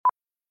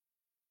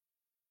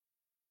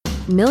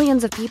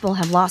Millions of people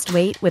have lost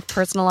weight with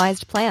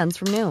personalized plans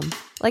from Noom.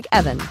 Like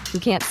Evan, who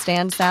can't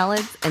stand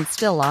salads and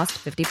still lost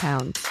 50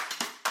 pounds.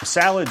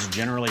 Salads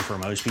generally for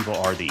most people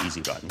are the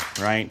easy button,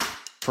 right?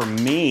 For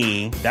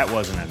me, that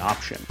wasn't an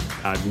option.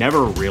 I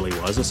never really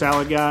was a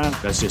salad guy.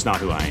 That's just not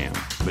who I am.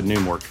 But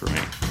Noom worked for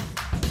me.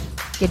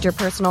 Get your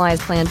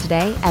personalized plan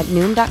today at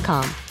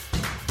Noom.com.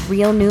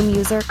 Real Noom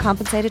user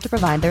compensated to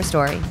provide their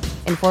story.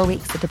 In 4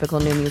 weeks, the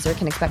typical Noom user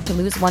can expect to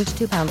lose 1 to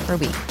 2 pounds per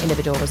week.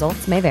 Individual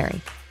results may vary.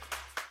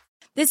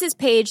 This is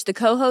Paige, the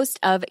co-host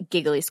of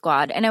Giggly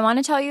Squad, and I want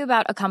to tell you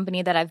about a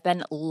company that I've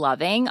been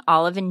loving,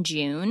 Olive &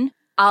 June.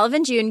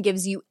 Olive & June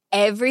gives you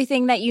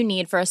everything that you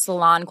need for a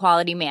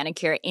salon-quality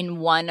manicure in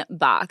one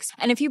box.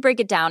 And if you break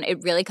it down,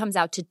 it really comes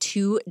out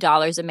to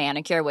 $2 a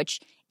manicure, which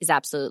is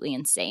absolutely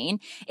insane.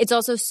 It's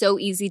also so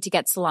easy to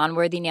get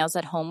salon-worthy nails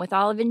at home with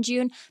Olive &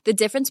 June. The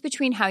difference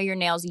between how your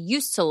nails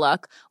used to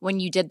look when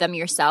you did them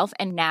yourself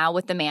and now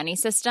with the Mani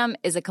system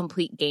is a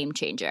complete game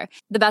changer.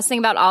 The best thing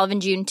about Olive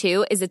 & June,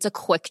 too, is it's a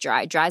quick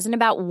dry. Dries in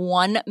about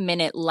 1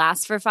 minute,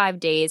 lasts for 5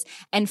 days,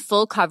 and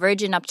full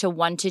coverage in up to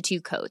 1 to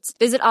 2 coats.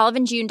 Visit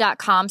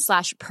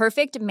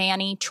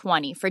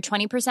oliveandjune.com/perfectmani20 for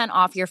 20%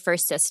 off your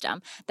first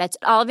system. That's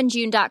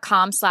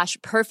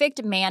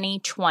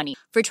oliveandjune.com/perfectmani20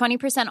 for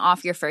 20%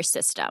 off your first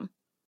system.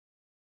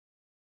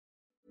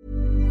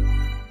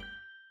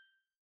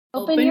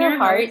 Open your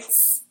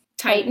hearts,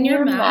 tighten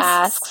your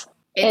masks.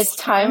 It's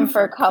time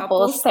for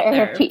couples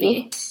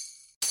therapy.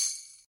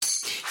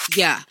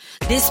 Yeah,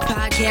 this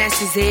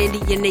podcast is Andy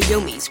and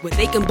Naomi's, where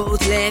they can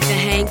both laugh and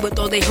hang with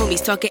all their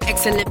homies, talking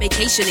excellent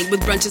vacationing with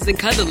brunches and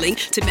cuddling,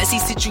 to messy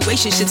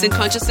situationships and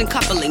conscious and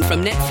coupling,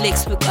 from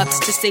Netflix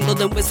hookups to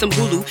singledom with some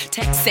Hulu,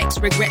 text, sex,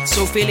 regrets,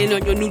 or feeling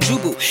on your new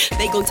jubu.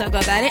 They gon' talk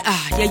about it,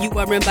 yeah, you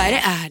are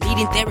invited,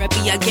 needing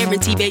therapy, I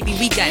guarantee, baby,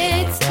 we got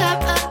it. It's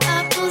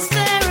couples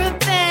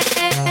therapy.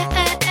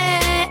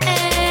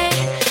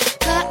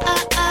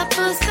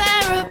 Couples therapy.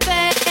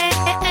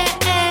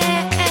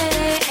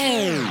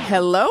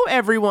 Hello,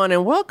 everyone,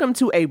 and welcome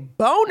to a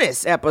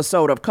bonus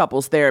episode of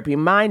Couples Therapy.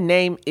 My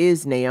name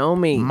is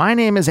Naomi. My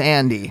name is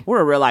Andy.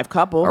 We're a real-life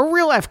couple. A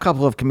real-life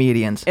couple of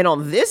comedians. And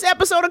on this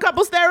episode of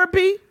Couples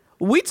Therapy,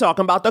 we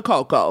talking about the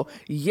cocoa.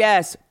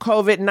 Yes,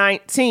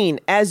 COVID-19,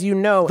 as you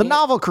know. The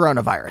novel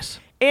coronavirus.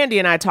 Andy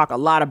and I talk a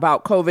lot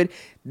about COVID.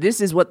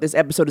 This is what this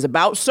episode is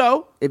about.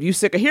 So if you're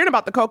sick of hearing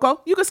about the cocoa,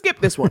 you can skip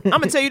this one. I'm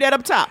going to tell you that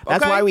up top. Okay?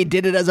 That's why we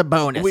did it as a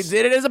bonus. We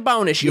did it as a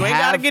bonus. You ain't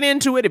got to get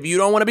into it if you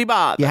don't want to be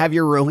bothered. You have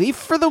your relief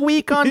for the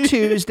week on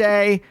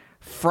Tuesday.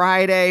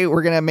 Friday,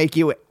 we're going to make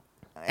you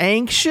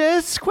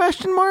anxious, ?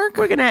 We're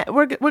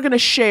gonna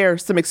share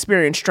some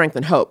experience, strength,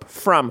 and hope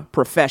from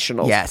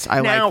professionals. Yes,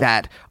 I like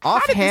that.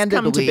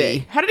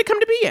 Offhandedly, how did it come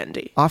to be,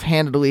 Andy?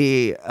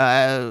 Offhandedly,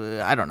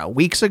 I don't know,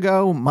 weeks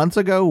ago, months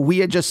ago, we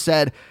had just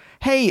said,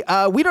 hey,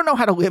 we don't know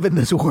how to live in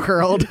this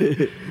world.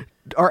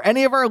 Are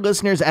any of our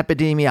listeners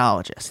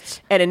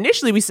epidemiologists? And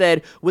initially we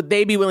said, would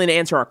they be willing to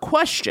answer our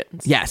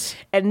questions? Yes.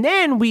 And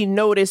then we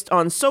noticed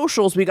on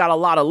socials, we got a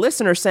lot of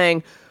listeners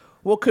saying,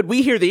 well, could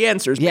we hear the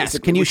answers? Yes.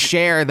 Basically? Can you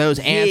share those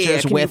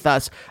answers with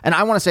us? And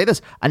I want to say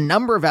this. A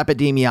number of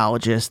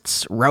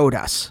epidemiologists wrote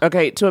us.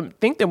 Okay. To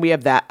think that we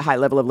have that high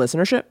level of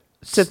listenership,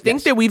 to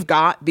think that we've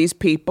got these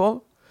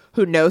people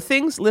who know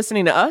things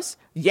listening to us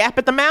yap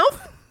at the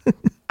mouth,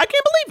 I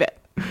can't believe it.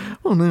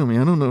 Well, Naomi,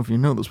 I don't know if you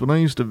know this, but I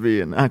used to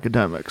be an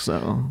academic,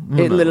 so...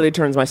 It literally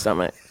turns my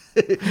stomach.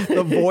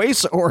 The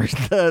voice or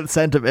the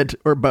sentiment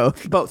or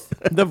both? Both.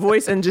 The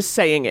voice and just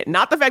saying it.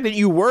 Not the fact that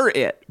you were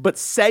it, but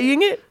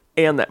saying it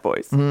and that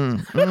voice.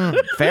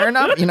 Fair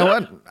enough. You know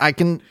what? I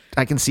can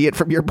see it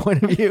from your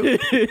point of view.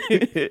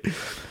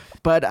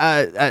 But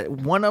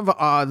one of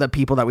the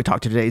people that we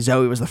talked to today,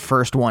 Zoe, was the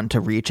first one to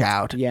reach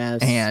out.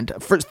 Yes. And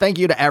first, thank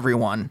you to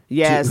everyone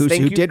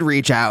who did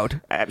reach out.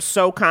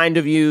 So kind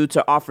of you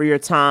to offer your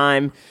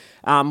time.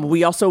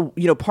 We also,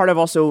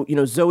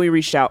 Zoe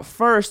reached out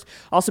first.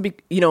 Also, we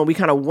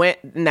kind of went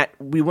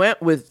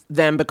with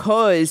them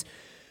because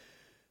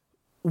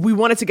we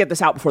wanted to get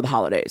this out before the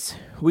holidays.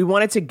 We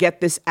wanted to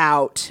get this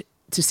out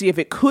to see if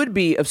it could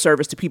be of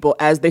service to people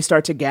as they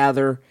start to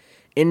gather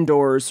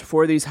indoors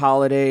for these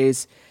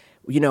holidays.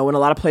 In a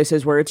lot of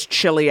places where it's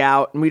chilly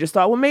out. And we just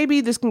thought, well,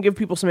 maybe this can give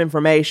people some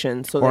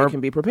information so they can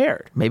be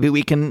prepared. Maybe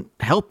we can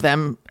help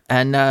them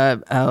and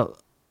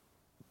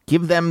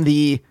give them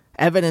the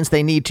evidence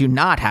they need to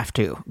not have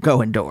to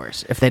go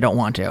indoors if they don't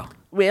want to.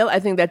 Well, I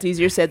think that's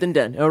easier said than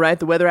done. All right.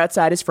 The weather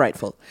outside is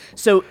frightful.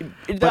 So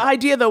the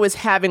idea, though, is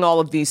having all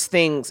of these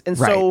things. And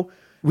right. So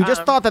we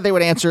just thought that they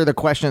would answer the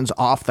questions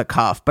off the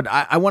cuff. But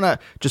I want to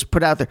just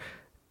put out there,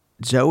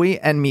 Zoe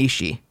and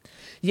Mishi.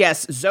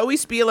 Yes, Zoe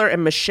Spieler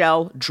and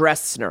Michelle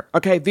Dressner.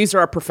 Okay, these are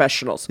our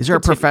professionals. These are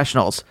our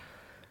professionals.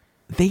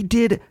 They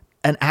did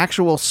an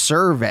actual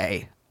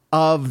survey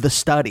of the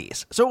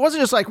studies. So it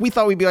wasn't just like we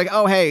thought we'd be like,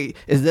 oh, hey,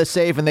 is this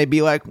safe? And they'd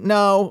be like,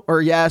 no, or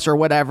yes, or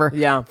whatever.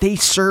 Yeah. They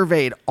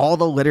surveyed all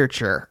the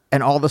literature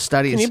and all the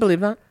studies. Can you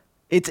believe that?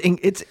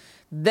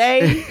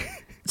 They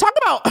talk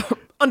about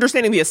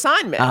understanding the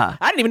assignment. I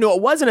didn't even know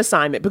it was an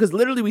assignment because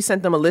literally we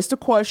sent them a list of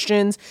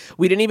questions.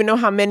 We didn't even know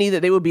how many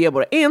that they would be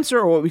able to answer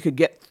or what we could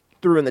get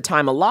through in the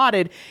time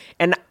allotted.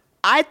 And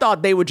I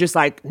thought they would just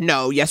like,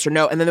 no, yes or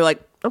no. And then they're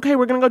like, okay,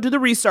 we're going to go do the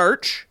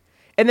research.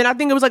 And then I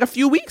think it was like a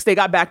few weeks they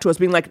got back to us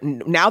being like,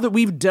 now that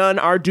we've done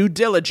our due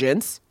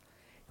diligence,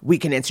 we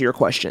can answer your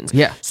questions.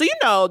 Yeah. So,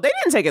 they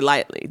didn't take it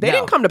lightly. They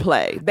didn't come to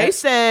play. They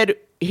said,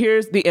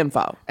 here's the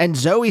info. And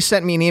Zoe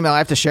sent me an email. I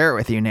have to share it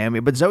with you, Naomi.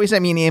 But Zoe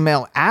sent me an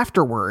email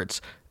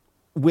afterwards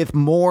with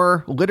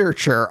more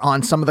literature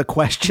on some of the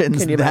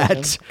questions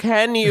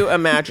Can you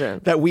imagine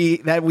that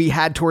we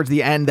had towards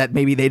the end that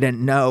maybe they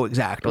didn't know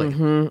exactly.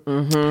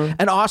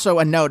 And also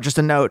a note,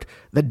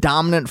 the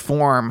dominant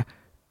form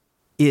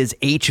is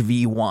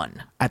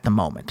HV1 at the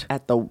moment.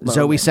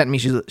 Zoe sent me,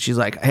 she's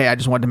like, hey, I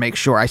just wanted to make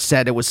sure I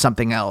said it was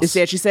something else.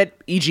 She said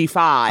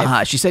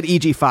EG5. She said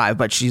EG5,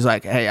 but she's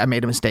like, hey, I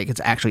made a mistake.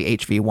 It's actually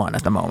HV1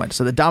 at the moment.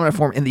 So the dominant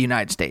form in the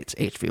United States,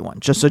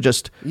 HV1. Just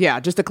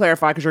to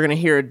clarify, because you're going to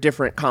hear a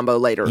different combo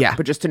later. Yeah.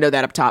 But just to know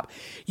that up top.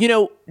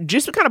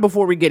 Just kind of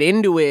before we get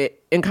into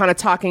it and kind of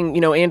talking,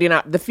 Andy and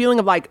I, the feeling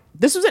of like,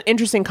 this was an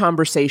interesting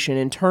conversation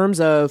in terms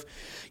of,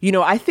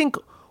 I think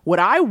what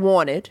I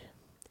wanted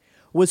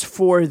was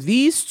for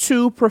these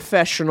two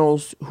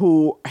professionals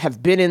who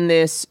have been in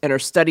this and are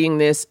studying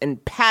this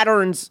and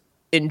patterns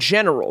in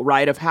general,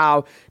 right, of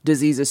how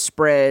diseases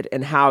spread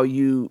and how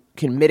you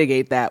can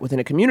mitigate that within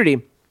a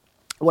community.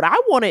 What I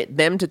wanted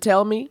them to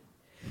tell me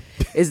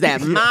is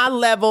that my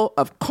level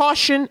of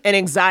caution and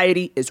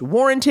anxiety is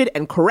warranted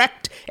and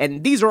correct,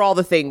 and these are all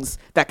the things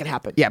that can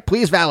happen. Yeah,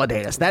 please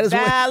validate us. That is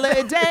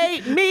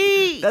validate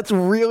me. That's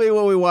really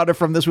what we wanted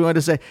from this. We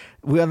want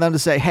them to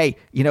say, hey,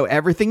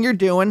 everything you're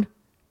doing,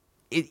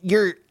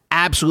 you're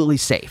absolutely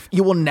safe.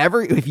 You will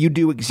never, if you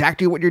do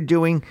exactly what you're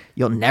doing,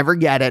 you'll never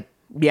get it.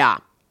 Yeah.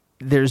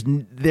 There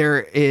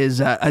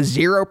is a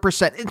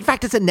 0%. In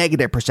fact, it's a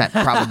 -%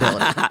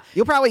 probability.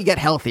 You'll probably get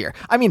healthier.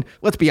 I mean,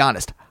 let's be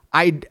honest.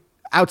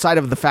 Outside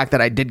of the fact that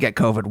I did get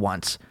COVID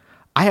once,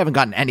 I haven't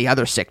gotten any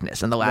other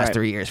sickness in the last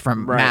 3 years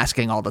from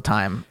masking all the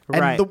time.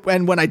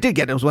 And when I did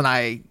get it, was when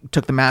I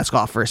took the mask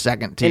off for a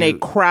second in a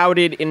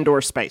crowded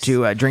indoor space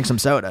to drink some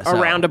soda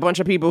around a bunch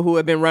of people who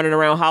have been running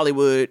around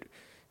Hollywood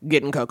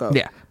getting cocoa.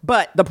 Yeah.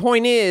 But the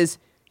point is,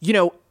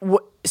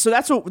 so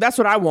that's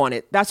what I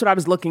wanted. That's what I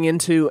was looking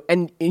into.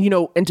 And,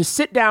 and to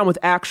sit down with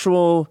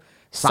actual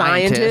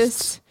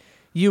scientists,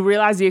 you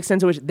realize the extent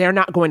to which they're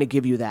not going to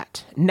give you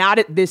that. Not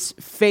at this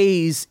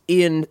phase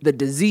in the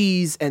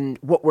disease and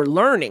what we're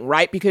learning,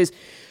 right? Because,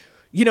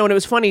 and it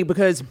was funny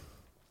because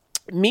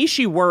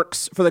she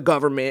works for the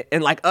government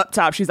and like up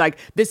top, she's like,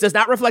 this does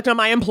not reflect on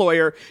my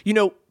employer.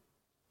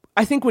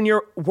 I think when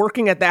you're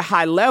working at that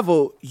high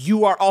level,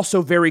 you are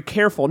also very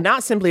careful,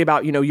 not simply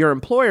about, your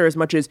employer as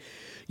much as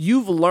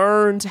you've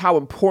learned how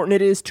important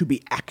it is to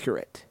be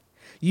accurate.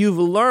 You've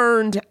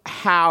learned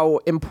how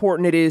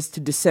important it is to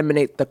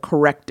disseminate the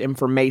correct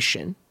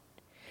information.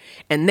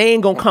 And they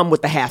ain't going to come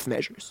with the half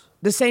measures.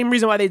 The same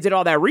reason why they did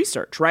all that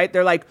research, right?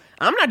 They're like,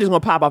 I'm not just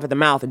going to pop off at the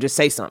mouth and just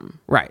say something.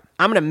 Right.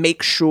 I'm going to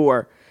make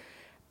sure,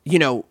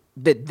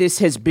 that this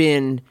has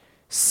been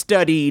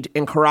studied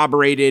and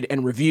corroborated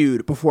and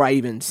reviewed before I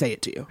even say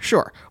it to you.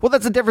 Sure. Well,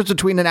 that's the difference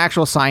between an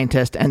actual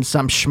scientist and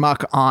some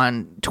schmuck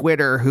on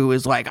Twitter who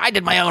is like, I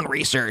did my own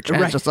research.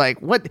 And it's just like,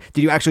 what?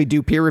 Did you actually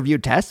do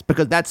peer-reviewed tests?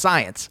 Because that's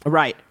science.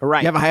 Right. You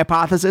have a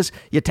hypothesis,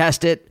 you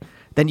test it,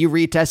 then you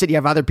retest it, you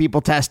have other people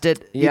test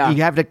it. Yeah.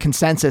 You have the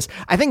consensus.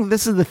 I think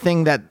this is the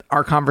thing that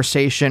our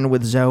conversation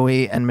with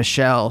Zoe and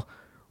Michelle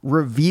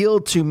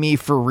revealed to me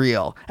for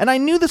real. And I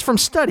knew this from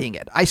studying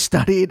it. I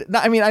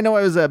know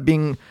I was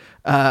being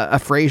a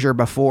Frasier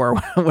before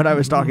when I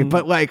was talking,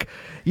 but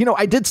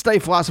I did study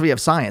philosophy of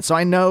science, so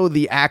I know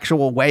the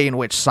actual way in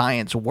which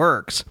science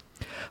works.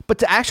 But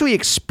to actually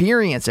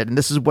experience it, and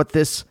this is what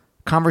this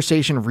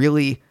conversation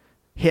really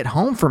hit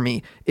home for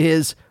me,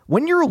 is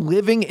when you're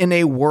living in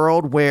a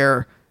world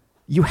where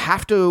you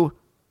have to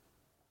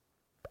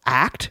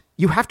act,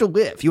 you have to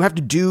live, you have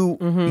to do,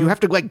 you have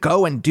to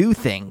go and do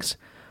things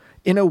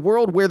in a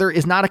world where there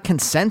is not a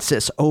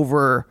consensus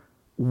over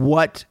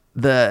what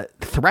the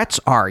threats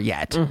are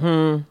yet.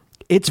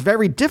 It's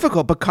very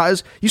difficult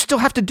because you still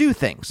have to do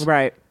things.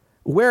 Right.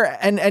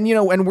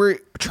 And we're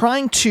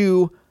trying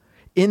to,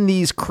 in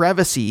these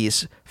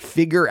crevices,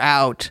 figure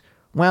out,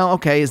 well,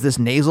 okay, is this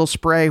nasal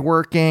spray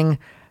working?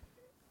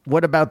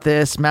 What about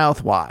this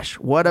mouthwash?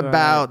 What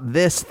about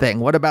this thing?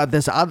 What about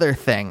this other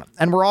thing?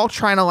 And we're all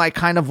trying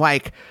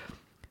to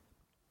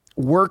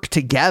work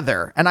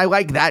together. And I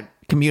like that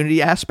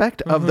community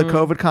aspect of the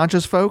COVID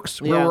conscious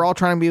folks, where we're all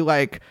trying to be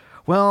like,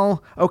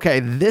 well, okay,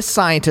 this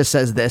scientist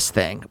says this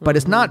thing, but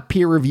it's not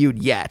peer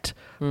reviewed yet,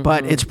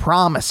 but it's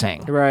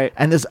promising. Right.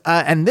 And this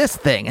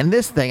thing and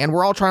this thing. And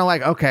we're all trying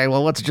to okay,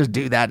 well, let's just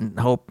do that and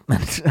hope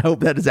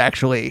that it's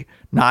actually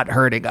not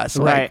hurting us.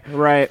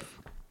 Right.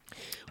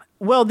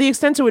 Well, the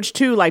extent to which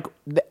too,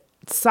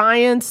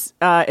 science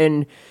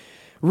and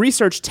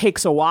research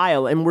takes a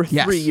while, and we're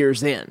 3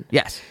 years in.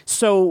 Yes.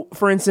 So,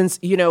 for instance,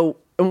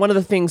 and one of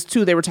the things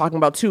too they were talking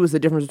about too is the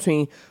difference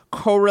between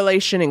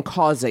correlation and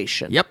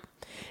causation. Yep.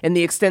 And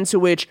the extent to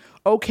which,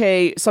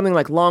 okay, something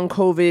like long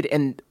COVID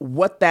and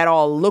what that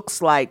all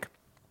looks like,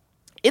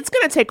 it's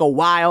going to take a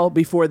while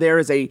before there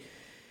is a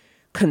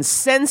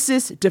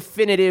consensus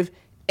definitive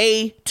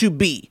A to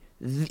B.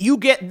 You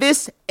get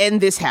this and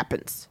this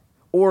happens.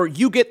 Or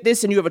you get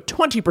this and you have a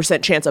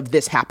 20% chance of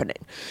this happening.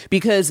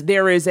 Because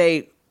there is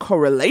a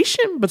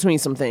correlation between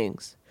some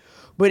things.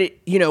 But,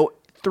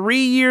 3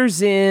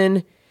 years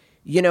in,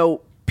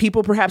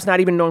 people perhaps not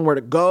even knowing where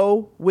to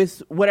go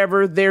with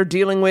whatever they're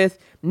dealing with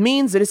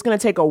means that it's going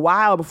to take a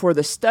while before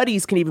the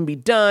studies can even be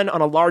done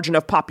on a large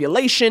enough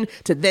population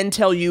to then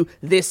tell you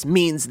this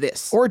means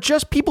this. Or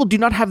just people do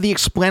not have the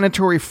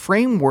explanatory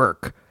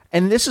framework.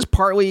 And this is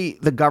partly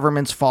the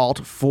government's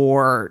fault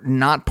for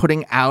not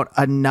putting out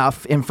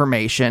enough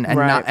information and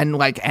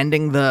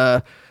ending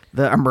the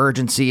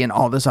emergency and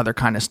all this other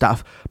kind of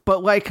stuff.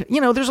 But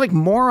there's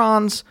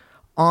morons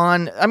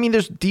on,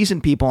 there's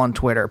decent people on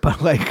Twitter,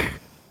 but like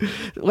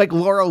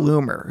Laura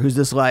Loomer, who's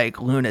this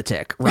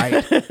lunatic,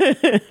 right?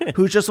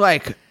 Who's just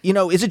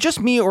is it just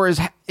me or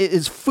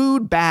is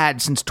food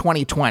bad since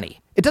 2020?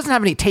 It doesn't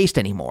have any taste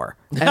anymore.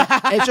 And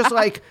it's just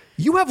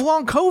you have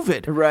long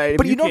COVID, right?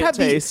 But you don't have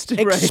taste,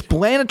 the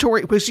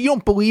explanatory, because you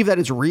don't believe that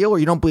it's real, or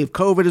you don't believe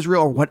COVID is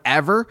real, or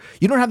whatever.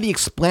 You don't have the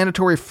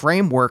explanatory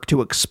framework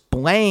to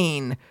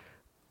explain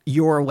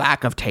your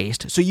lack of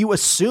taste. So you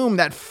assume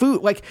that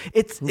food,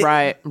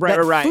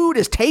 food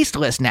is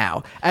tasteless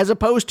now, as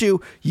opposed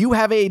to you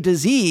have a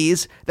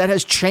disease that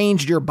has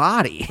changed your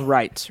body.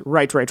 Right.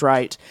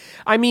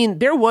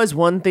 There was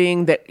one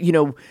thing that,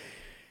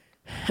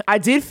 I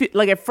did feel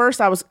at first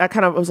I was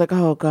like,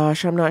 oh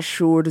gosh, I'm not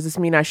sure. Does this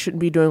mean I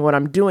shouldn't be doing what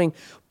I'm doing?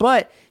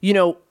 But,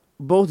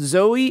 both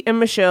Zoe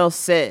and Michelle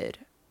said,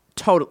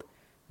 totally.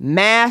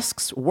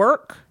 Masks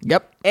work.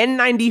 Yep.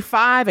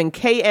 N95 and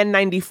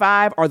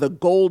KN95 are the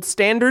gold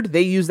standard.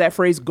 They use that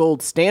phrase,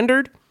 gold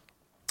standard.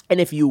 And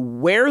if you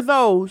wear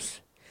those,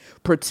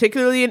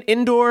 particularly in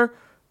indoor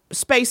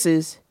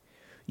spaces,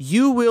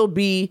 you will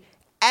be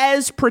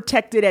as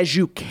protected as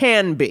you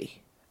can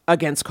be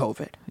against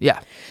COVID.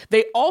 Yeah.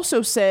 They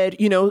also said,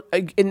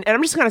 and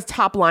I'm just kind of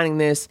top lining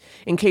this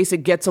in case it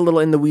gets a little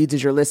in the weeds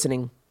as you're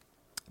listening.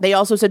 They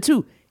also said,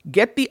 too,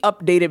 get the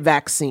updated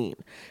vaccine.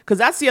 Because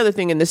that's the other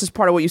thing, and this is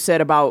part of what you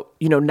said about,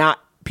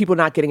 people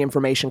not getting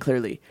information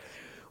clearly.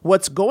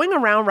 What's going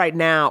around right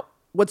now,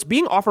 what's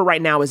being offered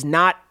right now is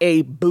not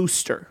a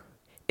booster.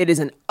 It is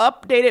an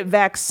updated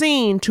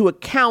vaccine to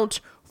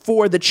account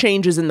for the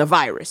changes in the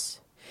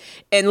virus.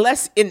 And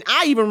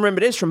I even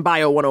remember this from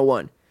Bio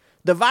 101.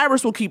 The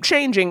virus will keep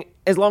changing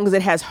as long as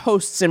it has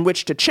hosts in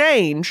which to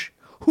change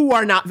who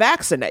are not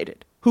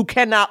vaccinated, who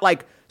cannot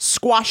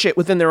squash it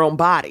within their own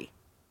body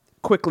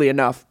quickly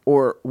enough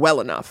or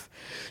well enough.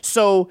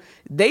 So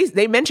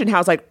they mentioned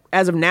how it's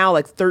as of now,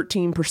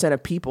 13%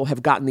 of people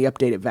have gotten the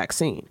updated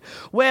vaccine.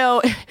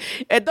 Well,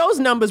 at those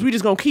numbers, we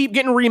just going to keep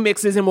getting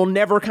remixes and we'll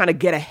never kind of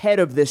get ahead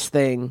of this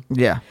thing.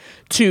 Yeah.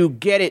 To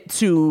get it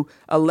to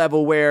a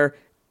level where,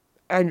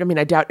 I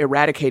doubt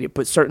eradicated,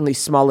 but certainly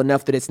small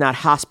enough that it's not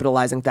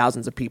hospitalizing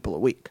thousands of people a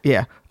week.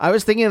 Yeah. I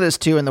was thinking of this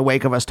too in the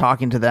wake of us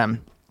talking to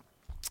them,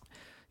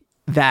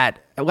 that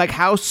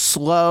how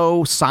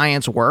slow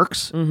science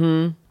works.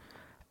 Mm-hmm.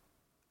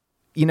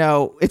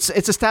 It's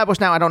established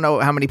now. I don't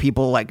know how many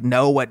people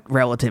know what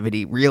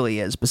relativity really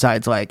is,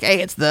 besides hey,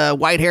 it's the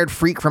white-haired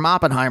freak from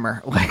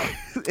Oppenheimer.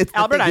 It's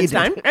Albert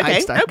Einstein.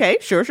 Okay,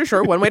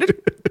 sure. One way to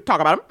talk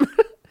about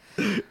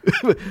him.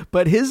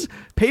 But his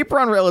paper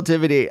on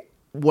relativity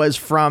was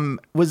it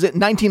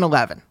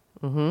 1911?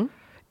 Mm-hmm.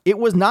 It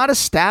was not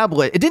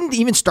established. It didn't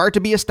even start to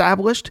be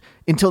established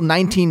until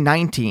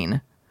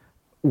 1919.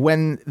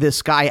 When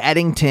this guy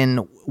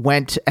Eddington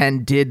went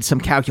and did some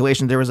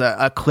calculations. There was a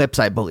eclipse,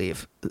 I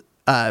believe.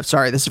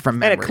 Sorry, this is from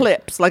memory. An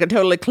eclipse, like a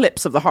total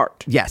eclipse of the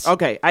heart. Yes.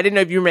 Okay, I didn't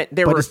know if you meant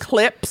there were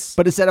clips.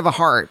 But instead of a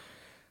heart,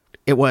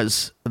 it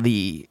was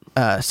the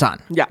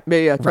sun. Yeah,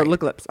 total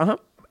eclipse. Uh-huh.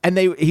 And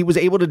he was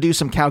able to do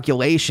some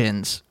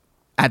calculations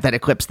at that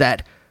eclipse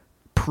that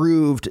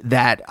proved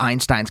that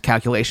Einstein's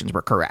calculations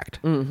were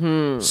correct.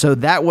 Mm-hmm. So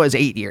that was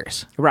 8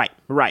 years. Right.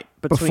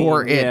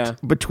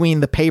 Between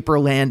the paper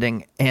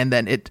landing and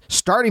then it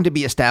starting to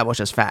be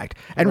established as fact.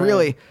 And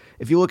really,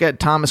 if you look at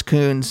Thomas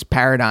Kuhn's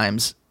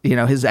paradigms,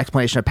 his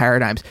explanation of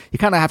paradigms, you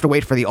kind of have to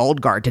wait for the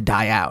old guard to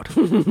die out.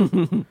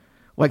 We're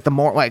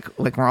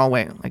all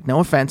waiting. No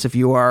offense if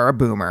you are a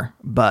boomer,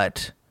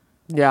 but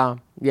yeah.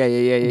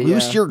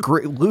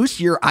 Loose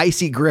your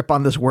icy grip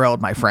on this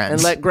world, my friends,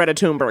 and let Greta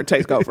Thunberg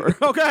take over.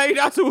 Okay,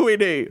 that's what we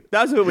need.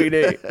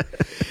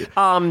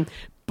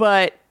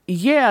 But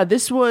yeah,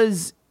 this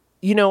was.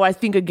 I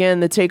think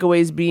again the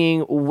takeaways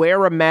being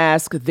wear a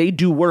mask. They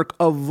do work.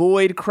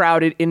 Avoid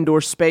crowded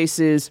indoor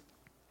spaces.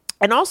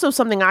 And also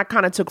something I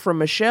kind of took from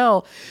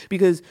Michelle,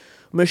 because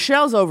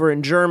Michelle's over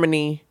in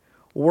Germany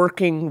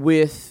working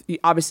with,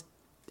 obviously,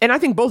 and I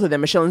think both of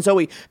them, Michelle and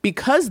Zoe,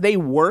 because they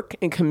work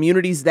in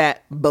communities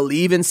that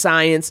believe in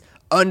science,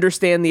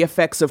 understand the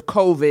effects of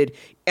COVID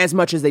as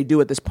much as they do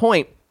at this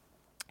point,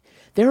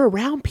 they're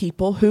around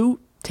people who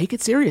take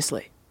it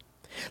seriously.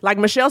 Like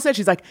Michelle said,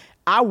 she's like,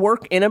 I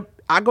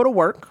go to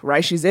work,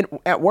 right? She's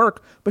at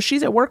work, but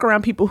she's at work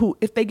around people who,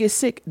 if they get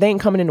sick, they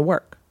ain't coming into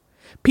work.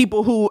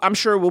 People who I'm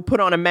sure will put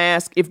on a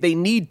mask if they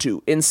need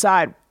to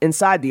inside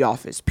the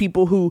office.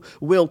 People who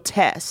will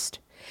test.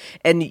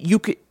 And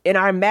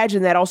I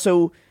imagine that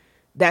also,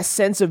 that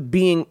sense of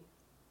being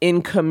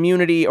in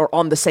community or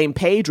on the same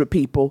page with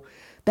people,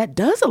 that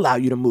does allow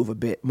you to move a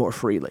bit more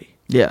freely.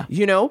 Yeah.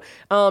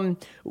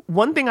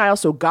 One thing I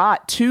also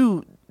got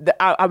too,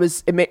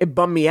 it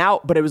bummed me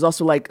out, but it was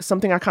also like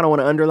something I kind of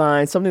want to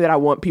underline, something that I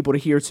want people to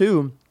hear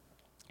too.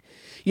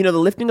 The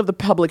lifting of the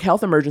public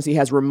health emergency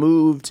has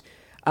removed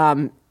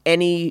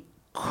any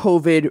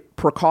COVID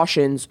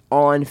precautions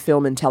on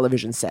film and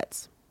television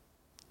sets.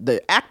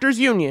 The Actors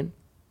Union,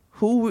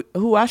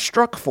 who I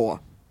struck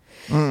for,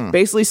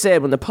 basically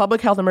said when the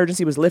public health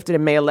emergency was lifted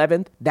in May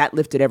 11th, that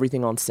lifted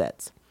everything on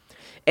sets.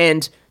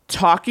 And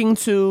talking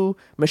to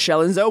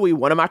Michelle and Zoe,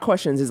 one of my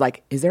questions is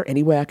like, is there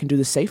any way I can do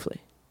this safely?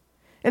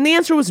 And the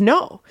answer was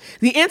no.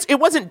 It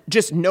wasn't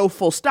just no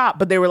full stop,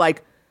 but they were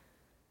like,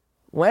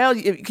 well,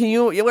 can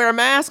you wear a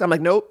mask? I'm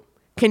like, nope.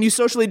 Can you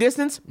socially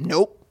distance?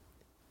 Nope.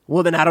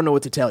 Well, then I don't know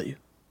what to tell you.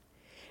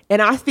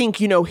 And I think,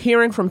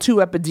 hearing from two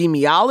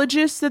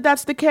epidemiologists that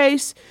that's the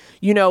case,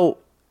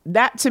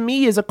 that to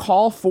me is a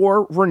call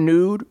for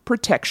renewed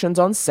protections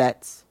on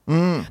sets.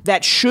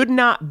 That should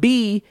not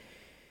be,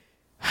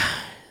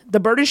 the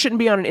burden shouldn't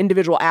be on an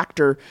individual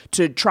actor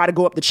to try to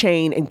go up the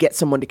chain and get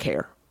someone to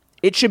care.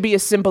 It should be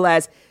as simple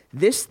as,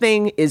 this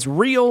thing is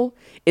real,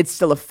 it's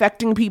still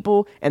affecting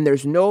people, and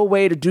there's no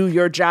way to do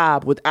your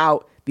job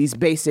without these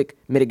basic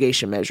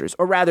mitigation measures.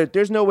 Or rather,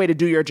 there's no way to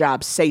do your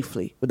job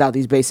safely without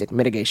these basic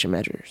mitigation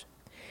measures.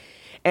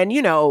 And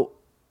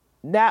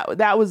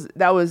that was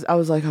I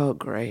was like, oh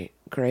great.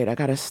 I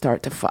gotta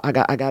start to I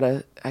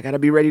gotta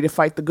be ready to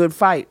fight the good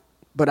fight,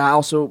 but I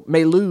also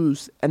may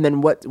lose. And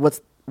then what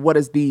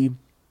is the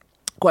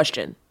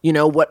question?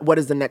 What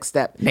is the next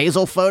step?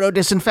 Nasal photo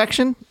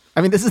disinfection? I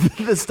mean, this is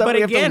the stuff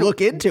we have to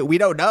look into. We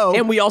don't know.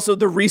 And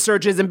the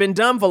research hasn't been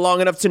done for long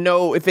enough to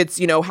know if it's,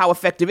 how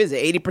effective is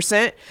it?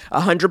 80%,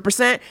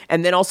 100%?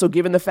 And then also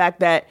given the fact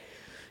that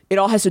it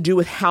all has to do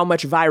with how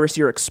much virus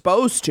you're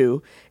exposed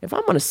to. If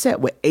I'm on a set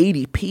with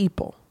 80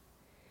 people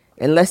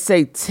and let's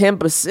say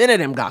 10% of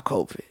them got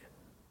COVID,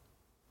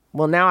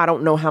 well, now I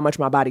don't know how much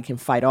my body can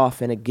fight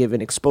off in a given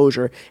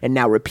exposure and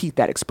now repeat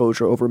that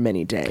exposure over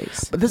many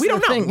days. But we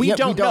don't know. We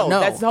don't know.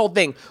 That's the whole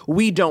thing.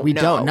 We don't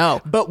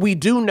know. But we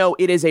do know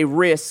it is a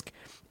risk,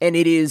 and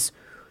it is,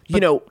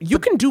 you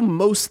can do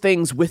most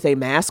things with a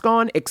mask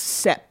on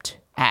except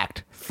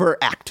act on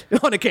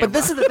a camera. But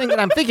this is the thing that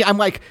I'm thinking. I'm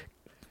like,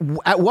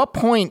 at what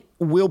point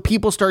will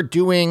people start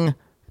doing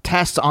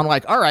tests on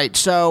like, all right,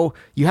 so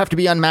you have to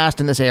be unmasked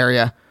in this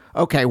area.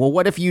 Okay, well,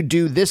 what if you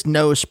do this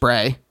nose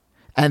spray?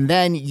 And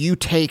then you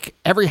take,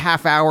 every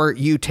half hour,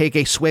 you take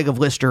a swig of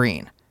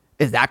Listerine.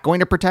 Is that going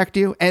to protect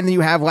you? And then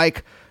you have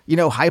like,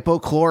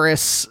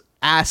 hypochlorous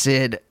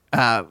acid,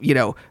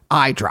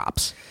 eye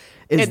drops.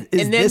 Is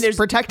this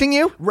protecting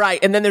you? Right.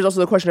 And then there's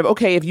also the question of,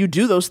 okay, if you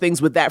do those things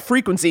with that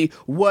frequency,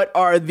 what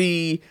are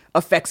the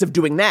effects of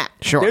doing that?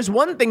 Sure. There's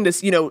one thing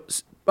to,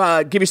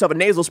 give yourself a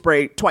nasal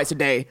spray twice a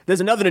day. There's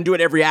another to do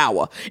it every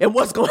hour. And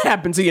what's going to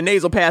happen to your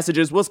nasal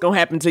passages? What's going to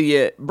happen to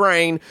your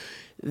brain?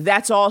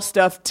 That's all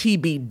stuff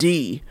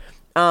TBD.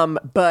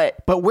 But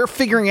we're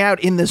figuring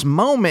out in this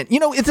moment,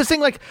 it's this thing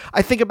like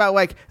I think about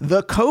like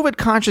the COVID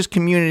conscious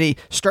community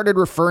started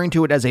referring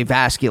to it as a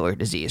vascular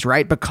disease,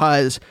 right?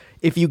 Because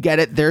if you get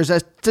it, there's a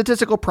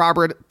statistical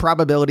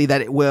probability that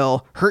it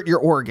will hurt your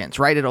organs,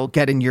 right? It'll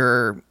get in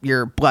your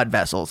blood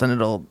vessels and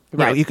it'll,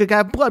 you could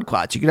have blood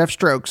clots, you could have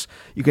strokes,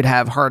 you could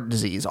have heart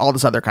disease, all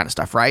this other kind of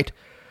stuff, right?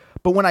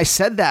 But when I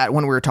said that,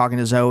 when we were talking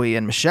to Zoe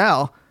and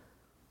Michelle,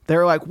 they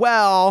were like,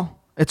 well,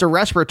 it's a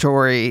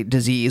respiratory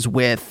disease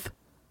with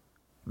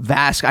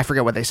I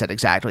forget what they said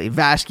exactly,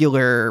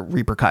 vascular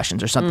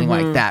repercussions or something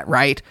like that,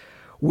 right?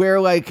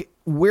 Where like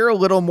we're a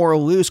little more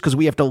loose because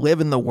we have to live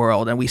in the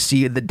world and we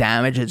see the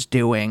damage it's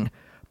doing.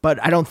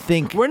 But I don't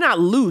think we're not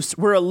loose.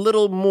 We're a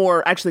little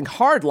more actually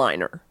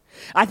hardliner.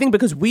 I think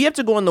because we have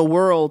to go in the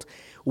world,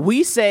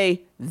 we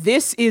say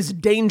this is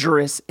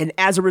dangerous, and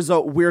as a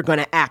result, we're going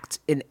to act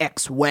in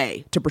X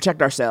way to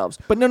protect ourselves.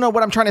 But no,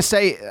 what I'm trying to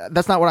say,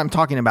 that's not what I'm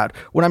talking about.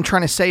 What I'm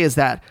trying to say is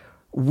that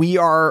we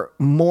are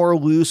more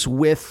loose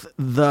with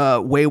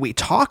the way we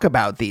talk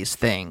about these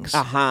things,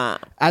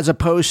 as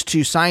opposed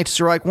to scientists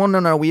who are like, well,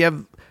 no, we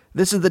have.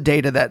 This is the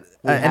data that,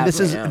 and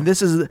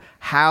this is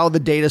how the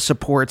data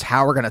supports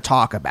how we're going to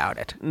talk about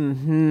it.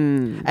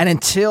 Mm-hmm. And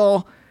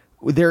until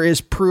there is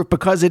proof,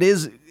 because it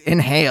is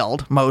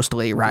inhaled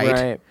mostly,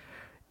 right?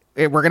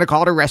 We're going to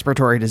call it a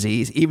respiratory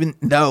disease, even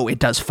though it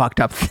does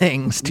fucked up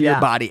things to your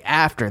body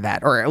after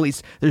that, or at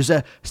least there's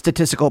a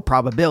statistical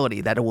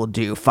probability that it will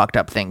do fucked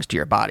up things to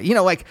your body.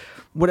 Like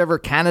whatever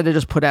Canada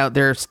just put out,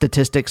 their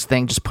statistics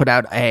thing just put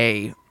out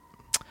a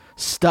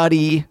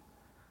study,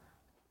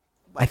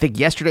 I think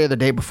yesterday or the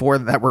day before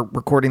that we're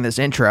recording this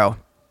intro,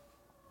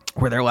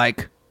 where they're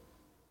like,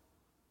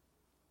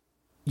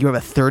 you have a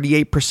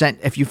 38%.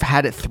 If you've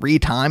had it 3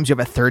 times, you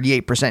have a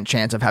 38%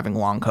 chance of having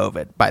long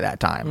COVID by that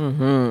time.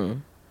 Mm-hmm.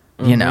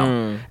 You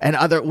know, and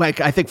other,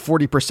 like, I think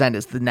 40%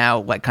 is the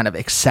now, like, kind of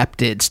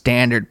accepted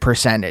standard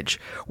percentage.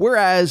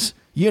 Whereas,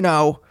 you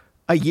know,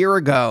 a year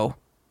ago,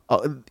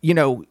 you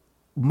know,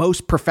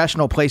 most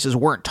professional places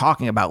weren't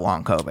talking about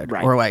long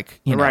COVID, or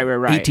like, you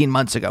know, 18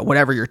 months ago,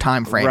 whatever your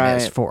time frame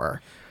is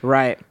for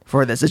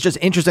this. It's just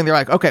interesting. They're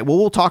like, okay, well,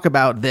 we'll talk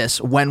about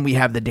this when we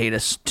have the data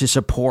to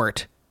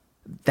support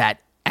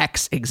that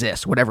X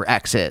exists, whatever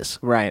X is.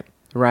 Right.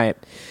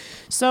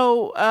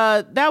 So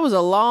that was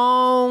a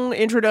long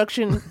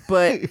introduction,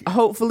 but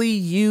hopefully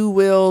you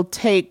will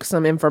take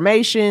some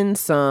information,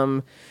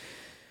 some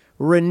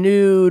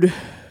renewed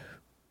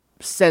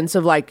sense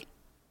of, like,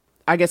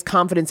 I guess,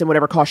 confidence in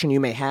whatever caution you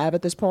may have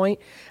at this point.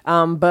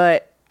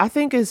 But I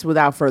think it's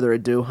without further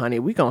ado, honey,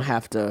 we're going to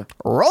have to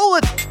roll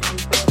it.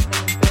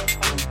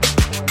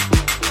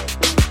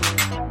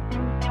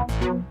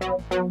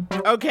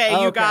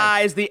 Okay, you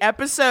guys, the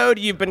episode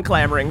you've been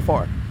clamoring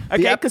for.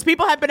 Okay, because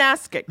people have been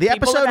asking. The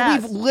episode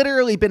we've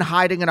literally been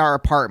hiding in our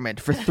apartment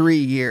for 3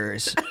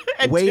 years,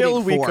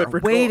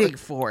 waiting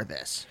for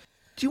this.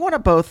 Do you want to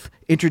both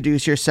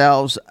introduce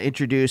yourselves,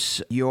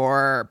 introduce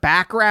your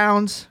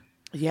backgrounds?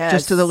 Yes.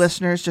 Just to the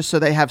listeners, just so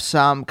they have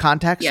some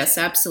context? Yes,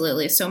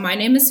 absolutely. So my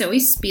name is Zoe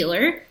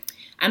Spieler.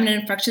 I'm an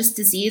infectious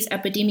disease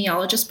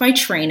epidemiologist by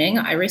training.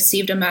 I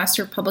received a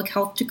Master of Public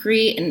Health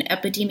degree in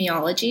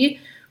epidemiology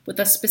with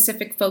a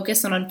specific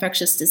focus on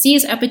infectious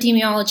disease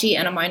epidemiology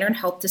and a minor in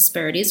health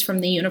disparities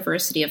from the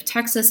University of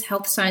Texas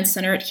Health Science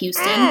Center at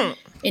Houston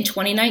in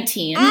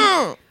 2019.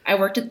 I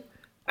worked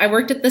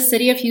at the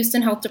City of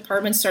Houston Health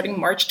Department starting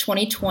March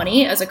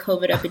 2020 as a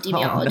COVID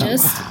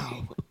epidemiologist. Oh,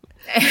 no.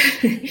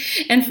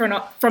 And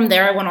from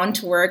there, I went on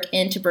to work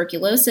in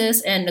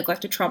tuberculosis and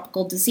neglected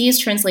tropical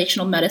disease,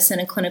 translational medicine,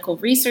 and clinical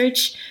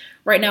research.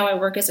 Right now, I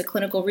work as a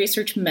clinical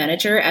research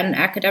manager at an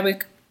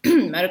academic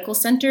medical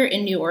center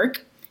in New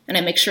York, and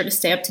I make sure to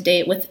stay up to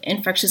date with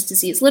infectious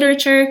disease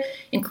literature,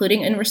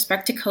 including in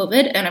respect to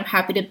COVID. And I'm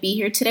happy to be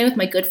here today with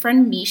my good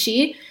friend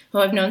Mishi, who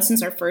I've known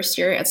since our first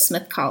year at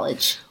Smith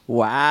College.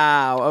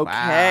 Wow.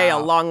 Okay. Wow.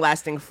 A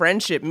long-lasting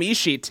friendship.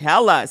 Mishi,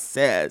 tell us,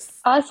 sis.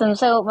 Awesome.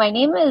 So my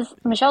name is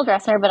Michelle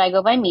Dressner, but I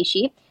go by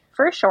Mishi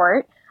for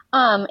short.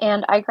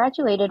 And I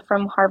graduated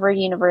from Harvard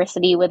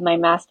University with my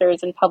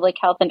master's in public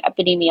health and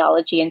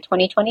epidemiology in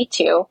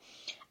 2022.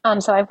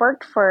 So I've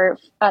worked for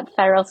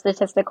federal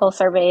statistical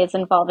surveys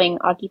involving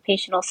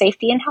occupational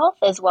safety and health,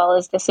 as well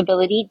as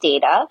disability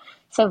data.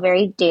 So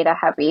very data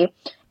heavy.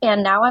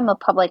 And now I'm a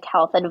public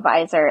health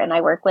advisor, and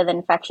I work with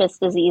infectious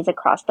disease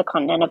across the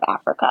continent of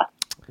Africa.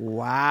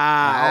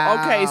 Wow.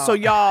 Okay, so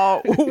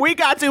y'all, we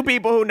got 2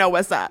 people who know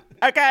what's up,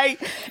 okay?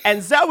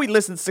 And Zoe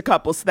listens to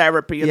couples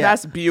therapy, and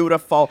that's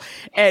beautiful.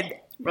 And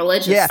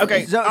religious. Yeah.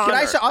 Okay. So can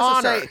I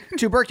also say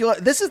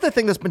tuberculosis? This is the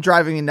thing that's been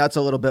driving me nuts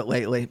a little bit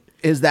lately,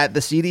 is that the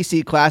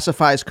CDC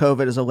classifies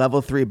COVID as a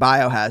level 3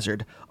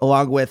 biohazard,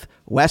 along with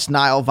West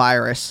Nile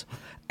virus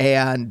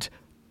and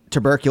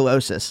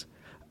tuberculosis.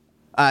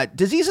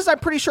 Diseases, I'm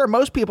pretty sure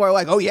most people are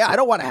like, oh yeah, I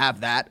don't want to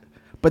have that.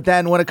 But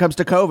then when it comes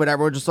to COVID,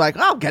 everyone's just like,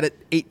 I'll get it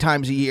 8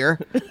 times a year.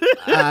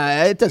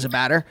 It doesn't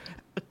matter.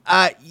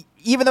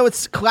 Even though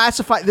it's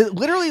classified,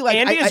 literally, like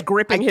Andy is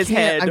gripping his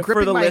head. I'm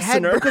gripping for the my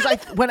listener. head because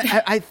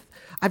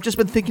I've just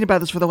been thinking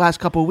about this for the last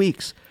couple of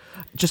weeks.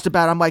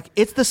 I'm like,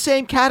 it's the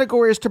same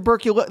category as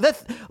tuberculosis.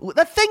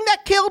 The thing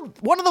that killed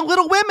one of the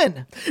Little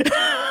Women.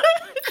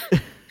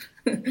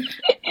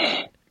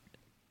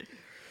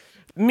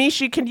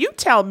 Mishi, can you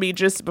tell me,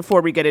 just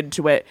before we get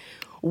into it,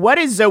 what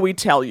did Zoe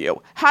tell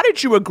you? How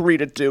did you agree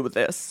to do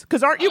this?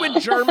 Because aren't you in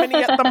Germany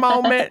at the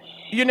moment,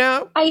 you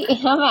know? I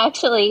am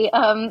actually.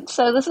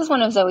 So this is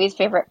one of Zoe's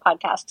favorite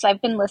podcasts.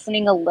 I've been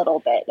listening a little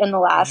bit in the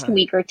last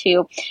week or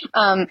two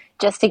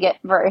just to get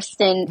versed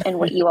in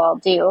what you all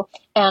do.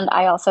 And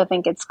I also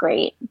think it's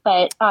great.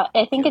 But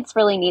I think it's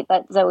really neat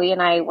that Zoe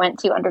and I went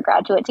to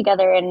undergraduate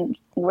together and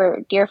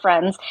we're dear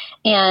friends.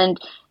 And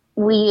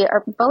we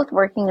are both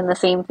working in the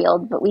same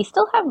field, but we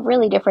still have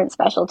really different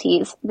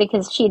specialties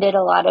because she did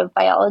a lot of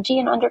biology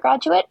in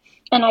undergraduate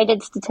and I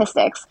did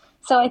statistics.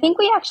 So I think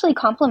we actually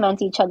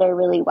complement each other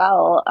really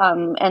well.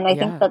 And I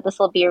think that this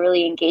will be a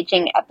really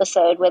engaging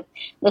episode with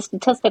the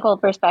statistical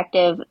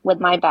perspective with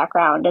my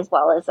background as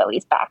well as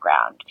Zoe's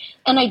background.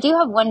 And I do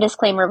have one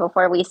disclaimer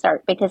before we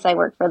start because I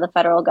work for the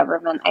federal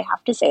government. I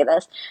have to say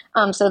this.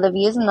 So the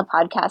views in the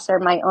podcast are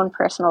my own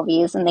personal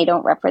views and they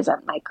don't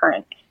represent my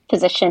current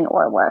position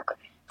or work.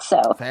 So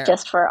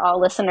just for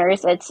all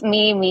listeners, it's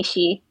me,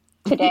 Mishi,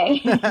 today,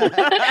 as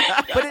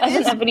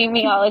an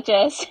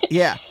epidemiologist.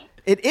 Yeah.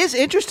 It is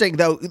interesting,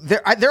 though.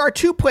 There are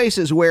 2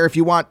 places where if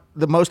you want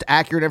the most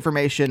accurate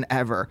information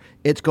ever,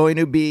 it's going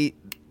to be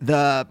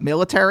the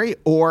military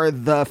or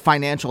the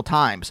Financial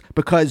Times.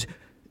 Because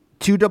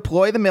to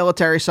deploy the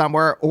military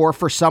somewhere or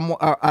for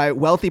a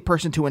wealthy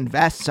person to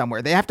invest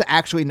somewhere, they have to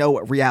actually know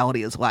what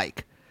reality is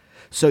like.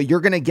 So you're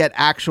going to get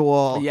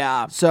actual...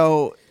 Yeah.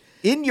 So...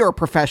 in your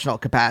professional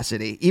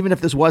capacity, even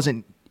if this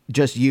wasn't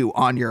just you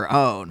on your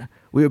own,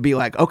 we would be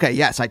like, okay,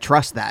 yes, I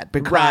trust that,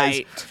 because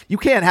Right. you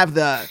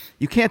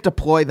can't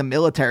deploy the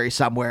military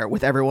somewhere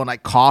with everyone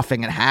like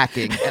coughing and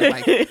hacking and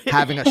like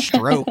having a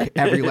stroke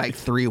every like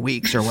 3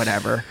 weeks or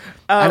whatever.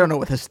 I don't know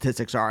what the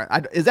statistics are.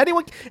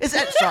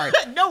 Sorry.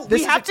 No,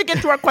 we have to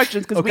get to our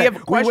questions because we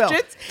have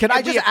questions. Can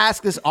I just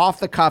ask this off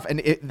the cuff?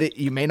 And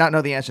you may not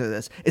know the answer to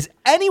this. Is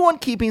anyone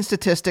keeping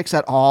statistics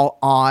at all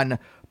on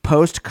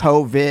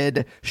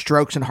post-COVID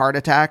strokes and heart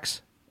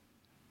attacks?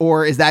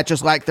 Or is that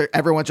just like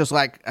everyone's just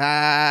like,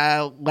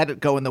 let it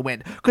go in the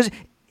wind? Because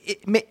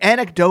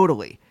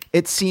anecdotally,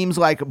 it seems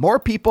like more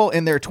people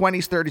in their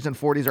 20s, 30s, and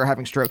 40s are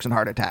having strokes and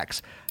heart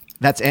attacks.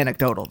 That's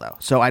anecdotal, though.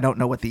 So I don't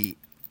know what the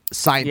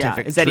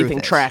scientific is truth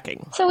anything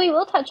tracking. So we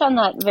will touch on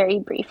that very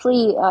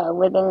briefly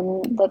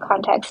within the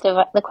context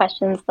of the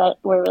questions that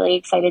we're really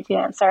excited to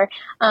answer,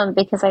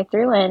 because I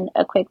threw in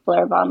a quick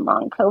blurb on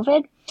long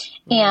COVID,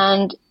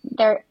 and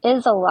there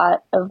is a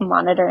lot of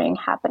monitoring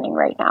happening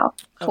right now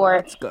for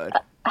that's good.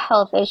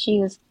 Health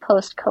issues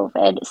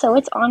post-COVID. So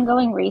it's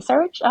ongoing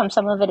research.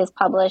 Some of it is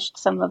published,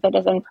 some of it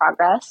is in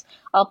progress.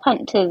 I'll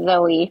punt to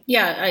Zoe.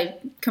 Yeah, I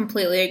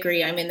completely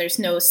agree. I mean, there's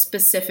no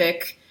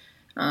specific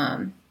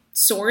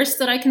source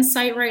that I can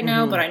cite right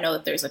now, but I know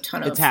that there's a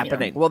ton of It's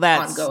happening. Well,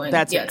 that's ongoing.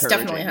 That's it's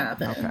encouraging. definitely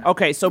happening.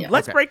 Okay, so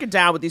let's break it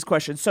down with these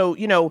questions. So,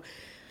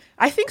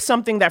 I think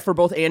something that for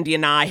both Andy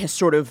and I has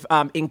sort of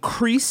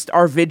increased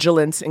our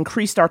vigilance,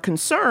 increased our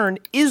concern,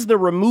 is the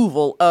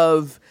removal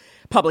of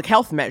public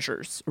health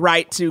measures,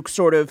 right? To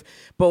sort of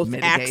both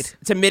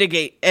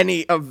mitigate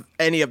any of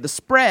the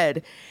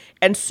spread.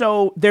 And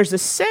so there's a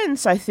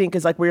sense, I think,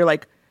 is like where you're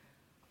like,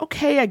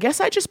 okay, I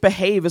guess I just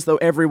behave as though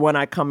everyone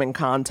I come in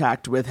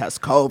contact with has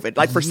COVID,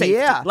 like for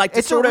safety, like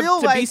to sort of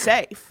to be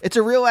safe. It's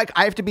a real like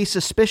I have to be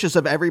suspicious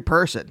of every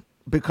person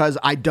because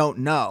I don't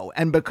know,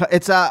 and because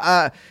it's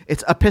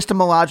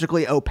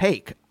epistemologically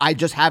opaque. I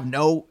just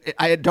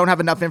I don't have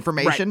enough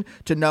information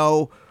to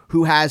know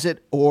who has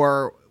it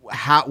or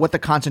what the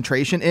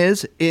concentration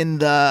is in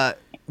the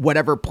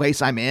whatever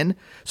place I'm in.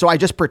 So I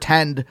just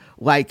pretend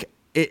like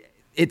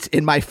it's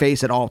in my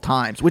face at all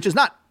times, which is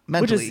not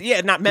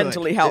mentally not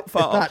mentally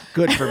helpful. It's not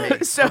good for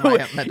me. So for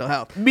my mental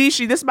health.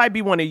 Mishi, this might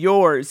be one of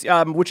yours,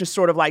 which is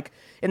sort of like,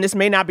 and this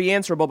may not be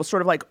answerable, but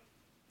sort of like,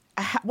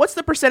 what's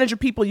the percentage of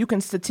people you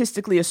can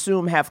statistically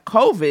assume have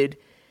COVID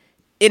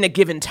in a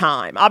given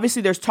time?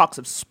 Obviously, there's talks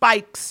of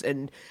spikes,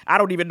 and I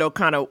don't even know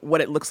kind of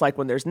what it looks like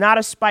when there's not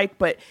a spike,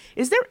 but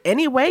is there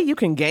any way you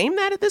can game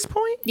that at this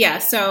point? Yeah,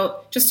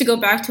 so just to go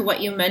back to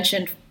what you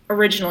mentioned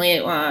originally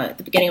at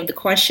the beginning of the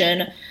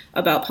question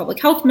about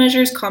public health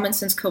measures, common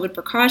sense COVID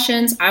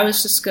precautions, I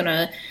was just going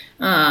to,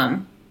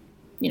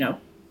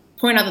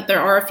 point out that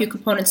there are a few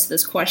components to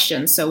this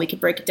question, so we could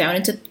break it down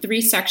into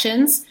 3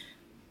 sections.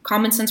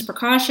 Common sense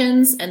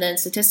precautions, and then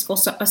statistical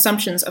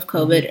assumptions of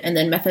COVID, and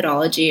then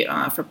methodology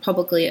for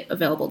publicly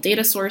available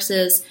data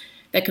sources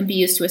that can be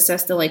used to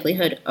assess the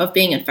likelihood of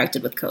being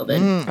infected with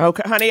COVID.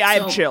 Okay, honey, I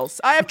have chills.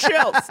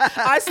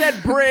 I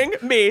said, bring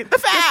me the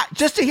facts.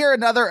 Just to hear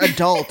another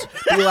adult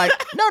be like,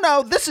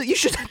 no, you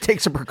should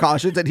take some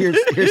precautions, and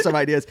here's some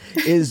ideas,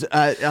 is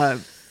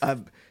I'm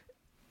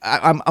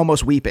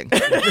almost weeping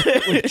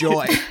with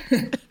joy.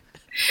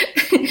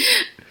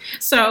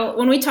 So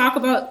when we talk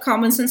about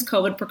common sense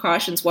COVID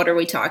precautions, what are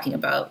we talking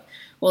about?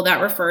 Well,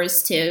 that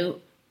refers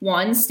to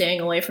 1, staying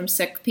away from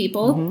sick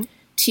people,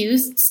 2,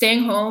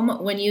 staying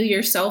home when you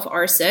yourself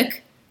are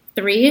sick,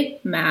 3,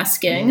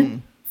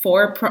 masking,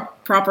 4,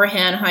 proper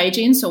hand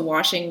hygiene, so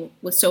washing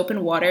with soap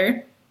and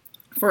water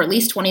for at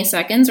least 20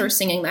 seconds or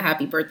singing the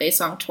happy birthday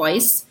song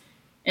twice,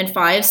 and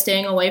 5,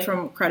 staying away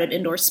from crowded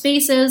indoor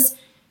spaces,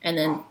 and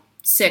then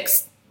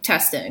 6,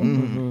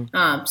 testing.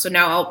 So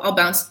now I'll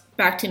bounce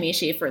back to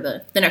Mishi for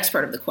the next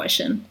part of the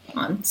question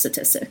on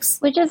statistics.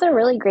 Which is a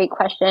really great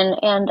question.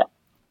 And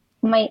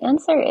my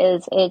answer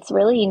is it's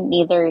really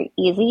neither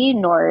easy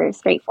nor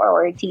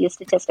straightforward to use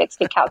statistics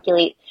to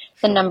calculate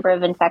the number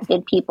of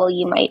infected people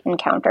you might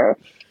encounter.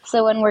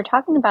 So when we're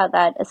talking about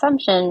that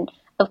assumption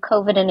of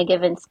COVID in a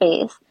given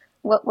space,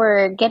 what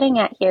we're getting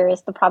at here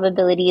is the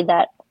probability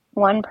that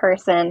one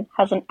person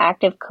has an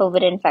active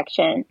COVID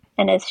infection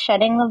and is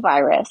shedding the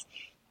virus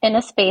in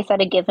a space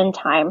at a given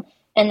time,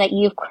 and that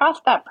you've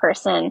crossed that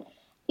person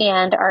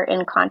and are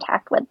in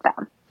contact with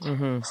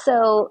them.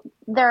 So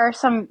there are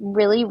some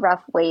really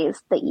rough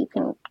ways that you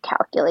can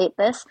calculate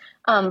this,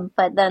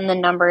 but then the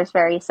numbers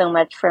vary so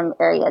much from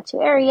area to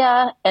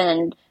area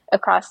and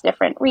across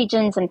different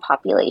regions and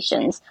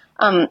populations.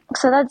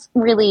 So that's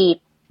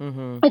really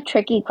a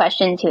tricky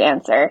question to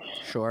answer.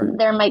 Sure.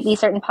 There might be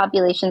certain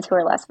populations who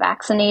are less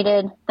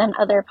vaccinated than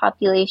other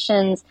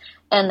populations,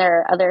 and there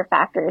are other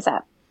factors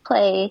at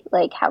play,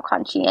 like how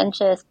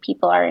conscientious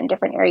people are in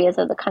different areas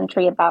of the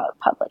country about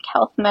public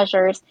health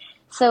measures.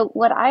 So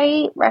what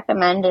I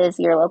recommend is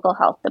your local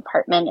health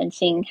department and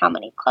seeing how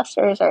many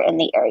clusters are in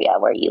the area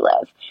where you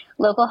live.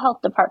 Local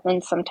health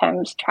departments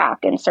sometimes track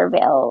and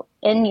surveil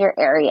in your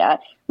area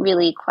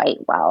really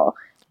quite well.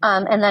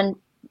 And then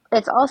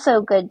it's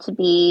also good to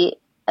be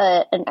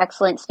an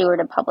excellent steward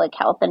of public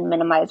health and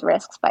minimize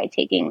risks by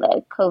taking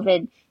the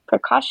COVID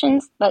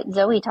precautions that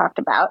Zoe talked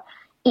about,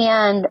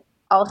 and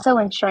also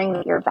ensuring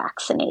that you're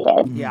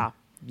vaccinated. Yeah,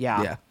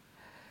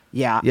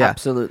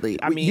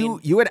 absolutely. I mean,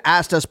 you had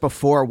asked us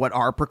before what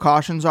our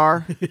precautions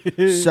are.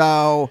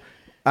 So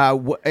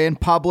in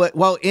public,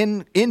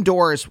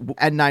 indoors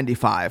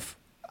N95,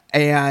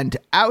 and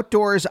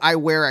outdoors I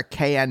wear a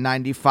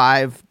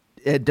KN95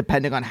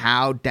 depending on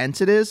how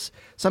dense it is.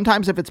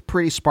 Sometimes if it's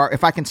pretty sparse,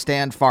 if I can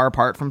stand far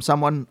apart from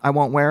someone, I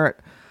won't wear it.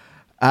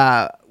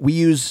 We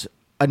use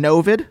a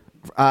Novid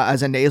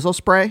as a nasal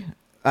spray.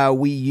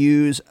 We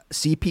use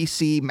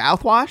CPC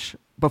mouthwash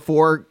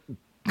before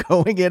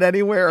going in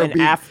anywhere.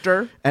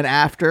 After.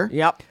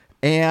 Yep.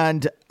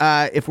 And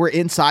if we're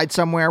inside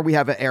somewhere, we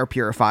have an air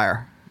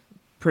purifier.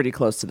 Pretty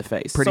close to the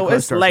face. Pretty so close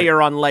it's to our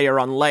layer on layer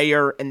on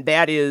layer, and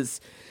that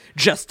is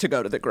just to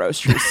go to the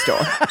grocery store.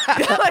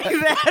 Like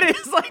that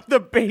is like the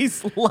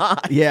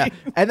baseline. Yeah.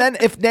 And then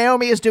if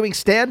Naomi is doing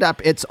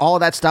stand-up, it's all of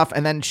that stuff,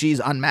 and then she's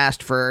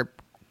unmasked for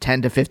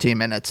 10 to 15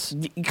 minutes.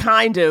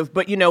 Kind of.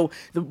 But,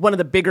 one of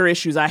the bigger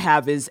issues I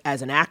have is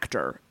as an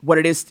actor, what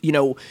it is,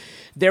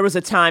 there was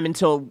a time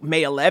until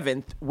May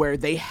 11th where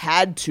they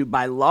had to,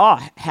 by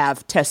law,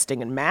 have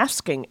testing and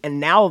masking. And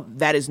now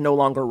that is no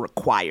longer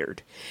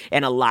required.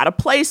 And a lot of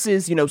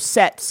places,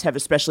 sets have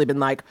especially been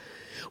like,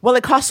 well,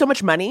 it costs so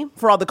much money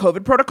for all the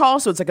COVID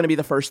protocols, so it's going to be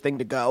the first thing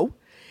to go.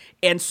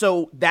 And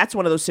so that's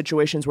one of those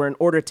situations where in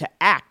order to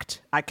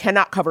act, I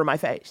cannot cover my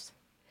face.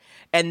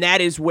 And that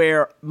is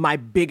where my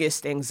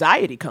biggest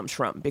anxiety comes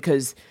from,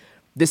 because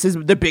this is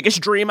the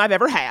biggest dream I've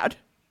ever had.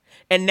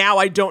 And now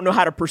I don't know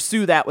how to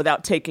pursue that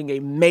without taking a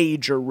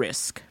major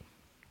risk.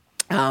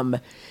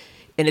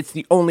 And it's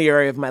the only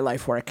area of my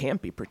life where I can't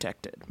be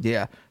protected.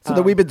 Yeah. So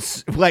then we've been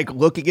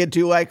looking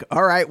into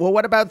all right, well,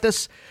 what about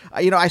this?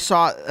 I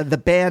saw the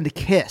band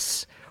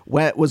Kiss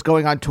was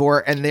going on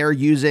tour, and they're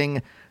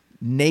using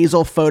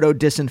nasal photo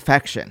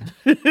disinfection.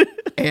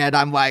 And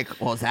I'm like,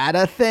 well, is that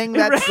a thing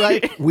that's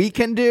like we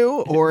can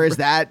do? Or is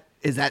that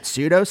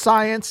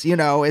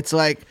pseudoscience? It's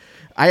like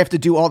I have to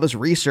do all this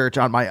research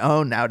on my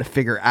own now to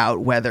figure out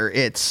whether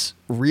it's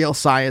real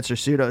science or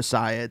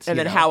pseudoscience. And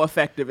then how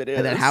effective it is.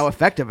 And then how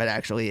effective it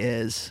actually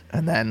is.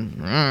 And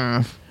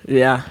then,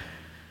 Yeah.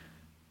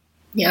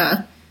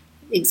 Yeah,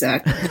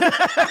 exactly.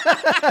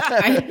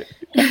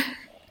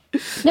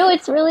 No,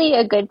 it's really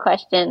a good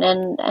question.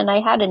 And I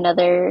had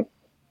another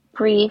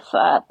brief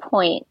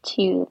point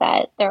too,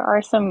 that there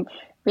are some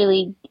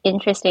really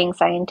interesting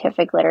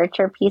scientific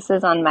literature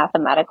pieces on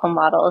mathematical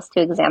models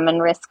to examine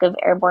risk of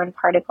airborne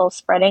particle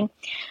spreading.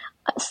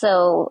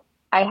 So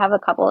I have a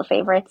couple of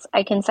favorites.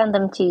 I can send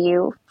them to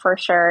you for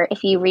sure.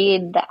 If you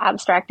read the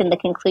abstract and the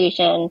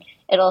conclusion,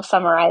 it'll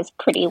summarize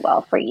pretty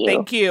well for you.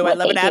 Thank you. I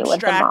love an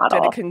abstract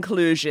and a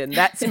conclusion.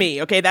 That's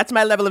me. Okay, that's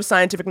my level of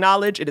scientific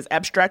knowledge. It is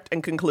abstract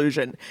and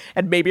conclusion.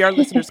 And maybe our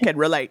listeners can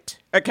relate.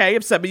 Okay,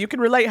 if some of you can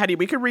relate, honey,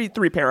 we can read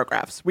 3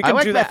 paragraphs. We can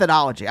do that.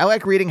 Methodology. I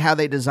like reading how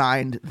they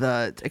designed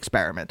the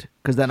experiment,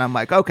 because then I'm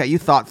like, okay, you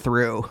thought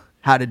through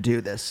how to do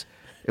this.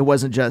 It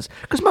wasn't just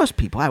because most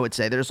people, I would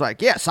say, there's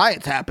like, yeah,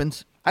 science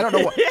happens. I don't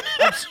know what.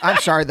 I'm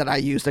sorry that I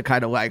used a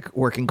kind of like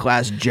working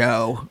class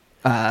Joe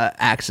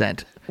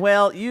accent.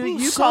 Well,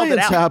 you called it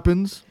out. Science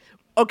happens.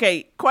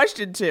 Okay,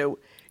 question 2.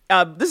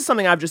 This is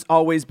something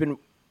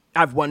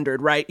I've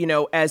wondered, right?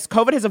 As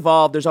COVID has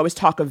evolved, there's always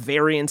talk of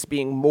variants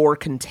being more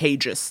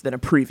contagious than a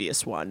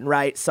previous one,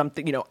 right?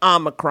 Something,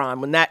 Omicron,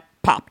 when that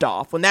popped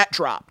off, when that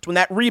dropped, when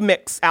that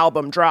remix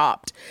album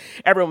dropped,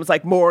 everyone was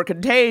like more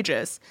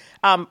contagious.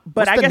 But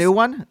what's I the guess new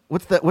one?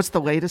 What's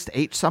the latest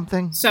H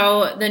something?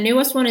 So the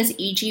newest one is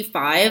EG5.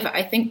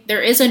 I think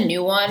there is a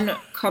new one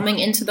coming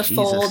into the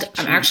fold.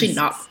 I'm actually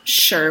not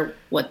sure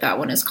what that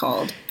one is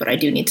called, but I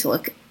do need to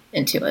look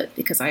into it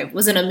because I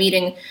was in a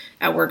meeting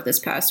at work this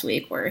past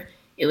week where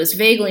it was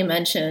vaguely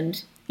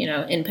mentioned,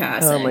 in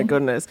passing. Oh my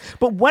goodness.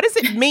 But what does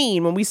it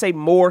mean when we say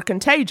more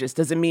contagious?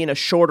 Does it mean a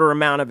shorter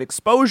amount of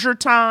exposure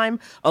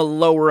time, a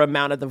lower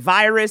amount of the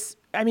virus?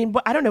 I mean,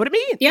 I don't know what it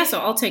means. Yeah, so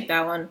I'll take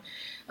that one.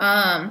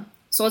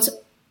 So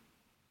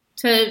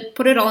to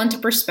put it all into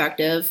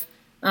perspective,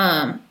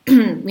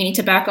 we need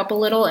to back up a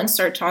little and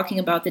start talking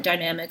about the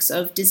dynamics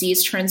of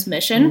disease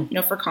transmission,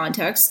 for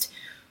context,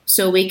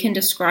 so we can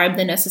describe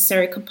the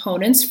necessary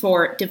components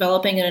for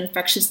developing an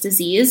infectious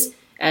disease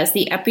as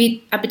the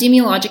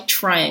epidemiologic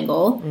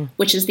triangle,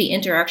 which is the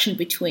interaction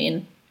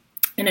between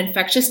an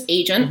infectious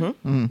agent,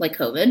 like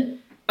COVID,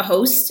 a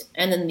host,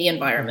 and then the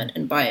environment.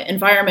 And by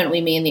environment,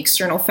 we mean the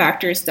external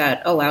factors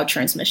that allow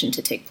transmission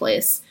to take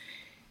place.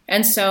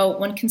 And so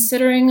when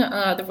considering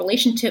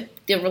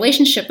the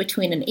relationship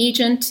between an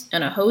agent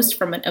and a host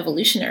from an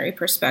evolutionary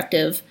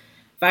perspective,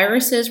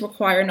 viruses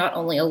require not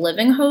only a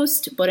living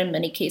host, but in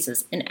many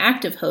cases an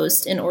active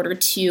host in order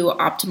to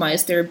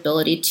optimize their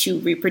ability to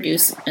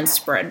reproduce and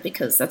spread,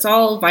 because that's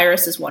all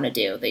viruses want to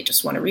do. They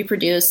just want to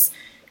reproduce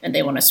and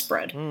they want to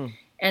spread.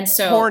 And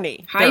so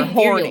horny. They're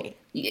horny.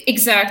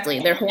 Exactly.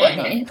 They're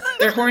horny.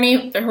 They're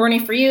horny. They're horny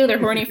for you. They're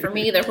horny for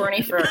me. They're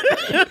horny for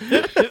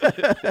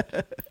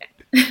everybody.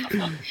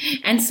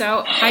 And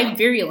so high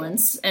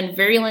virulence, and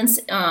virulence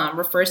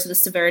refers to the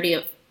severity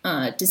of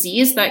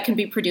disease that can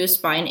be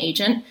produced by an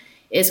agent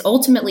is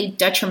ultimately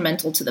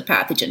detrimental to the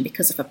pathogen,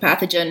 because if a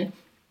pathogen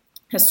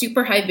has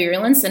super high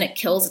virulence and it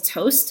kills its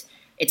host,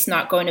 it's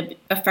not going to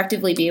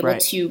effectively be able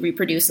to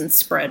reproduce and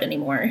spread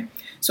anymore.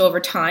 So over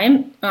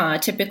time,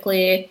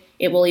 typically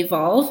it will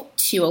evolve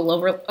to a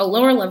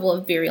lower level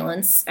of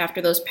virulence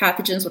after those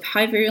pathogens with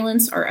high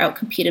virulence are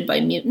outcompeted by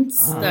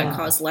mutants that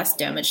cause less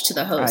damage to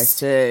the host. I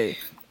see.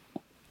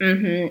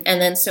 And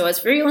then so as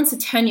virulence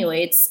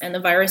attenuates and the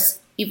virus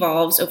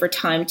evolves over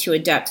time to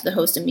adapt to the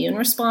host immune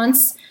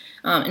response,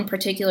 in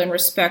particular in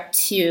respect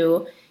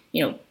to,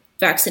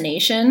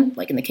 vaccination,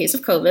 like in the case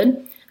of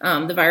COVID,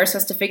 the virus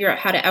has to figure out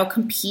how to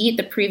outcompete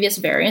the previous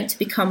variant to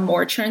become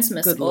more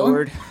transmissible. Good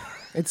Lord.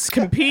 It's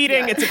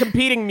competing. It's a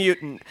competing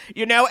mutant.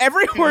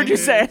 Every word you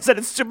say, I said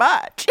it's too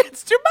much.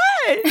 It's too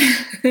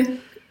much.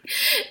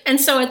 And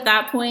so at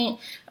that point,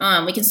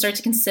 we can start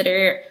to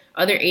consider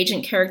other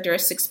agent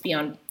characteristics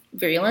beyond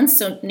virulence,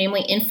 so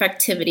namely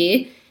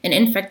infectivity. And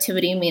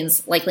infectivity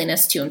means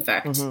likeliness to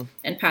infect.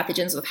 And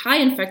pathogens with high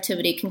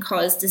infectivity can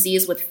cause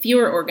disease with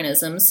fewer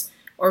organisms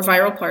or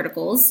viral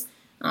particles,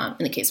 in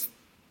the case of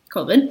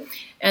COVID.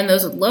 And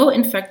those with low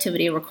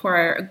infectivity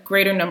require a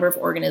greater number of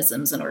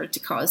organisms in order to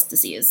cause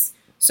disease.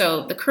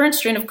 So the current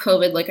strain of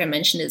COVID, like I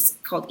mentioned, is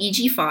called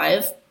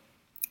EG5.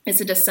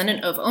 It's a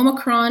descendant of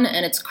Omicron,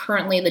 and it's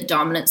currently the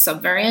dominant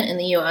subvariant in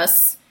the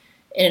U.S.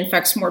 It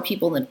infects more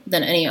people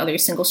than any other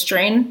single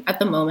strain at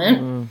the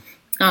moment.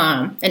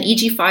 And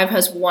EG5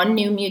 has one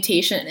new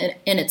mutation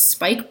in its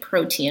spike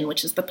protein,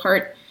 which is the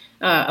part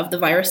of the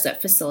virus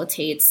that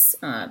facilitates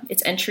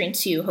its entry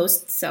into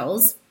host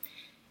cells.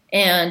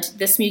 And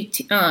this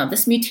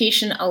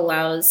mutation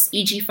allows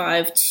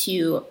EG5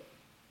 to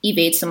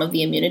evade some of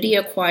the immunity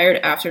acquired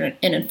after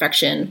an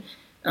infection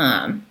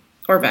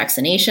or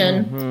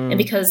vaccination. And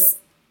because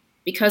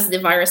the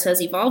virus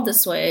has evolved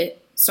this way,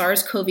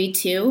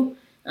 SARS-CoV-2,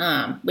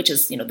 which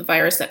is the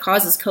virus that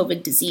causes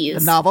COVID disease,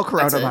 the novel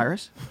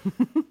coronavirus.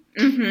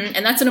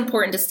 And that's an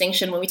important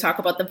distinction when we talk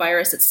about the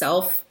virus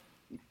itself.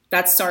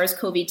 That's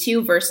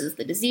SARS-CoV-2 versus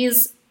the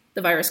disease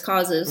the virus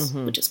causes,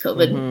 which is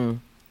COVID.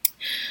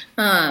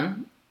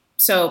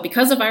 So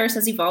because the virus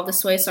has evolved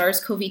this way,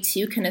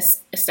 SARS-CoV-2 can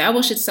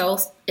establish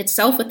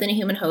itself within a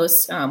human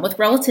host with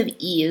relative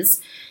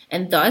ease.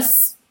 And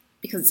thus,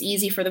 because it's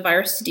easy for the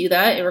virus to do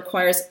that, it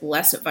requires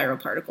less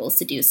viral particles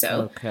to do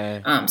so.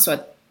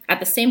 So at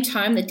the same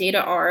time, the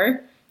data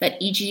are that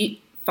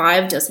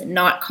EG5 does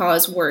not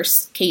cause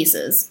worse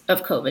cases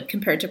of COVID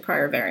compared to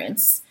prior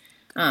variants.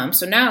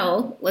 So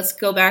now let's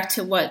go back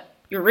to what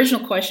your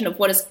original question of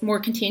what does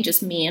more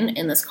contagious mean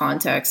in this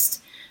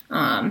context.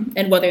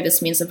 And whether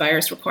this means the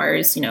virus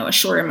requires, a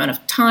shorter amount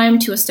of time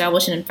to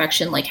establish an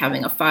infection, like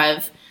having a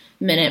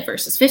 5-minute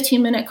versus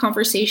 15-minute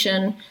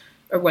conversation,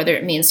 or whether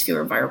it means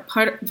fewer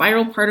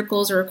viral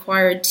particles are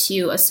required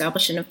to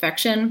establish an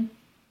infection.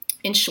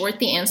 In short,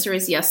 the answer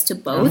is yes to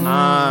both.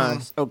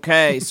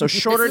 Okay, so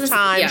shorter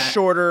time,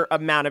 shorter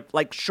amount of,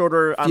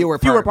 fewer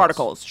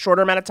particles.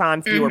 Shorter amount of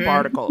time, fewer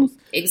particles.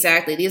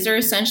 Exactly. These are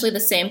essentially the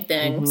same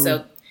thing.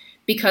 So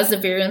because the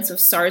virulence of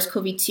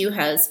SARS-CoV-2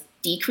 has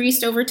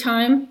decreased over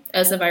time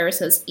as the virus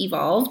has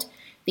evolved,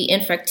 the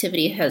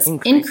infectivity has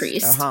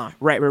increased.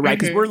 Right.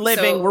 Because we're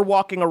living, we're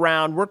walking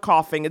around, we're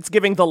coughing. It's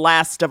giving The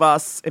Last of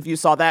Us, if you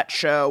saw that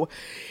show.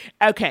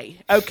 Okay.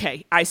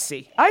 I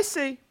see.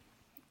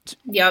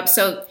 Yep.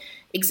 So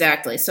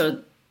exactly.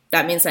 So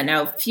that means that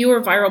now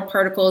fewer viral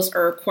particles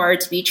are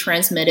required to be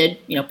transmitted,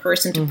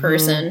 person to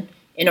person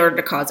in order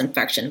to cause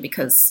infection,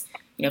 because,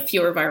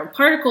 fewer viral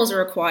particles are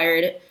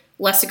required.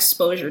 Less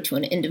exposure to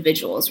an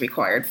individual is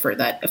required for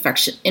that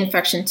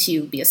infection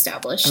to be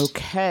established.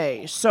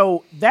 Okay,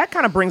 so that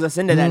kind of brings us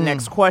into that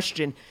next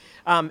question.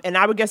 And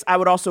I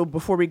would also,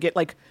 before we get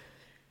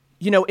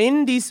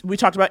in these, we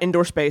talked about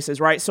indoor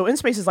spaces, right? So in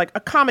spaces like a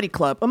comedy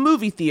club, a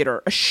movie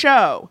theater, a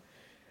show,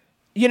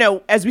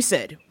 as we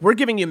said, we're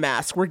giving you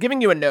masks, we're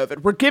giving you a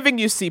Novid, we're giving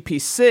you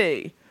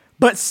CPC,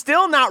 but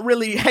still not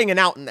really hanging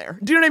out in there.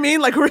 Do you know what I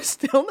mean? We're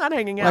still not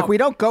hanging out. We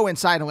don't go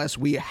inside unless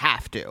we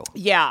have to.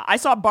 Yeah, I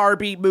saw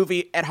Barbie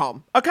movie at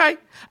home. Okay?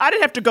 I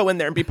didn't have to go in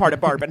there and be part of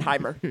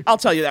Barbenheimer. I'll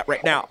tell you that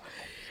right now.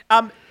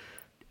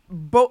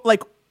 But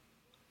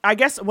I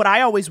guess what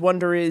I always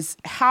wonder is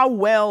how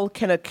well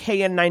can a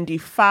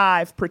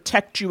KN95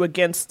 protect you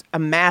against a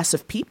mass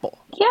of people?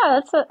 Yeah,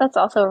 that's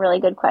also a really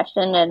good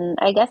question. And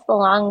I guess the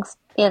long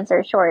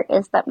answer short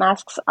is that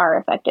masks are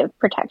effective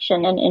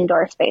protection in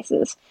indoor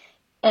spaces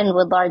and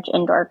with large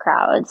indoor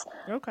crowds.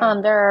 There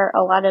are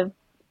a lot of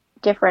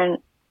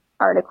different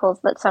articles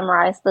that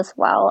summarize this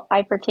well.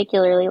 I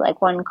particularly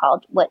like one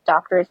called What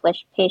Doctors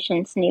Wish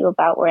Patients Knew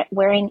About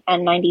Wearing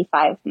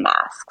N95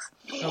 Masks.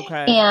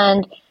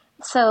 And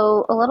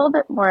so a little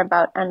bit more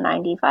about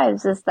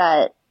N95s is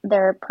that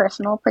they're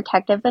personal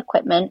protective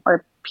equipment,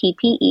 or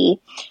PPE,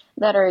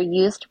 that are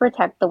used to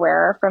protect the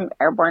wearer from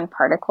airborne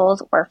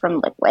particles or from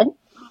liquid.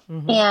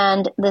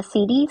 And the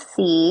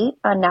CDC,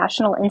 a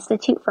National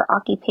Institute for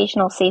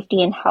Occupational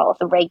Safety and Health,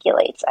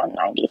 regulates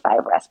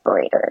N95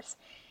 respirators.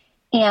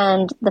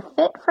 And the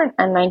fit for an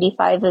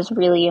N95 is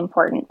really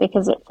important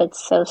because it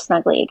fits so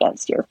snugly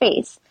against your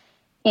face.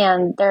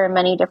 And there are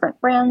many different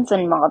brands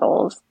and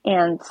models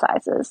and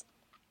sizes.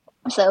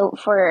 So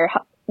for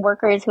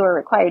workers who are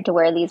required to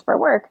wear these for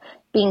work,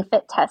 being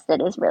fit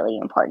tested is really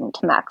important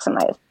to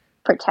maximize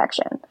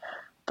protection.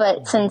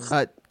 But since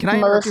can I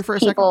interrupt you for a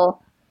second?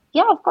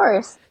 Yeah, of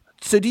course.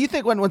 So do you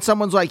think when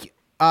someone's like,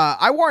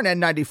 I wore an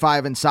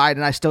N95 inside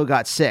and I still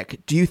got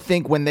sick, do you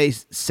think when they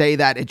say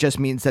that it just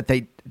means that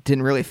they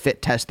didn't really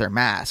fit test their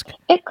mask?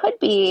 It could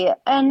be,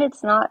 and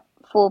it's not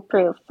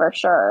foolproof for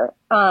sure.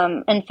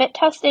 And fit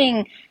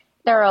testing,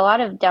 there are a lot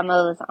of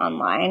demos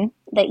online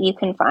that you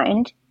can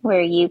find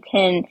where you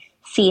can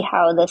see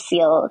how the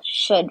seal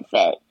should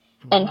fit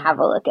and have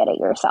a look at it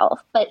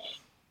yourself. But,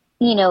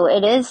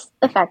 it is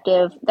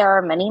effective. There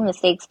are many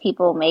mistakes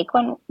people make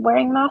when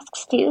wearing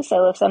masks too.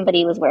 So if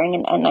somebody was wearing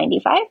an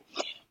N95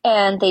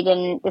 and they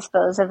didn't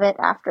dispose of it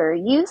after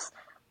use,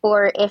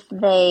 or if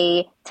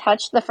they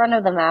touched the front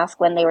of the mask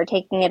when they were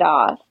taking it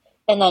off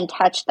and then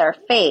touched their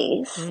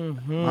face,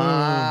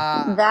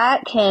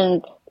 that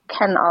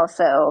can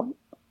also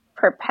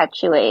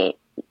perpetuate,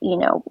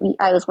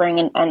 I was wearing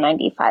an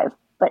N95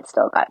 but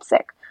still got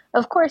sick.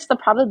 Of course, the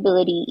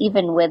probability,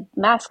 even with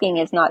masking,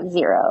 is not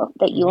zero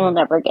that you will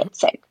never get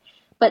sick.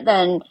 But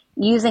then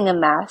using a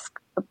mask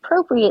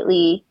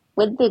appropriately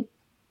with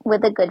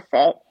a good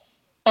fit,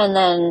 and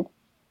then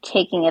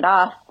taking it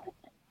off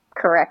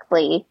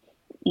correctly,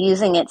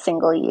 using it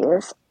single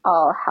use,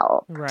 all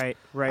help. Right.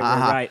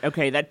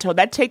 Okay,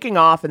 that taking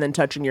off and then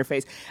touching your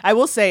face. I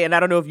will say, and I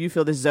don't know if you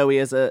feel this, Zoe,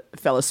 as a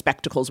fellow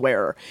spectacles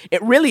wearer, it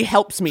really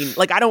helps me.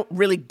 Like, I don't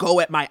really go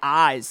at my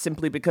eyes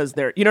simply because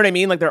they're, you know what I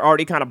mean? Like, they're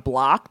already kind of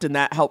blocked, and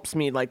that helps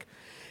me, like,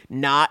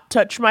 not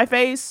touch my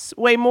face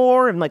way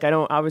more. And, like, I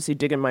don't obviously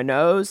dig in my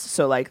nose.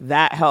 So, like,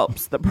 that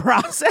helps the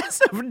process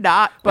of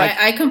not. But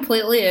I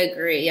completely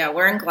agree. Yeah,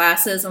 wearing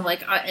glasses, I'm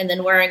like, and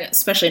then wearing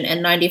especially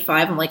an N95,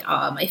 I'm like,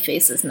 my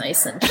face is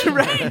nice and cheap.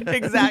 Right,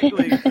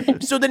 exactly.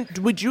 So then,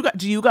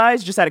 do you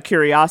guys, just out of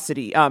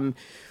curiosity,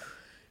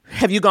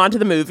 have you gone to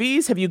the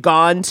movies? Have you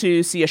gone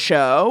to see a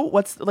show?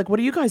 What are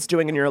you guys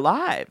doing in your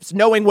lives,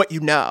 knowing what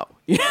you know?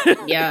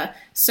 Yeah.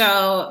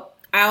 So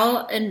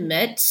I'll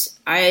admit,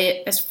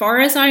 as far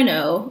as I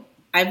know,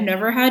 I've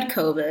never had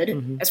COVID.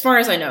 Mm-hmm. As far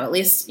as I know, at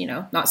least,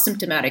 not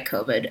symptomatic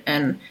COVID.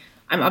 And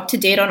I'm up to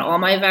date on all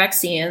my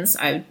vaccines.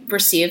 I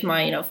received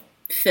my,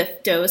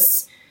 5th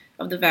dose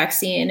of the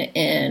vaccine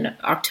in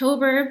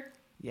October.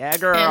 Yeah,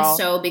 girl. And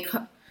so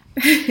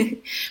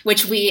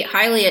which we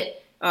highly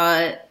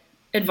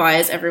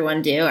advise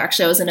everyone do.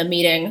 Actually, I was in a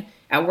meeting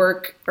at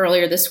work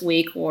earlier this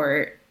week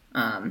where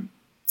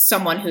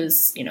someone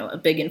who's, a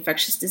big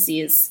infectious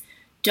disease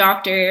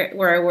doctor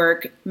where I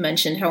work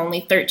mentioned how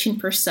only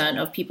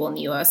 13% of people in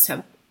the U.S.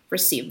 have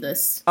received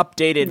this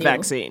updated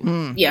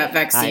vaccine. Yeah,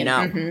 vaccine.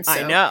 I know. Mm-hmm. So,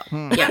 I know.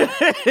 Yeah.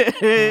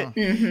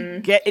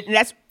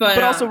 Mm-hmm.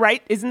 But also,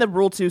 right? Isn't the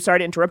rule too? Sorry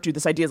to interrupt you.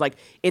 This idea is like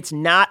it's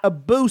not a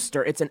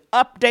booster; it's an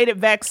updated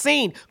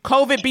vaccine.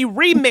 COVID be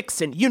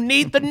remixing. You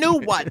need the new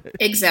one.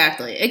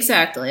 Exactly.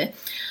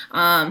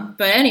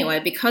 But anyway,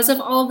 because of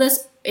all of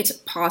this, it's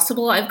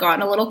possible I've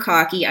gotten a little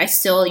cocky. I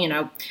still,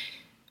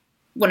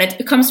 when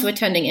it comes to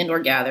attending indoor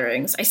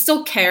gatherings, I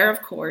still care,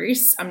 of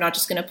course. I'm not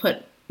just going to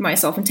put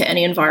myself into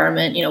any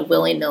environment,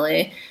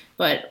 willy-nilly.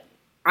 But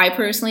I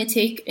personally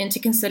take into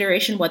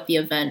consideration what the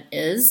event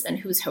is and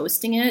who's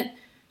hosting it.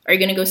 Are you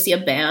going to go see a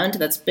band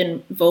that's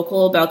been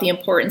vocal about the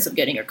importance of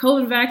getting your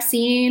COVID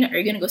vaccine? Are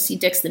you going to go see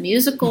Dix the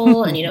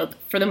Musical? And,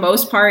 for the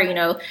most part,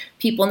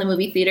 people in the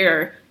movie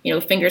theater are,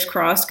 fingers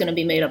crossed, going to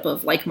be made up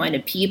of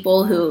like-minded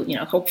people who,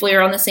 hopefully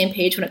are on the same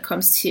page when it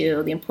comes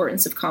to the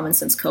importance of common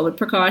sense COVID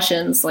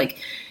precautions. Like,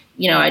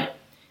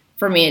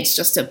 for me, it's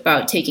just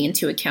about taking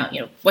into account,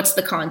 what's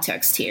the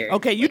context here.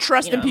 Okay, you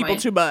trust in people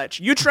too much.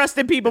 You trust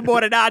in people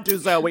more than I do,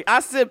 Zoe.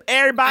 I said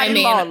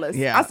everybody lawless.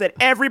 Yeah. I said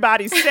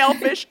everybody's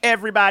selfish,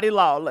 everybody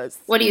lawless.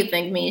 What do you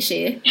think,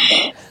 Mishi?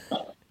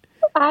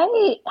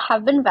 I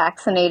have been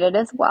vaccinated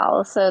as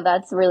well, so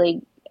that's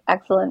really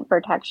excellent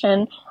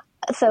protection.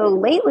 So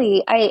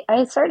lately, I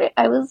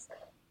was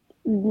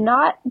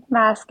not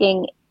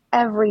masking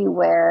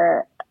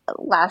everywhere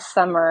last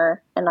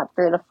summer and up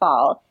through the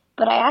fall.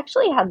 But I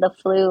actually had the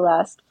flu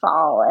last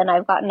fall, and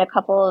I've gotten a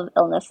couple of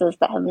illnesses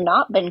that have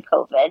not been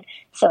COVID.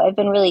 So I've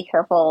been really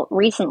careful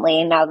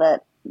recently, now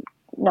that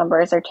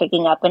numbers are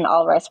ticking up in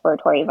all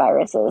respiratory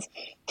viruses,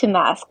 to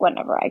mask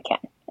whenever I can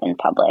in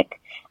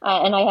public.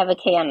 And I have a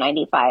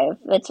KN95.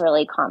 It's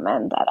really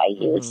common that I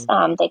use.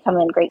 They come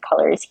in great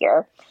colors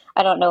here.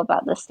 I don't know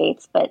about the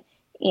States, but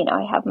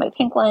I have my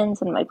pink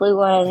ones and my blue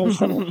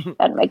ones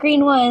and my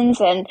green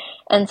ones. And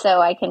so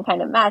I can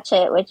kind of match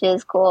it, which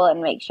is cool,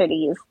 and make sure to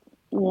use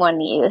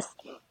one use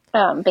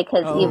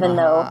because even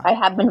though I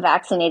have been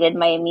vaccinated,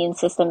 my immune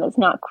system is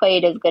not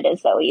quite as good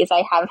as Zoe's.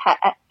 I have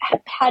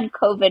had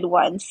COVID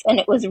once, and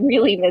it was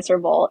really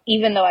miserable.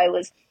 Even though I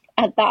was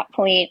at that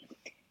point,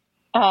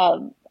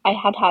 I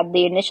had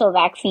the initial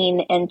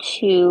vaccine and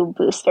 2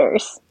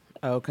 boosters.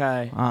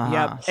 Okay.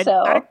 Yeah.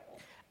 So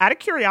Out of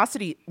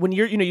curiosity, when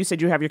you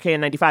said you have your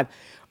KN95,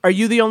 are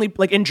you the only,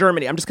 like in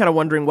Germany, I'm just kind of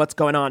wondering what's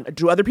going on.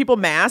 Do other people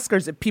mask, or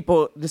is it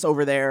people just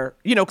over there?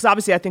 Because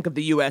obviously I think of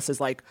the U.S. as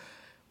like,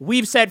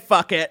 we've said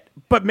fuck it,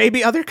 but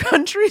maybe other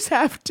countries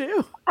have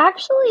too.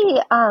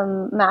 Actually,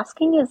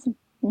 masking is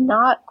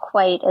not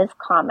quite as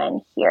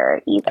common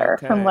here either,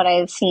 from what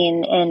I've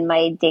seen in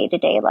my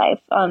day-to-day life.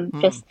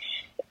 Just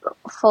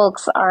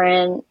folks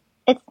aren't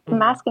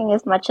masking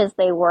as much as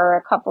they were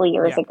a couple of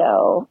years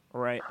ago,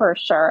 right? For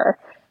sure.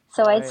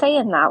 So I'd say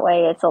in that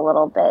way, it's a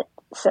little bit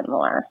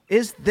similar.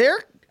 Is there,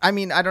 I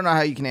mean, I don't know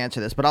how you can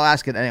answer this, but I'll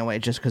ask it anyway,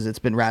 just because it's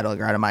been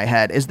rattling around in my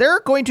head. Is there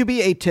going to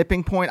be a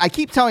tipping point? I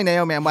keep telling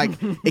Naomi, I'm like,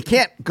 it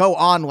can't go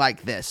on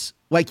like this.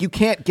 Like, you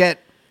can't get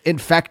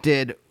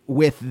infected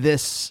with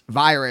this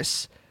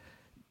virus.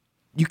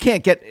 You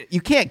can't get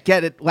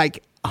it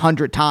like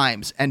 100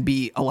 times and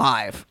be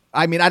alive.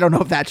 I mean, I don't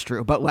know if that's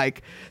true, but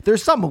like,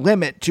 there's some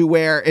limit to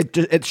where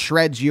it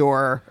shreds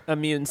your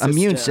immune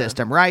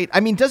system, right? I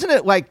mean, doesn't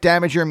it like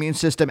damage your immune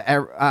system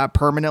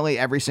permanently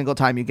every single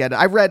time you get it?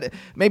 I read,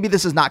 maybe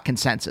this is not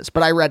consensus,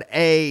 but I read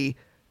a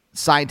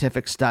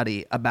scientific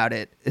study about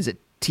it. Is it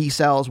T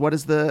cells? What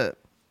is the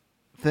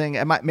thing?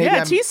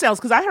 T cells,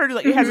 because I heard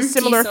like it has a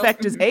similar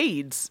effect as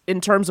AIDS in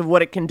terms of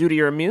what it can do to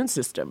your immune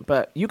system.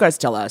 But you guys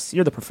tell us.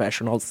 You're the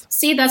professionals.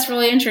 See, that's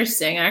really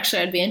interesting.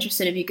 Actually, I'd be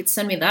interested if you could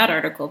send me that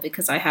article,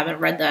 because I haven't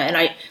read that,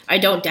 and I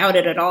don't doubt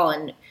it at all.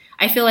 And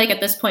I feel like at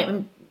this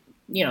point,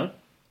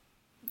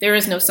 there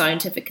is no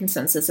scientific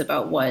consensus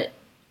about what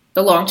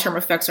the long-term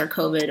effects are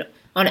COVID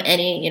on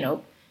any,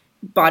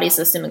 body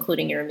system,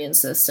 including your immune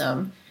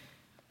system.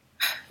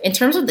 In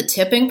terms of the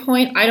tipping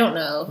point, I don't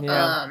know.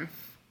 Yeah.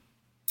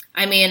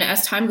 I mean,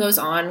 as time goes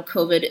on,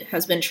 COVID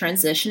has been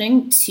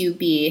transitioning to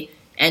be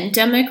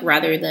endemic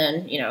rather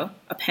than,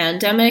 a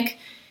pandemic.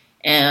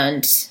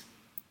 And,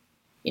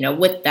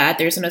 with that,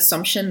 there's an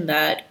assumption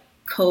that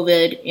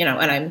COVID,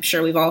 and I'm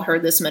sure we've all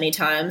heard this many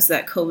times,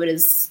 that COVID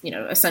is,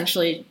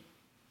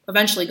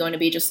 eventually going to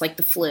be just like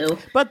the flu.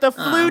 But the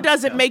flu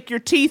doesn't make your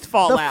teeth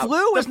fall out. The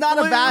flu is not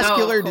a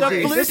vascular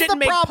disease. Flu this is the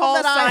make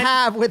problem that I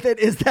have with it,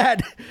 is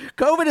that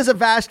COVID is a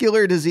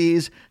vascular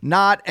disease,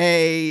 not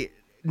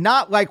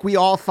like we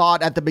all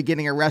thought at the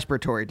beginning a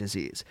respiratory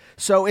disease.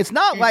 So it's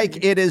not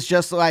like it is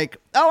just like,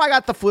 oh, I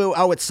got the flu.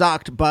 Oh, it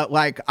sucked. But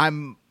like,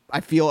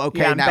 I feel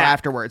okay now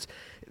afterwards.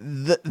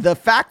 The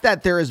fact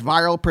that there is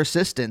viral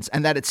persistence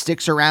and that it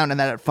sticks around and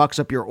that it fucks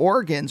up your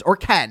organs, or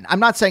can, I'm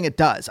not saying it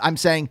does. I'm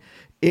saying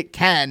it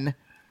can,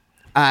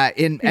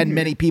 in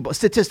many people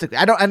statistically.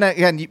 I don't, and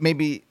again,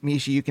 maybe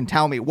Misha, you can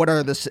tell me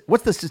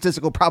what's the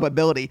statistical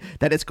probability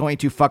that it's going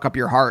to fuck up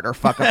your heart or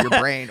fuck up your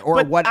brain or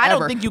but whatever. I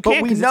don't think you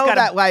can. But we know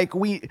that like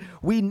we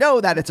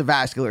know that it's a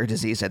vascular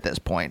disease at this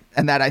point,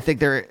 and that I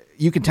think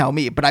you can tell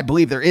me, but I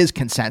believe there is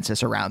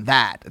consensus around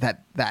that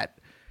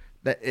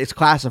it's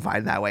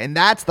classified that way, and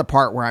that's the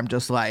part where I'm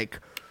just like.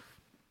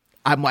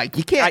 I'm like,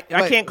 you can't.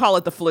 I can't call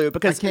it the flu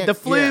because the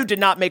flu did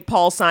not make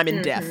Paul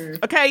Simon deaf.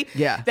 Okay,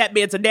 that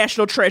man's a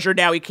national treasure.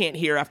 Now he can't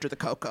hear after the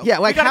cocoa. Yeah,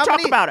 like we gotta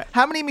talk about it.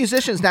 How many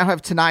musicians now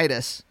have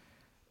tinnitus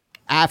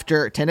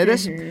after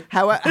tinnitus?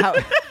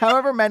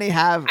 However many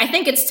have. I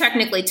think it's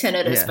technically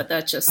tinnitus, but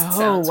that just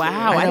sounds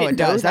wow, weird. I know it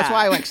does. That's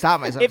why I like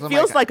stop myself. It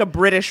feels like a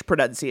British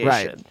pronunciation,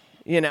 right?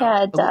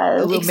 Yeah, it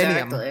does.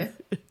 Exactly.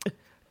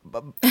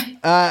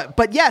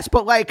 But yes,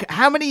 but like,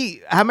 how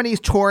many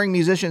touring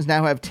musicians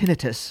now have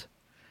tinnitus?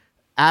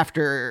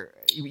 After,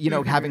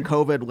 having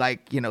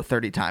COVID,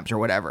 30 times or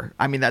whatever.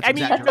 I mean, that's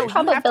that's a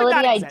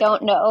probability I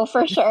don't know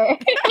for sure.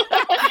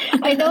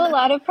 I know a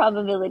lot of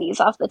probabilities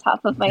off the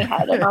top of my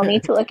head, and I'll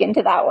need to look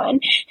into that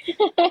one.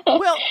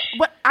 Well,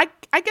 but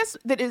I guess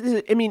that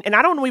is, I mean, and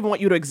I don't even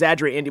want you to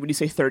exaggerate, Andy, when you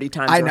say 30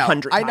 times or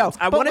 100 times. I know.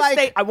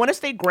 I want to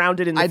stay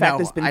grounded in the fact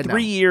that it's been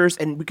 3 years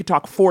and we could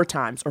talk 4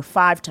 times or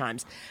 5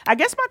 times. I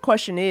guess my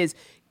question is,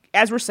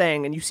 as we're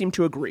saying, and you seem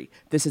to agree,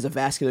 this is a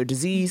vascular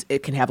disease.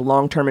 It can have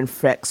long-term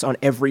effects on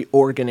every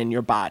organ in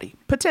your body,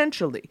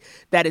 potentially.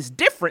 That is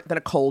different than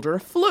a cold or a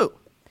flu.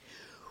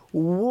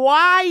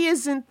 Why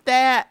isn't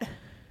that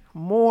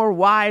more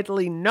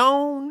widely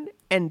known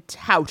and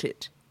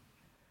touted?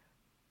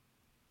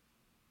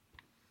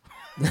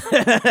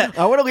 I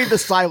want to leave the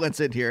silence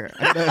in here.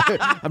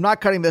 I'm not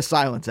cutting this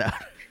silence out.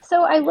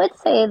 So I would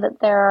say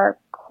that there are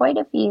quite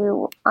a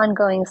few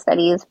ongoing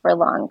studies for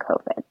long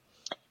COVID.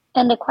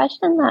 And a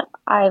question that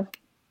I've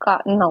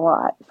gotten a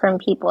lot from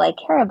people I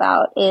care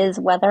about is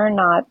whether or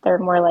not they're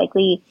more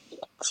likely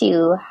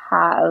to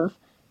have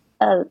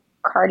a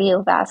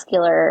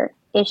cardiovascular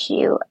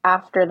issue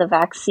after the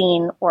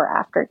vaccine or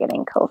after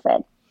getting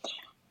COVID.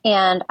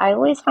 And I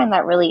always find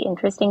that really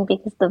interesting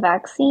because the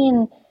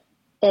vaccine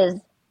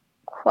is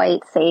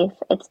quite safe.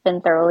 It's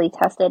been thoroughly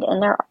tested,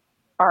 and there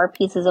are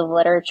pieces of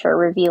literature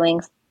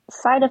reviewing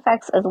side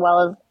effects as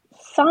well as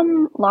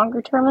some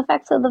longer term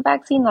effects of the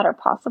vaccine that are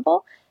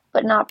possible,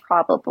 but not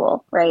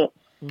probable, right?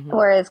 Mm-hmm.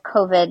 Whereas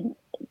COVID,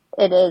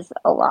 it is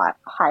a lot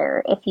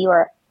higher if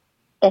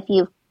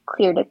you've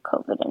cleared a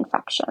COVID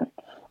infection.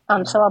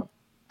 So I'll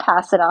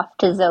pass it off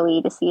to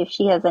Zoe to see if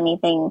she has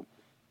anything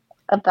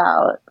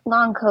about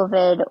long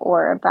COVID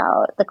or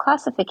about the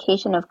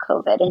classification of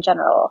COVID in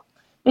general,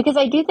 because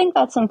I do think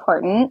that's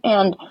important,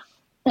 and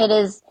it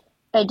is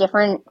a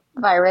different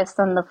virus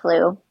than the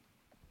flu.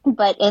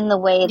 But in the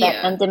way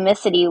that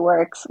endemicity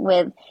works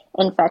with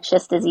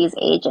infectious disease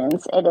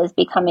agents, it is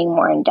becoming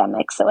more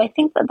endemic. So I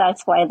think that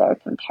that's why they're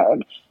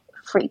compared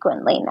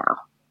frequently now,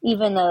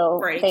 even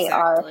though they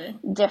are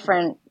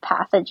different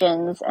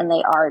pathogens and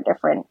they are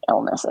different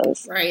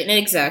illnesses. Right, and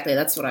exactly.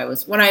 That's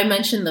what when I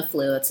mentioned the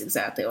flu, that's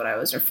exactly what I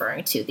was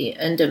referring to, the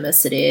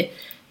endemicity,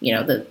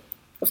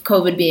 of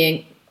COVID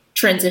being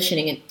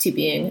transitioning into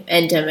being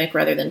endemic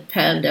rather than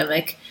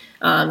pandemic.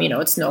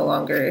 It's no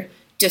longer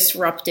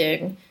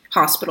disrupting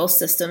hospital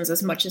systems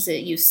as much as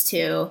it used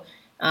to.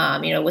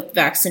 With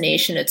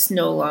vaccination, it's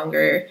no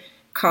longer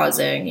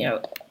causing,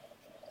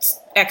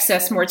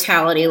 excess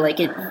mortality like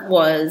it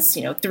was,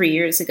 3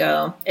 years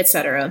ago,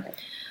 etc.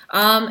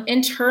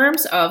 In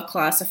terms of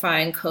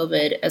classifying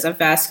COVID as a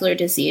vascular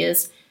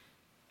disease,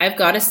 I've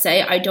got to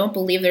say, I don't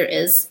believe there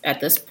is, at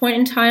this point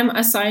in time,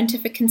 a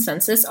scientific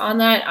consensus on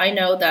that. I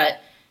know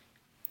that,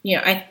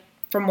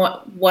 from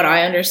what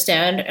I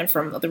understand and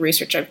from the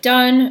research I've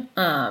done,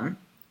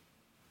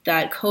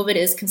 that COVID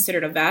is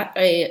considered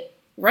a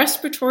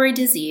respiratory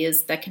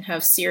disease that can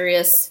have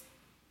serious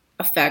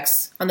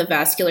effects on the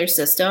vascular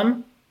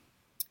system.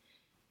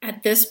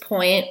 At this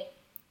point,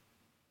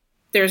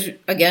 there's,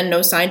 again,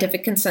 no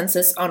scientific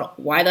consensus on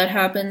why that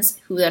happens,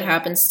 who that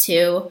happens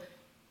to,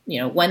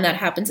 when that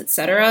happens,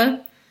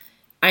 etc.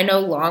 I know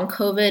long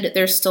COVID,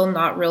 there's still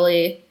not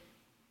really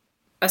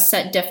a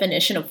set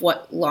definition of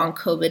what long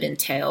COVID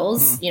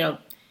entails.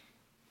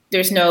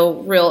 There's no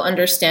real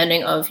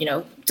understanding of,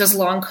 does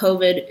long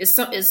COVID,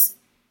 does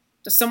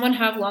someone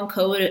have long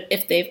COVID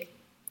if they've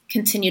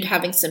continued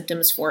having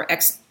symptoms for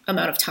X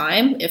amount of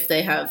time? If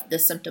they have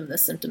this symptom,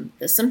 this symptom,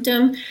 this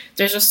symptom,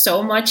 there's just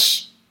so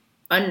much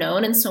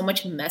unknown and so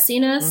much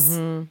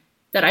messiness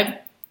that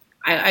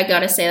I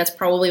gotta say that's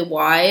probably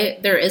why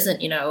there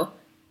isn't,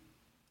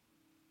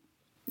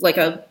 like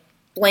a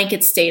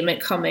blanket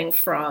statement coming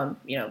from,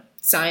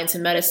 science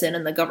and medicine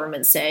and the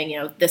government saying,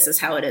 this is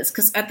how it is.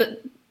 Because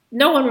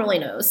no one really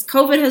knows.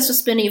 COVID has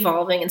just been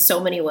evolving in so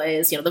many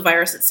ways. The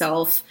virus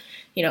itself,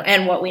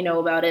 and what we know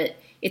about it,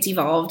 it's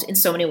evolved in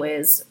so many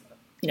ways,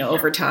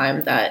 over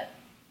time that,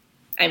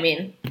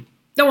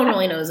 no one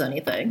really knows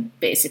anything,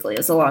 basically,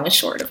 is the long and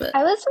short of it.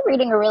 I was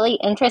reading a really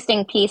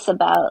interesting piece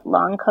about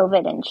long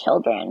COVID in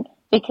children,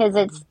 because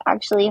it's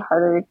actually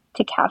harder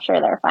to capture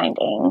their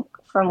finding,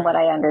 from what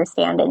I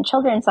understand, in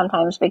children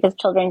sometimes, because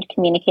children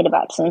communicate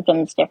about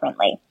symptoms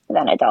differently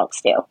than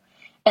adults do.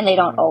 And they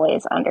don't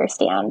always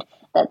understand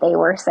that they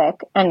were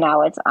sick and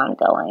now it's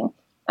ongoing.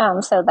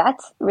 So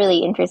that's really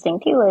interesting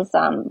too, is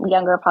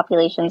younger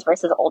populations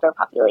versus older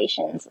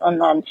populations,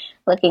 and then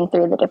looking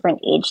through the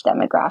different age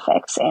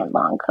demographics and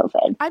long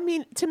COVID.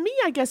 To me,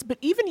 I guess, but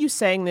even you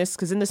saying this,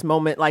 because in this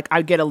moment,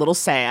 I get a little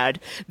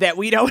sad that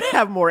we don't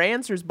have more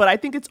answers, but I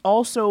think it's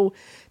also,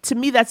 to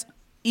me, that's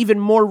even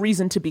more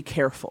reason to be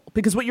careful,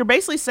 because what you're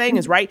basically saying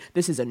is, right,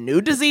 this is a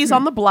new disease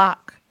on the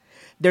block.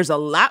 There's a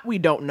lot we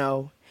don't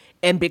know.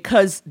 And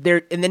because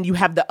and then you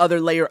have the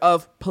other layer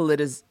of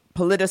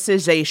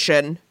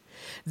politicization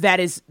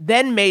that is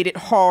then made it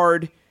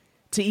hard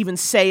to even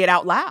say it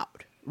out loud,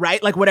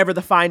 right? Like whatever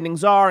the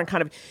findings are, and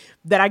kind of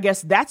that, I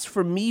guess that's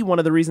for me one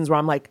of the reasons why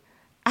I'm like,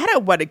 I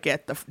don't want to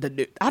get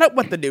I don't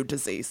want the new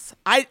disease.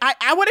 I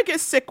want to get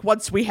sick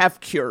once we have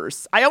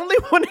cures. I only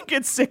want to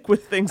get sick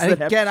with things that have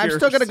cures. Again, I'm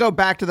still going to go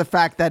back to the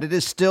fact that it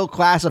is still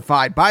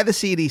classified by the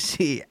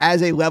CDC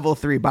as a level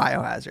 3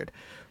 biohazard,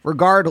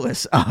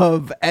 regardless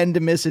of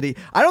endemicity.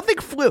 I don't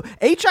think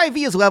HIV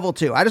is level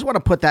 2. I just want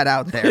to put that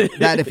out there,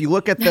 that if you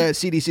look at the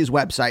CDC's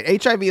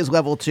website, HIV is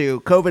level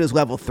 2, COVID is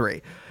level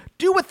 3.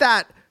 Do with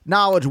that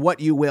knowledge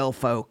what you will,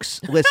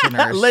 folks,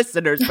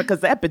 listeners. Because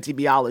the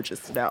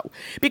epidemiologists know.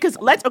 Because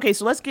let's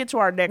get to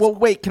our next. Well,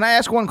 wait, can I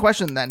ask one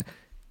question then?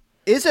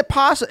 Is it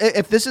possible,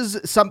 if this is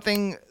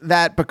something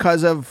that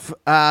because of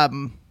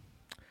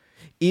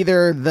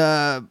either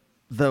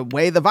the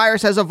way the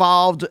virus has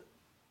evolved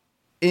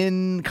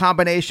in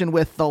combination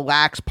with the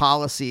lax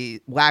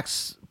policies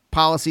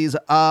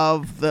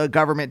of the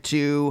government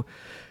to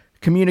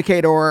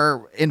communicate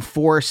or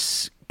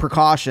enforce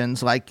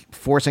precautions, like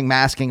forcing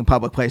masking in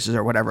public places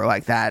or whatever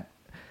like that,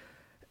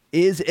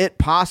 is it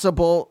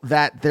possible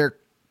that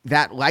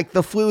like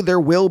the flu, there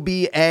will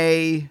be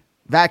a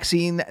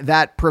vaccine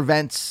that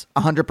prevents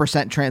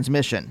 100%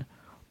 transmission?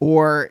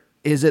 Or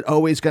is it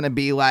always going to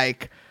be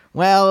like,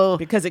 well,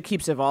 because it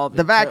keeps evolving,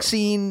 the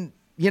vaccine,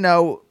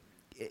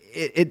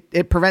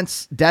 it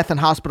prevents death and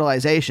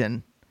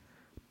hospitalization,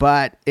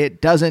 but it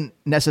doesn't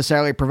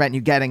necessarily prevent you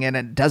getting it, and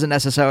it doesn't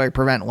necessarily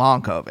prevent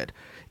long COVID.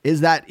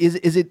 Is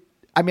it,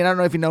 I don't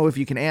know if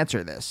you can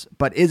answer this,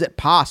 but is it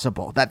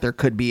possible that there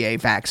could be a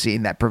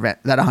vaccine that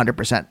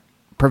 100%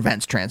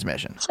 prevents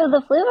transmission? So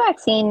the flu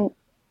vaccine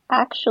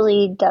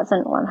actually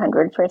doesn't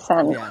 100%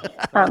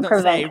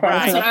 prevent transmission.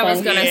 That's what I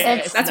was going to say.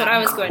 It's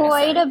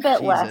quite a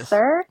bit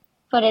lesser,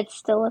 but it's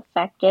still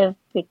effective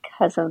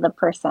because of the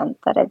percent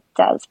that it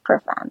does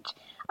prevent.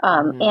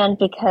 and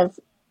because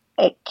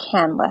it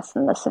can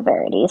lessen the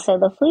severity. So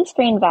the flu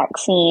strain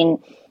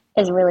vaccine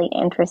is really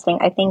interesting.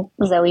 I think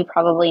Zoe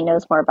probably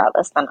knows more about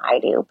this than I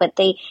do, but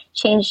they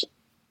change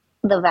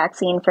the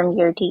vaccine from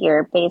year to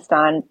year based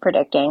on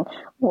predicting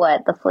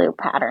what the flu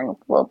pattern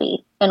will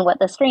be and what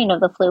the strain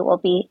of the flu will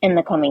be in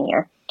the coming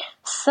year.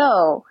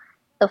 So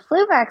the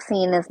flu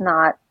vaccine is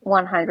not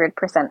 100%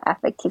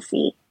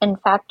 efficacy. In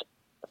fact,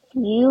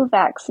 few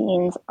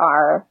vaccines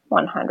are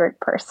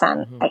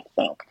 100%, I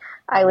think.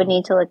 I would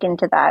need to look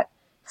into that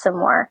some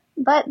more.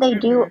 But they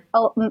do,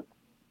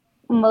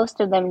 most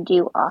of them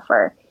do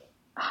offer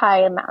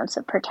high amounts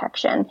of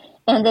protection.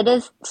 And it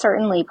is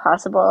certainly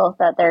possible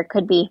that there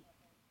could be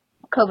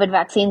COVID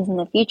vaccines in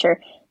the future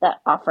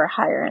that offer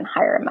higher and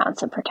higher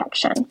amounts of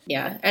protection.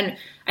 Yeah. And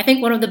I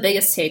think one of the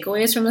biggest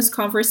takeaways from this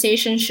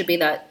conversation should be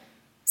that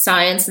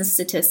science and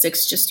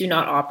statistics just do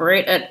not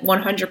operate at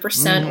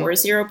 100% or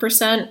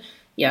 0%.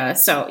 Yeah.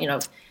 So,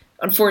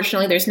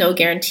 unfortunately, there's no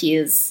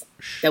guarantees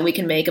that we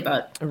can make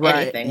about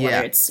anything,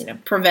 whether it's,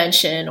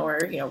 prevention or,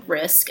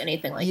 risk,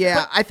 anything like that.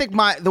 Yeah. I think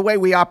the way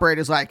we operate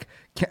is like,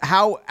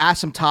 how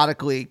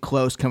asymptotically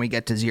close can we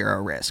get to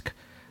zero risk?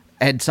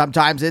 And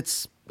sometimes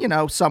it's,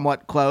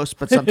 somewhat close,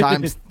 but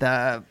sometimes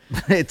the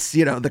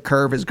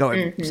curve is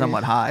going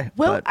somewhat high.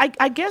 Well,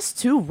 I guess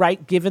too,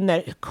 right, given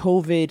that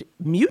COVID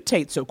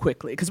mutates so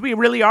quickly, because we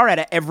really are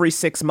at every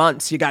 6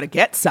 months, you got to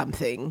get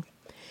something.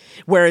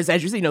 Whereas,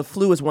 as you see,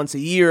 flu is once a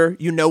year.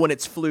 When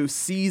it's flu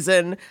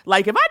season.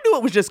 Like, if I knew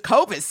it was just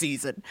COVID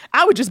season,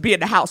 I would just be in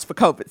the house for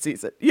COVID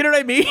season. You know what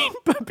I mean?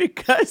 But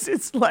because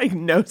it's like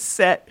no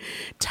set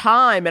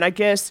time, and I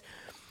guess,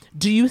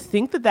 do you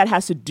think that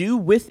has to do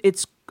with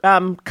its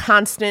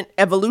constant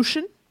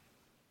evolution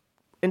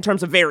in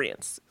terms of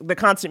variants, the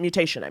constant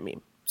mutation, I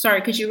mean? Sorry,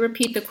 could you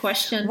repeat the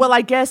question? Well,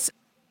 I guess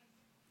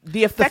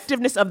the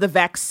effectiveness of the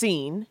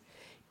vaccine,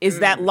 is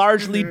that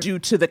largely due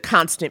to the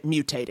constant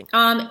mutating?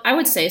 I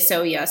would say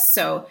so, yes.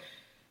 So,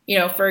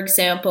 for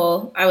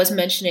example, I was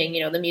mentioning,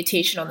 the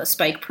mutation on the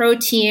spike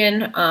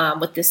protein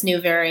with this new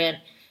variant.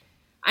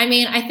 I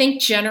mean, I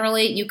think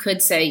generally you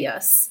could say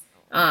yes.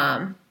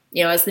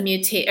 As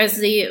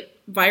the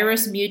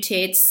virus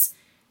mutates,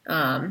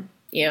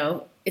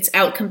 it's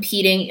out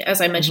competing,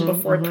 as I mentioned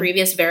before,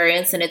 previous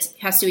variants, and it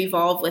has to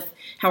evolve with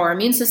how our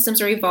immune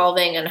systems are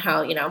evolving and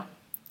how,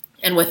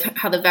 and with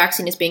how the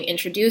vaccine is being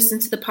introduced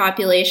into the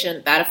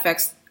population, that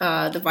affects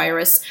the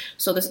virus.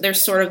 So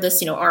there's sort of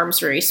this,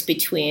 arms race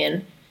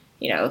between,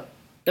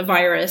 the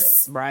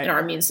virus and our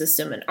immune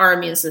system, and our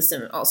immune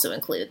system also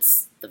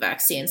includes the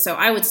vaccine. So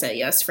I would say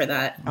yes for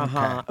that.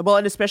 Okay. Well,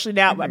 and especially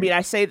now, I mean,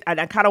 I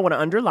kind of want to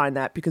underline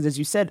that because, as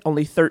you said,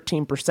 only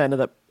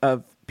 13%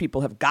 of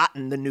people have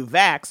gotten the new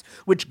vax,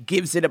 which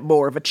gives it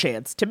more of a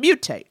chance to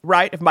mutate,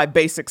 right? If my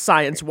basic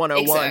science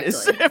 101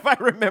 is, if I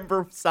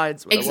remember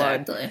science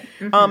 101.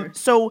 Exactly.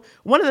 So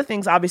one of the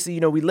things, obviously,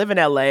 we live in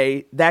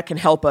LA, that can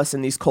help us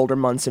in these colder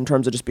months in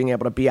terms of just being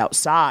able to be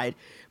outside.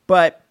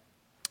 But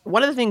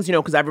one of the things,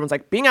 because everyone's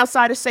like, being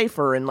outside is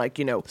safer and like,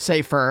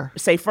 safer.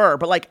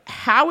 But like,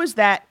 how is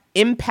that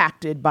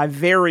impacted by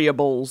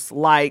variables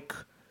like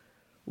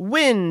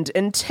wind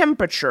and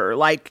temperature?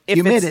 Like if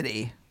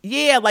humidity.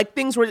 Yeah, like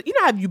things where,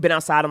 have you been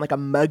outside on like a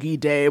muggy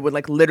day with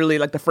like literally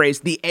like the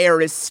phrase, the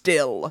air is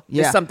still,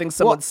 is something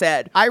someone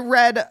said. I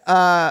read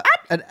an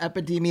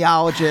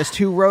epidemiologist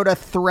who wrote a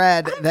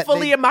thread that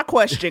fully in my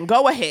question.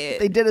 Go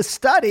ahead. They did a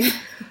study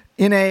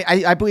in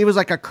I believe it was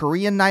like a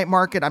Korean night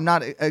market. I'm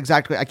not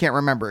exactly, I can't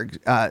remember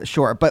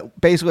sure,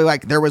 but basically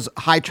like there was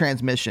high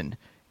transmission.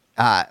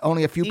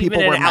 Only a few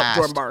people were masked.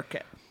 Even an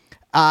outdoor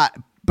market.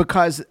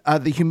 Because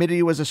the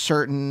humidity was a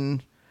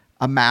certain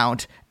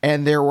amount,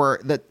 and there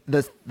were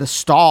the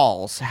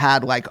stalls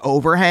had like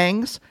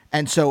overhangs,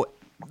 and so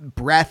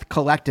breath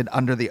collected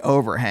under the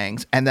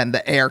overhangs, and then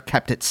the air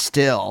kept it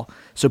still,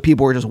 so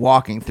people were just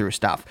walking through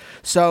stuff.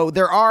 So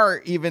there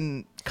are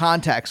even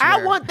contexts where,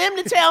 I want them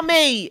to tell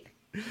me.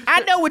 I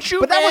know what you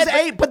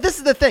read. But this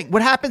is the thing.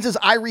 What happens is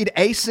I read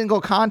a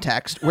single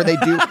context where they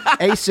do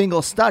a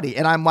single study,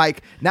 and I'm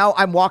like, now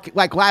I'm walking,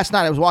 like last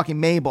night I was walking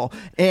Mabel,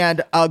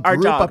 and a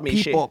group of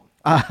people,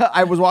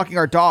 I was walking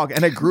our dog,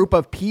 and a group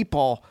of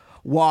people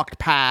walked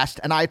past,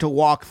 and I had to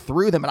walk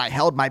through them, and I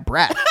held my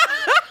breath.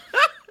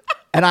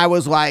 And I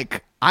was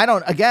like,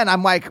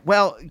 I'm like,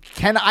 well,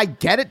 can I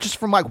get it just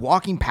from like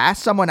walking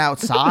past someone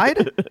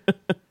outside?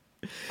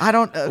 I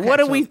don't.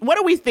 Okay, what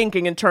are we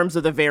thinking in terms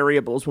of the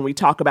variables when we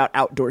talk about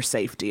outdoor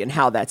safety and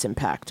how that's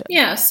impacted?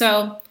 Yeah.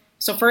 So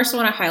first I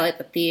want to highlight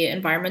that the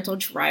environmental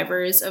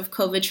drivers of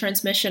COVID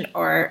transmission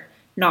are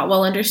not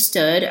well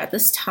understood at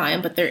this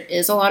time, but there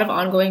is a lot of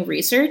ongoing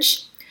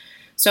research.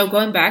 So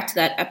going back to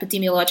that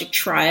epidemiologic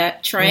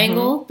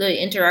triangle,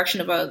 the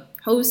interaction of a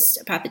host,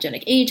 a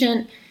pathogenic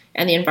agent,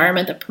 and the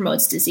environment that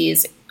promotes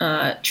disease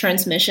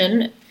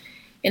transmission.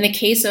 In the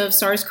case of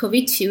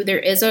SARS-CoV-2, there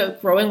is a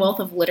growing wealth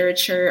of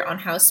literature on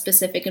how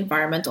specific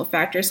environmental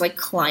factors like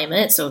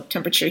climate, so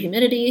temperature,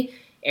 humidity,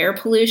 air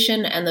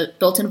pollution, and the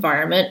built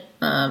environment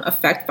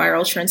affect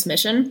viral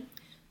transmission.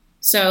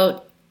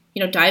 So,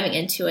 diving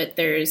into it,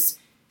 there's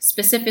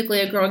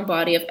specifically a growing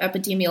body of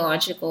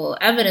epidemiological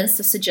evidence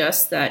to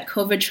suggest that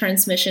COVID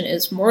transmission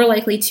is more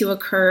likely to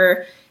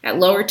occur at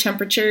lower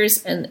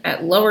temperatures and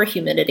at lower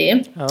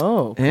humidity.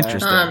 Oh, okay.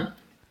 Interesting.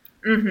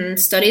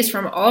 Studies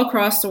from all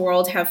across the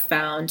world have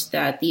found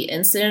that the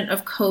incidence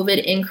of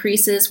COVID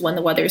increases when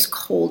the weather is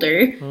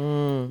colder,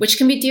 which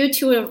can be due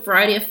to a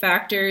variety of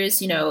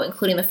factors,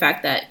 including the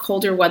fact that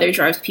colder weather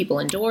drives people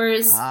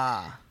indoors.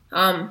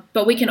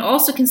 But we can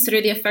also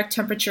consider the effect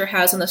temperature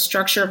has on the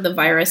structure of the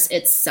virus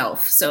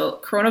itself. So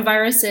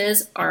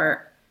coronaviruses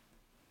are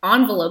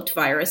enveloped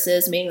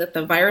viruses, meaning that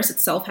the virus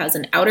itself has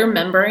an outer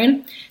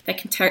membrane that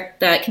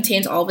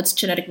contains all of its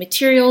genetic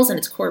materials and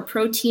its core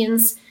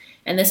proteins.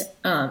 And this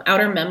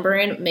outer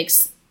membrane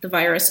makes the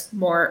virus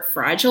more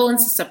fragile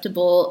and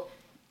susceptible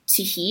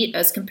to heat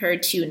as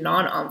compared to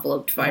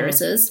non-enveloped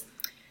viruses.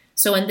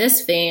 So in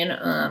this vein,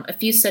 a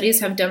few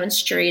studies have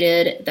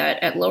demonstrated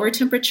that at lower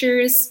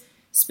temperatures,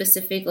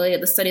 specifically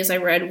the studies I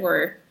read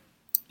were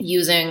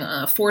using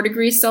 4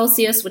 degrees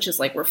Celsius, which is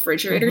like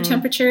refrigerator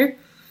temperature.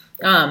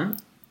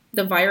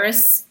 The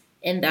virus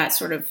in that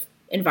sort of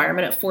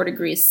environment at 4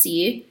 degrees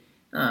C,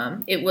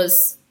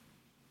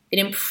 it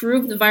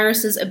improved the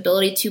virus's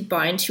ability to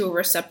bind to a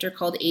receptor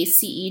called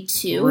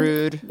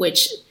ACE2,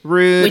 which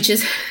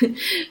is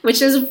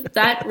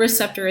that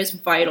receptor is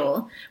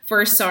vital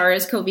for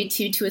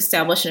SARS-CoV-2 to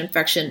establish an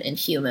infection in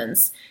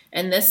humans.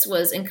 And this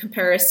was in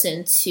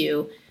comparison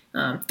to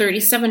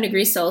 37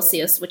 degrees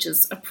Celsius, which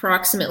is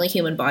approximately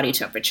human body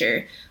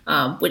temperature,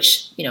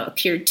 which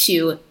appeared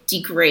to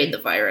degrade the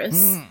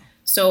virus.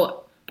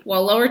 So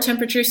while lower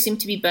temperatures seem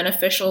to be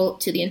beneficial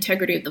to the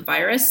integrity of the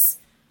virus,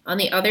 on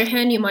the other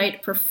hand, you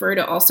might prefer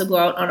to also go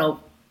out on a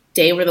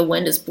day where the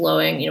wind is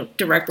blowing,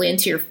 directly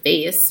into your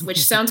face,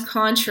 which sounds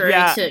contrary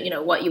to,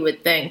 what you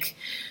would think.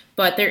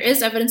 But there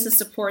is evidence to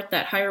support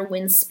that higher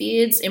wind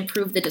speeds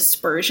improve the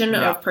dispersion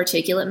of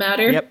particulate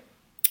matter. Yep.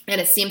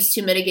 And it seems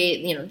to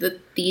mitigate,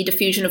 the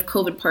diffusion of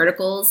COVID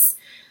particles,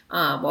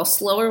 while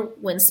slower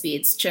wind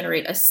speeds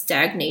generate a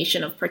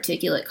stagnation of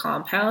particulate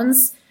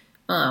compounds,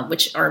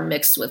 which are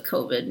mixed with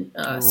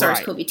COVID,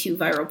 SARS-CoV-2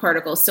 viral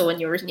particles. So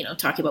when you were,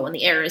 talking about when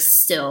the air is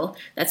still,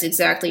 that's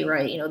exactly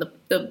right.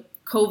 The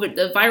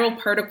viral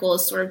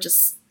particles sort of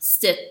just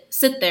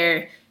sit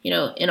there, in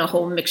a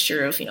whole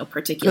mixture of,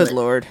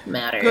 particulate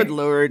matter. Good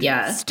Lord.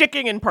 Yeah.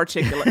 Sticking in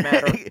particulate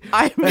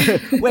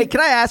matter. Wait, can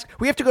I ask?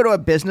 We have to go to a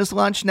business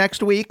lunch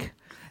next week,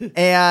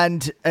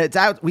 and it's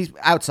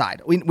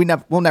outside.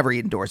 We'll never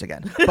eat indoors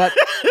again. But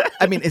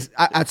I mean, it's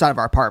outside of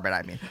our apartment.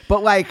 I mean,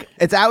 but like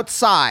it's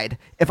outside.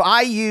 If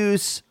I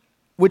use,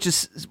 which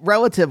is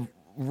relative.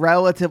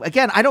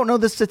 Again, I don't know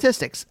the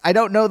statistics. I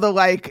don't know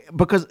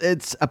because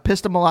it's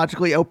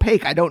epistemologically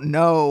opaque. I don't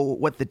know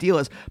what the deal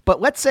is. But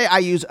let's say I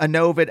use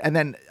Anovid and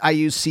then I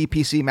use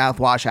CPC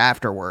mouthwash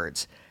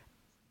afterwards.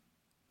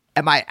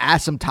 Am I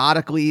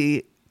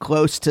asymptotically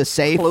closer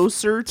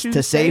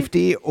to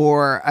safety,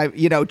 or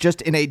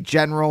just in a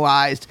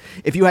generalized?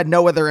 If you had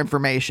no other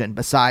information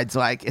besides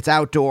it's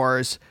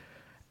outdoors,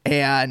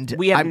 and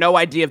we have no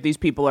idea if these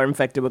people are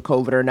infected with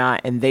COVID or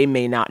not, and they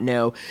may not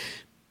know.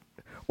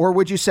 Or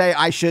would you say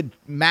I should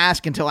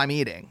mask until I'm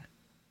eating?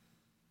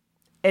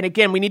 And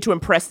again, we need to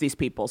impress these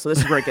people, so this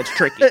is where it gets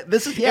tricky.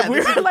 If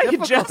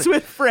we're just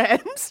with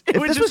friends,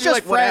 if this was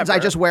just friends, I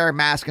just wear a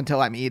mask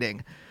until I'm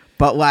eating.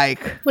 But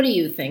what do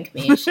you think,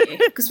 Mishi?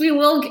 Because we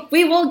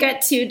will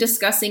get to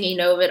discussing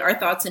Enovid, our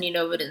thoughts on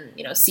Enovid and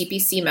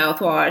CPC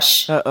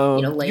mouthwash.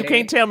 Later. You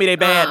can't tell me they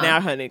bad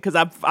now, honey, because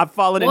I've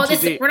fallen into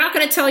deep. We're not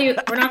going to tell you.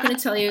 We're not going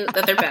to tell you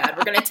that they're bad.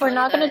 We're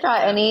not going to draw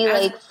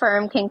any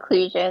firm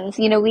conclusions.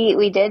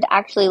 We did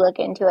actually look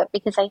into it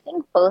because I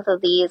think both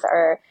of these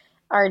are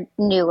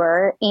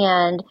newer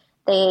and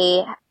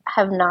they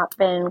have not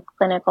been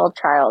clinical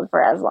trialed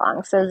for as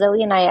long. So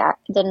Zoe and I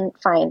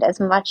didn't find as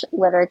much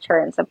literature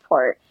in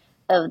support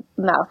of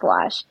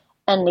mouthwash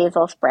and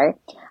nasal spray.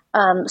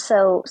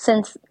 So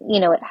since,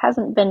 it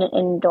hasn't been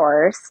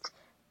endorsed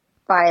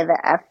by the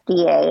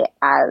FDA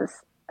as,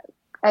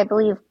 I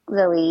believe,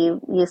 Zoe,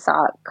 you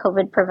saw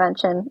COVID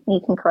prevention. You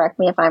can correct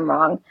me if I'm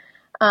wrong.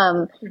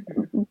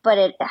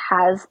 But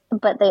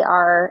they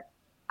are,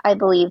 I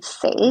believe,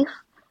 safe.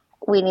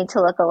 We need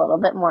to look a little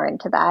bit more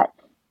into that.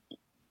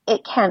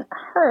 It can't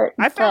hurt.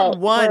 I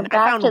found one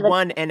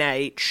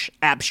NIH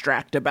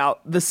abstract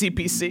about the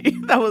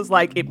CPC that was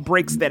it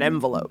breaks that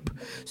envelope.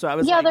 So I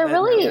was they're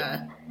really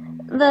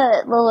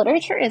the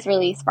literature is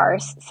really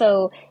sparse.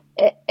 So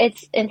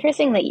it's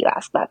interesting that you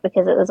asked that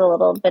because it was a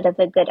little bit of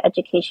a good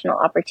educational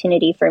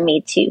opportunity for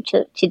me to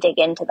dig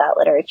into that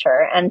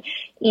literature. And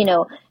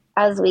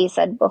as we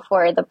said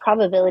before, the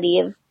probability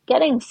of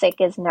getting sick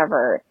is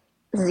never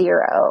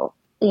zero.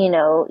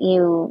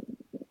 You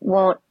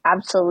won't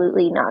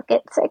absolutely not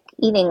get sick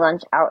eating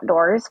lunch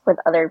outdoors with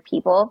other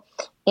people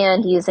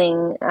and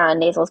using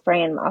nasal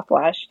spray and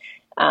mouthwash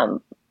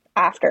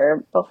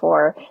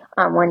before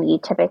when you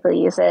typically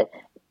use it.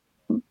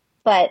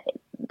 But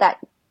that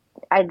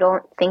I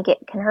don't think it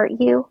can hurt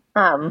you.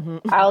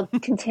 I'll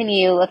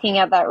continue looking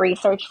at that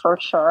research for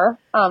sure.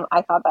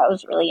 I thought that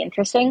was really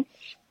interesting.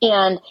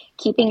 And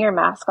keeping your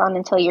mask on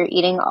until you're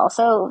eating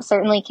also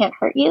certainly can't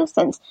hurt you,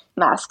 since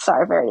masks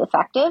are very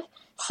effective.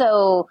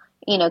 So,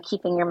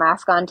 keeping your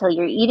mask on until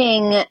you're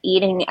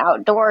eating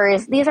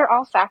outdoors, these are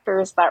all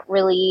factors that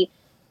really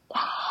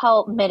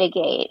help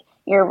mitigate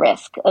your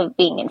risk of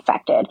being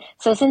infected.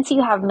 So since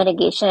you have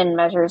mitigation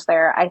measures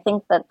there, I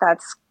think that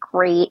that's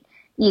great.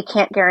 You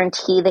can't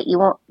guarantee that you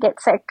won't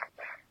get sick.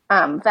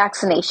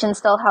 Vaccination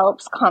still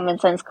helps. Common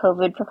sense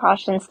COVID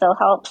precautions still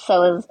help.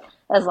 So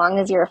as long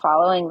as you're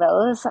following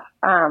those,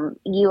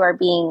 you are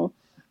being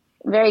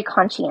very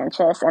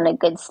conscientious and a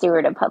good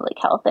steward of public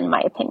health, in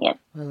my opinion.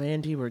 Well,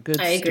 Andy, we're good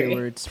I agree.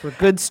 stewards. We're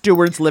good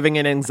stewards living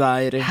in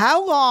anxiety.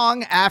 How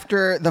long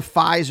after the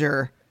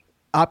Pfizer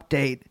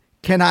update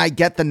can I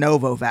get the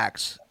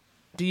Novavax?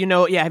 Do you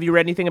know? Yeah, have you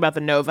read anything about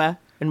the Nova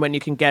and when you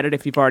can get it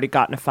if you've already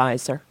gotten a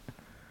Pfizer?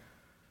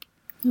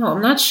 No,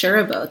 I'm not sure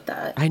about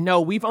that. I know.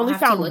 We've only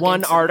have to found look one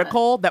into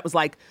article that was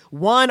like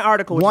one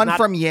article. which is One not-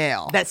 from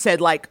Yale. that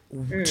said like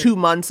 2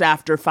 months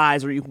after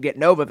Pfizer you can get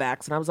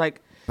Novavax, and I was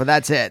like, But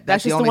that's it.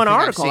 that's just the only one thing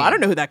I've article. seen. I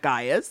don't know who that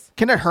guy is.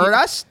 Can it hurt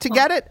us to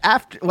get it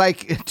after,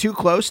 like, too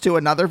close to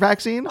another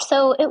vaccine?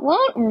 So it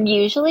won't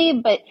usually,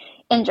 but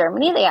in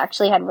Germany, they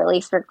actually had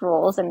really strict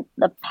rules in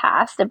the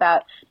past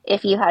about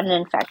if you had an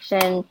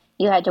infection,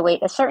 you had to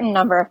wait a certain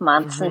number of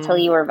months until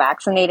you were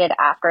vaccinated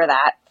after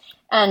that.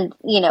 And,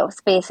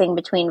 spacing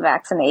between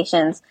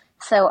vaccinations.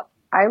 So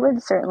I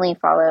would certainly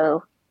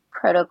follow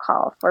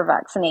protocol for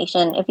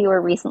vaccination. If you were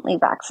recently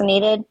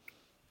vaccinated,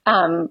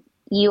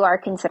 you are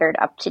considered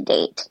up to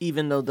date.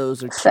 Even though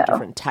those are two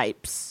different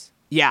types.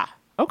 Yeah.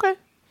 Okay.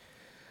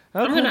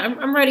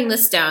 I'm writing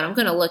this down. I'm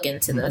gonna look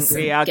into this.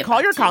 Yeah, and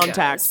call your get back to you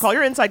contacts. guys. Call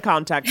your inside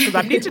contacts, because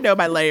I need to know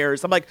my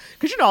layers. I'm like,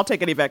 because I'll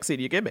take any vaccine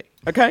you give me.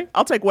 Okay,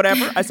 I'll take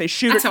whatever. I say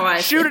shoot That's how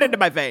I shoot it feel. into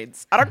my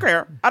veins. I don't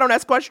care. I don't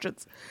ask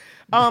questions.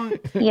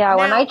 Yeah,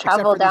 when I except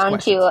travel for these down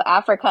questions. to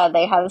Africa,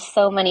 they have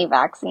so many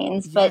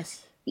vaccines. But,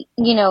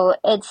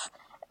 it's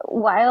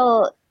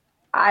while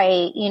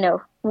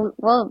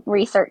we'll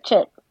research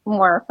it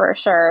more for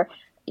sure.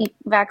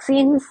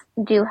 Vaccines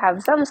do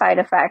have some side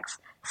effects.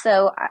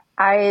 So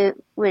I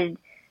would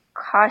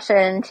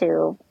caution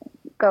to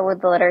go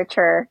with the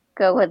literature,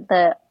 go with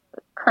the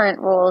current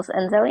rules,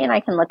 and Zoe and I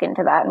can look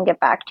into that and get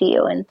back to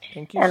you. And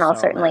Thank you I'll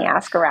so certainly much.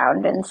 ask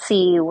around and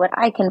see what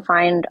I can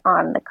find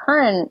on the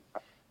current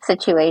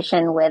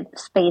situation with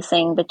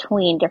spacing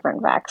between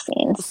different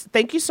vaccines.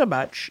 Thank you so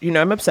much.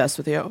 I'm obsessed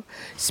with you.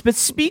 But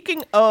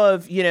speaking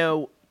of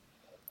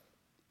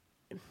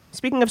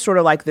sort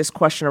of like this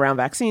question around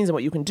vaccines and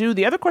what you can do,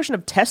 the other question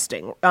of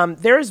testing,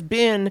 there's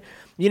been,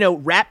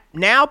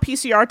 now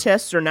PCR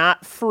tests are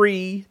not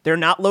free. They're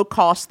not low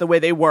cost the way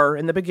they were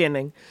in the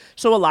beginning.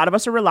 So a lot of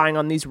us are relying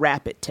on these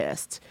rapid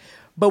tests.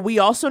 But we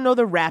also know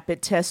the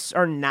rapid tests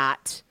are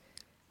not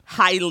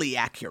highly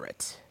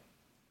accurate.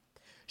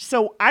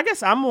 So I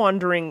guess I'm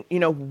wondering,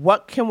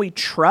 what can we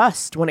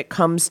trust when it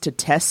comes to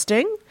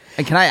testing?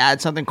 And can I add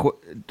something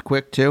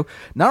quick too?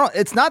 No,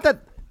 it's not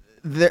that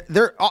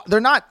they're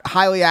not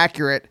highly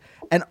accurate,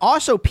 and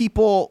also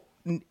people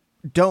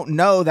don't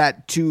know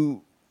that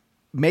to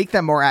make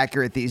them more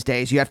accurate these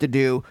days, you have to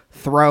do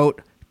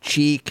throat,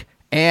 cheek,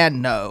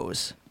 and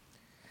nose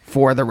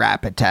for the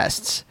rapid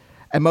tests.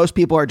 And most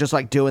people are just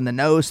like doing the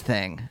nose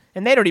thing.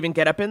 And they don't even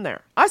get up in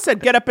there. I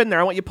said, get up in there.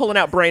 I want you pulling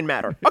out brain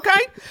matter. Okay?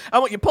 I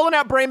want you pulling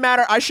out brain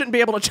matter. I shouldn't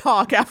be able to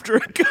talk after a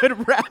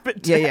good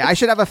rapid test. Yeah. I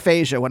should have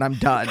aphasia when I'm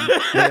done.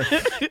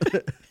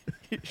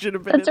 You should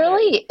have been It's in there.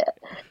 really,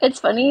 it's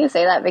funny you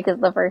say that, because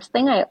the first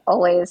thing I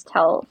always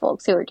tell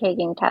folks who are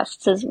taking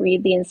tests is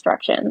read the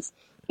instructions.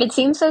 It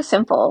seems so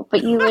simple,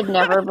 but you would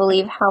never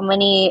believe how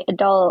many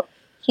adult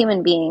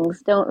human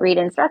beings don't read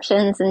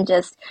instructions and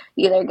just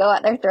either go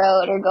out their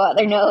throat or go out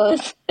their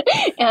nose.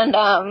 and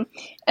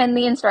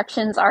the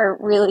instructions are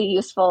really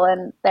useful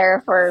and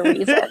there for a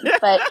reason.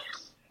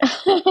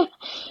 But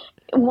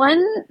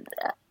one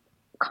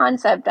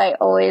concept I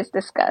always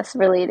discuss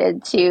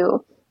related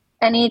to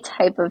any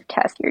type of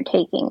test you're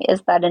taking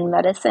is that in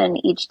medicine,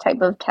 each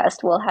type of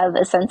test will have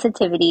a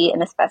sensitivity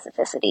and a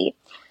specificity.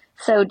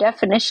 So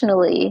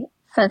definitionally,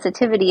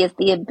 sensitivity is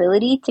the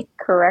ability to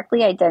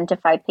correctly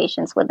identify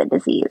patients with a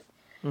disease.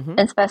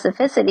 And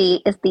specificity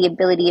is the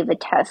ability of a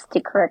test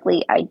to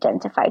correctly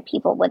identify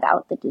people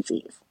without the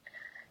disease.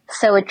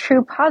 So a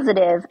true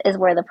positive is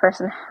where the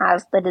person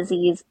has the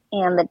disease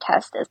and the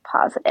test is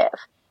positive.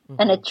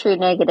 And a true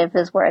negative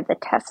is where the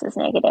test is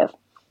negative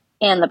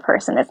and the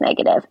person is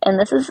negative. And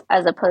this is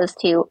as opposed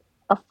to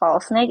a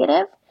false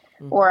negative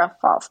or a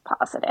false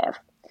positive.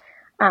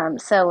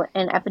 So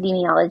in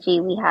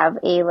epidemiology, we have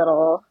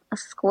a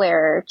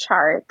square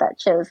chart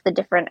that shows the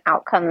different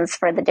outcomes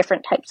for the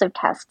different types of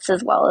tests,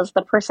 as well as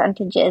the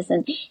percentages,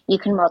 and you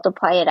can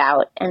multiply it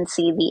out and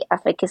see the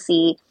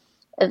efficacy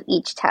of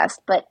each test.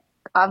 But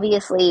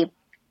obviously,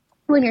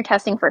 when you're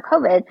testing for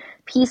COVID,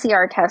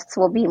 PCR tests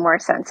will be more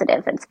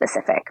sensitive and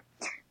specific.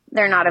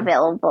 They're not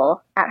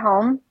available at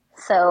home,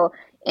 so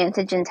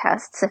antigen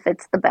tests, if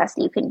it's the best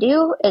you can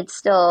do, it's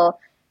still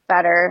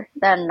better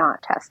than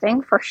not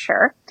testing for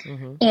sure.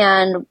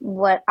 And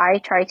what I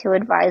try to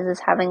advise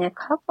is having a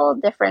couple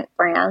different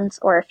brands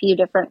or a few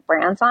different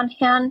brands on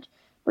hand,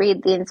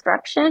 read the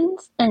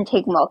instructions, and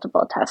take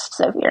multiple tests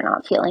if you're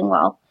not feeling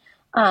well.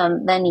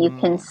 Then you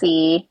can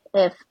see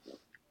if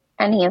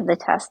any of the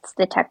tests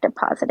detect a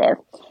positive,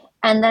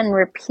 and then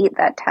repeat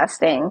that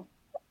testing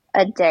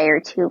a day or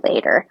two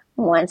later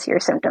once your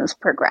symptoms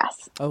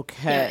progress.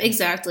 Okay. Yeah,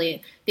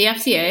 exactly. The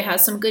FDA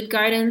has some good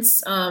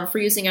guidance for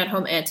using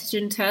at-home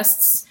antigen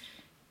tests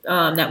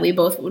that we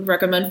both would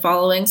recommend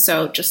following.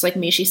 So just like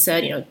Mishi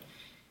said,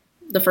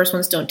 the first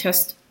ones don't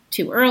test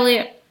too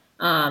early.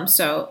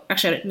 So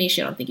actually,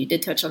 Mishi, I don't think you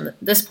did touch on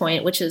this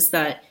point, which is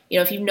that,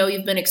 if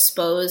you've been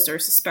exposed or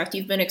suspect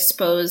you've been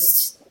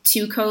exposed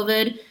to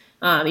COVID,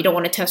 you don't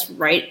want to test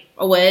right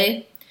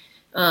away.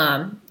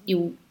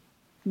 You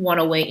want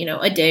to wait,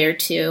 a day or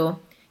two.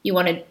 You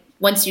want to,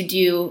 once you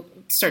do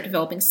start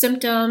developing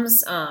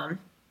symptoms, and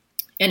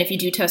if you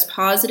do test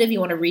positive, you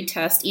want to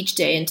retest each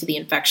day into the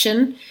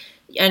infection.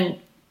 And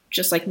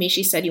just like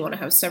Mishi said, you want to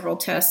have several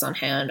tests on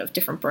hand of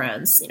different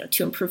brands,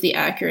 to improve the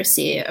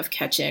accuracy of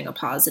catching a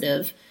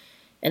positive.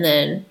 And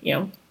then,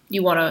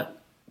 you want to,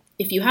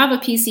 if you have a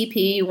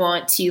PCP, you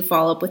want to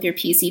follow up with your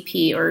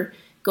PCP or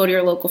go to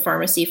your local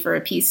pharmacy for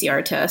a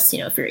PCR test,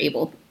 if you're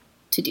able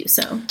to do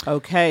so.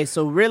 Okay,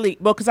 so really,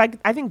 well, because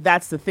I think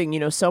that's the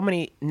thing, so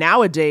many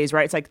nowadays,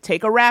 right? It's like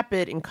take a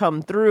rapid and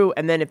come through,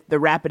 and then if the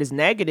rapid is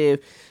negative,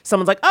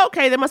 someone's like, oh,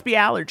 okay, there must be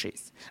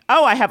allergies.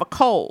 Oh, I have a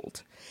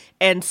cold.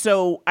 And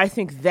so I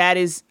think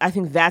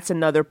that's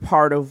another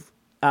part of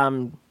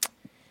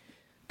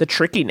the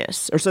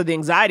trickiness, or so the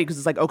anxiety, because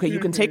it's like, okay, you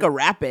can take a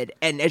rapid,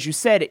 and as you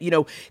said,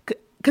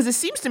 because it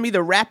seems to me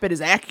the rapid is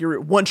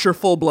accurate once you're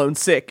full blown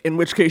sick, in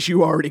which case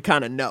you already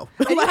kind of know.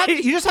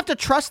 You just have to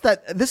trust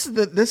that this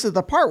is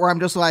the part where I'm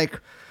just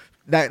like,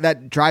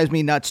 that drives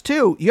me nuts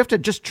too. You have to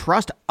just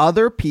trust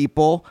other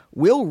people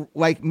will,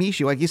 like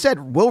Mishi, like you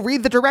said, will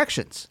read the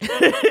directions.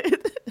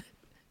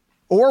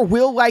 Or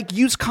will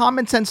use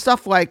common sense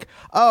stuff like,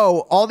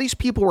 oh, all these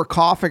people were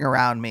coughing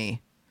around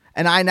me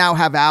and I now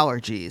have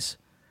allergies.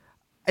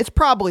 It's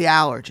probably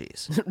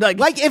allergies.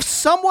 like if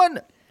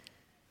someone,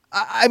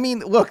 I mean,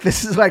 look,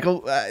 this is like,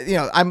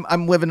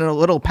 I'm living in a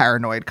little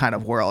paranoid kind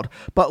of world,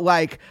 but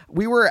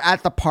we were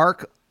at the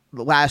park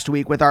last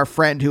week with our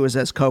friend who is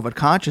as COVID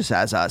conscious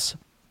as us.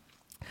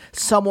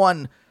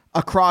 Someone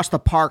across the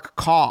park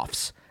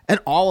coughs. And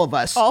all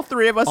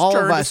three of us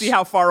turned to see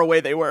how far away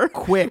they were.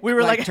 Quick. We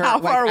were like how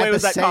far away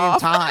was that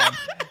cough? At the same time.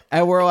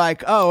 And we're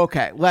like, oh,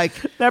 okay.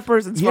 That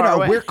person's far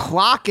away. We're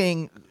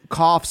clocking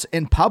coughs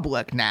in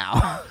public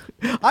now.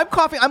 I'm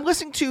coughing. I'm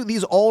listening to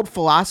these old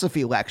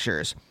philosophy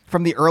lectures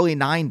from the early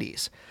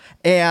 90s.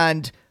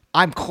 And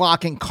I'm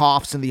clocking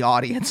coughs in the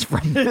audience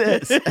from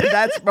this. And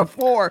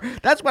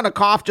that's when a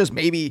cough just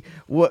maybe,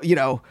 at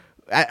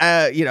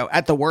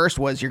the worst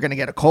was you're going to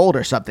get a cold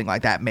or something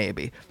like that,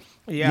 maybe.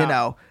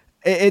 Yeah.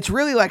 It's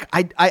really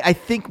I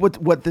think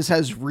what this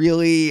has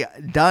really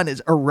done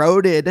is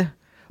eroded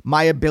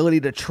my ability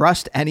to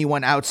trust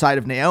anyone outside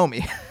of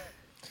Naomi.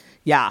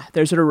 Yeah,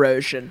 there's an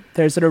erosion.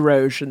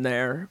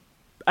 There.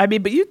 I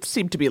mean, but you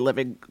seem to be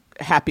living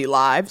happy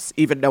lives,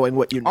 even knowing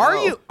what you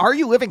know. Are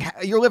you living?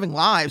 You're living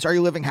lives. Are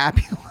you living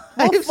happy lives?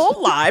 Well,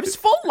 full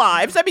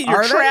lives. I mean,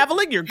 you're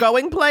traveling. You're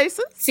going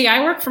places. See,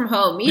 I work from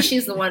home.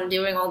 Mishi's the one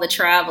doing all the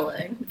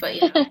traveling, but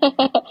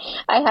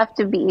I have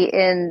to be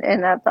in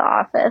at the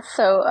office.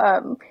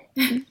 So,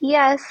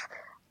 yes,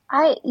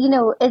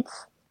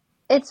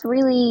 it's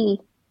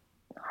really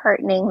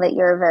heartening that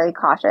you're very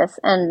cautious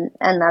and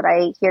that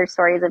I hear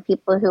stories of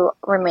people who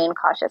remain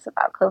cautious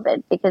about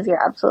COVID, because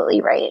you're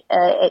absolutely right.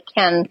 It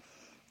can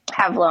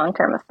have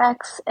long-term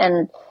effects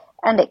and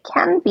it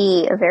can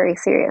be a very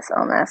serious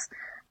illness.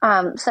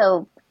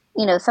 So,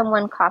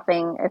 someone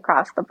coughing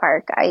across the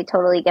park, I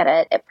totally get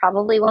it. It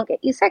probably won't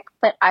get you sick,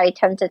 but I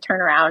tend to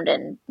turn around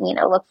and,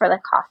 look for the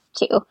cough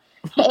too.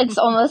 It's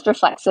almost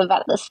reflexive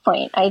at this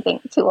point, I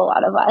think, to a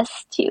lot of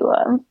us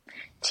to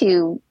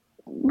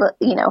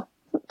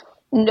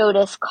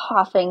notice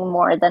coughing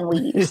more than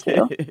we used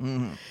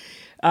to.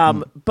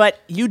 But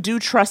you do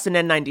trust an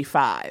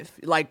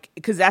N95,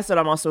 because that's what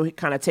I'm also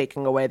kind of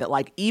taking away, that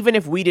even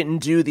if we didn't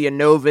do the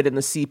Inovid and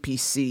the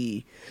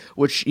CPC,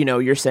 which,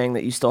 you're saying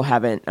that you still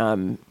haven't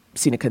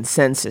seen a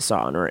consensus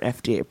on or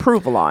FDA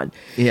approval on.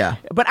 Yeah.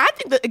 But I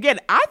think that, again,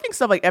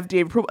 stuff like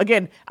FDA approval,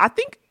 again, I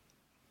think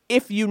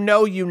if you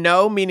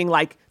know, meaning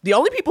the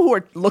only people who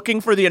are looking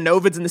for the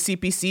Inovids and the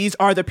CPCs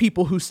are the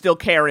people who still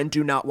care and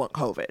do not want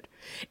COVID.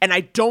 And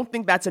I don't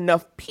think that's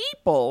enough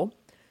people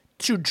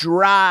to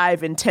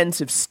drive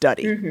intensive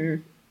study.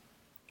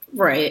 Mm-hmm.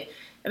 Right.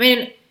 I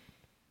mean,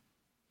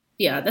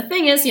 yeah, the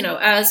thing is,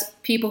 as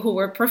people who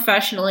work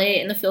professionally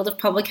in the field of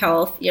public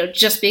health,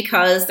 just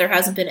because there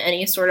hasn't been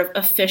any sort of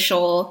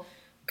official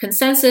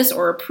consensus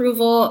or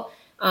approval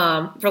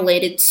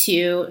related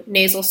to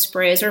nasal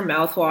sprays or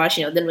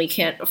mouthwash, then we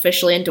can't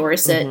officially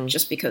endorse it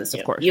just because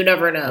you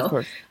never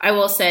know. I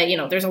will say,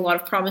 there's a lot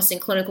of promising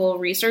clinical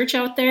research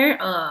out there.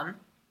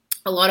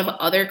 A lot of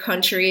other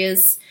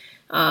countries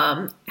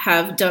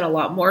have done a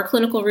lot more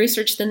clinical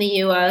research than the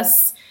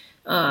U.S.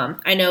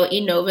 I know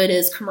Enovid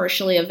is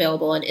commercially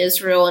available in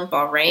Israel and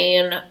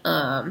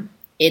Bahrain.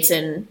 It's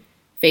in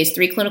phase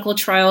 3 clinical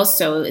trials,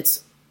 so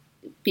it's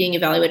being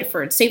evaluated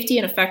for its safety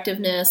and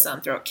effectiveness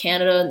throughout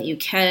Canada and the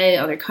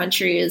UK, other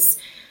countries.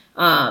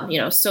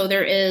 So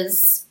there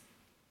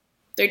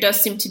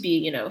does seem to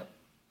be,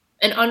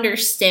 an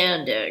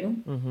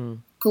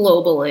understanding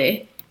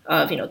globally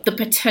of, the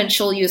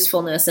potential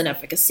usefulness and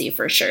efficacy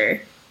for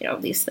sure,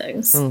 of these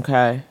things.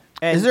 Okay.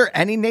 And is there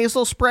any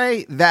nasal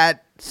spray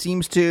that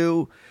seems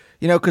to,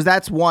 because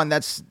that's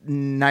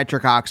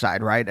nitric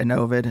oxide, right?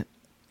 Enovid.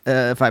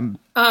 If I'm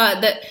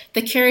the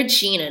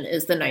carrageenan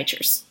is the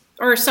nitrous.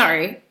 Or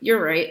sorry,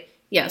 you're right.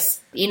 Yes,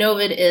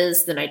 Enovid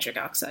is the nitric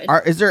oxide.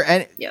 Is there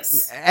any?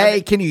 Yes.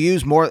 Can you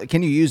use more?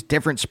 Can you use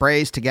different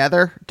sprays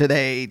together? Do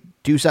they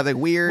do something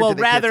weird? Well,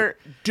 are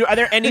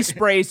there any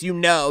sprays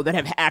that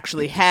have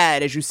actually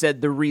had, as you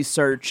said, the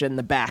research and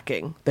the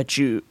backing that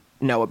you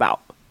know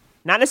about?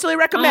 Not necessarily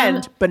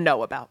recommend, but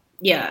know about.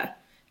 Yeah.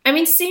 I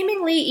mean,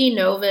 seemingly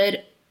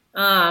Enovid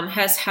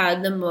has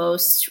had the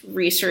most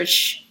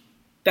research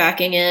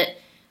backing it.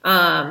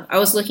 I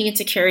was looking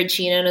into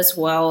carrageenan as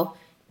well.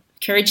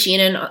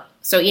 Carrageenan,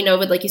 so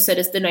Enovid, like you said,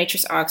 is the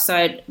nitrous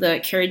oxide.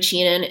 The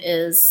carrageenan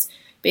is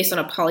based on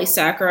a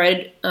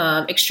polysaccharide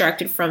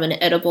extracted from an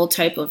edible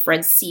type of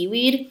red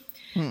seaweed.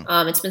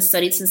 It's been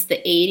studied since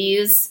the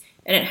 80s,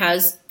 and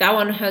that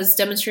one has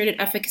demonstrated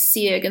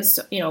efficacy against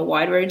a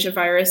wide range of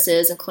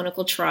viruses in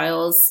clinical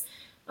trials.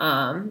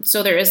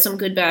 So there is some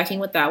good backing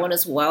with that one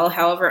as well.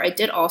 However, I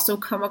did also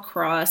come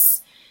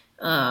across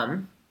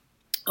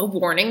a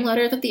warning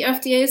letter that the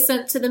FDA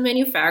sent to the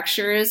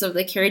manufacturers of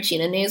the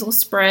carrageenan nasal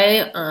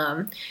spray.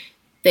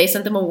 They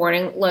sent them a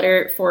warning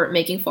letter for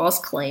making false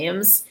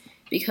claims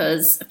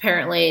because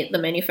apparently the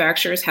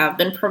manufacturers have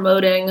been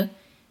promoting,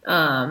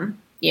 the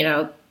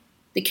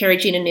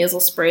carrageenan nasal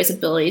spray's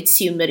ability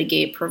to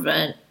mitigate,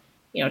 prevent,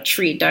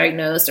 treat,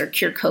 diagnose, or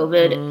cure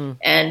COVID.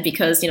 And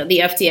because, the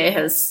FDA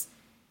has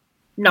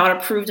not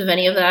approved of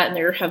any of that, and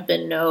there have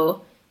been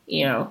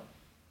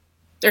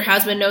there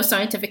has been no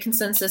scientific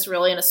consensus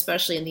really, and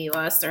especially in the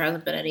U.S., there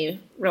hasn't been any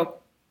real,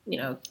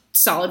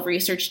 solid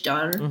research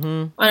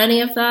done on any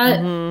of that.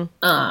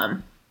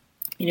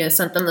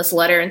 Sent them this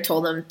letter and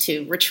told them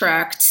to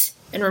retract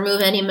and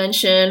remove any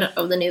mention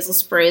of the nasal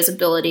spray's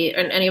ability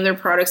and any of their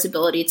products'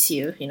 ability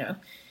to,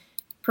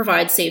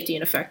 provide safety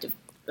and effectiveness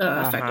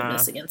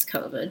against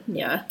COVID.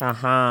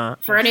 Yeah.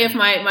 For any of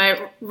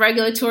my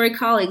regulatory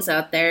colleagues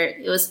out there,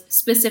 it was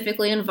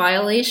specifically in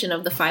violation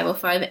of the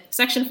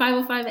Section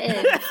 505A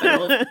of the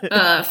Federal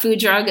Food,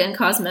 Drug, and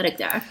Cosmetic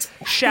Act.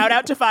 Shout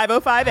out to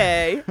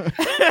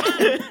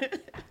 505A.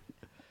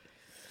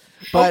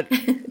 But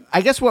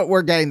I guess what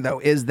we're getting though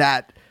is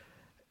that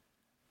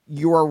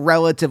you're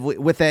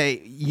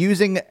relatively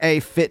using a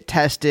fit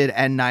tested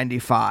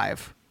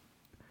N95.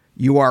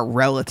 You are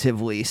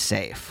relatively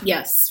safe.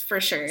 Yes,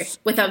 for sure.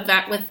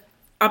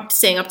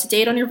 Staying up to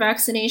date on your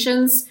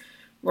vaccinations,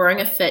 wearing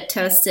a fit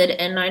tested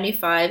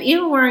N95,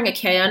 even wearing a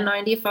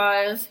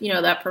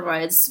KN95, that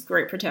provides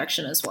great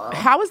protection as well.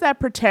 How is that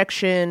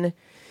protection?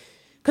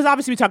 Because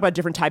obviously we talk about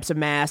different types of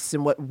masks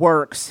and what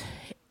works.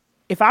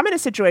 If I'm in a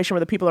situation where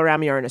the people around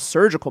me are in a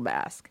surgical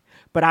mask,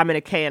 but I'm in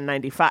a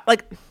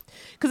KN95,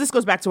 because this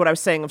goes back to what I was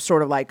saying of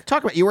sort of like...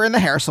 Talk about, you were in the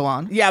hair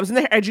salon. Yeah, I was in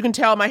the... As you can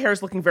tell, my hair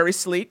is looking very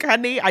sleek,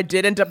 honey. I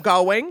did end up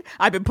going.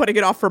 I've been putting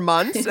it off for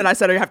months, and I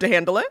said I have to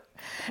handle it.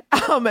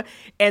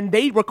 And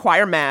they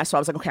require masks, so I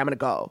was like, okay, I'm going to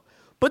go.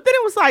 But then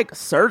it was like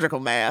surgical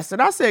masks,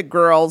 and I said,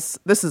 girls,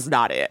 this is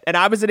not it. And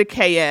I was in a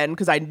KN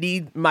because I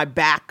need my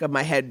back of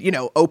my head,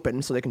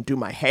 open so they can do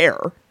my hair.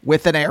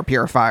 With an air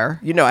purifier.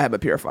 I have a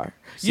purifier.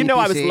 CPC,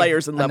 I was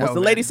layers and levels.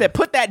 The lady said,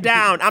 put that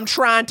down. I'm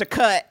trying to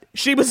cut.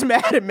 She was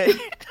mad at me.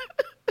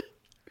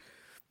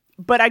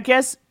 But I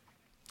guess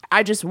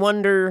I just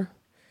wonder,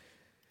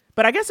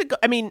 but I guess it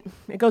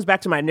goes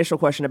back to my initial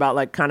question about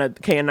like kind of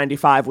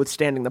KN95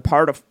 withstanding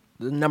the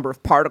number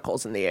of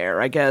particles in the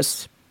air. I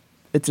guess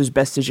it's as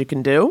best as you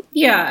can do.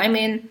 Yeah.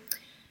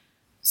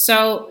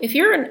 So if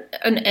you're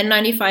an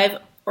N95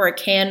 or a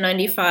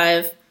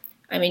KN95,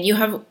 you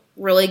have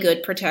really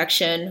good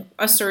protection.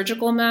 A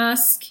surgical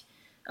mask,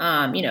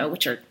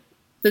 which are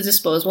the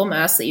disposable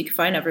masks that you can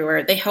find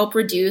everywhere. They help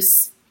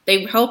reduce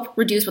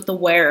what the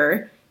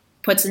wearer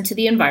puts into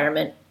the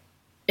environment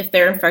if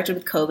they're infected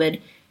with COVID,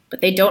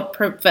 but they don't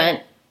help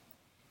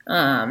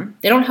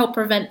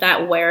prevent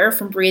that wearer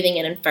from breathing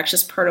in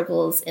infectious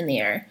particles in the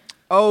air.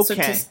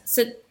 Okay.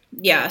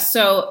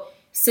 So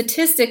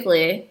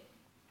statistically,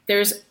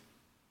 there's,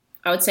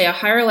 I would say, a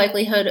higher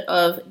likelihood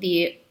of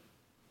the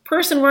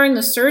person wearing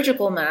the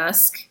surgical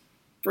mask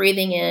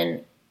breathing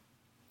in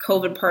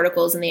COVID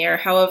particles in the air.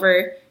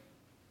 However,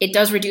 it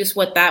does reduce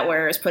what that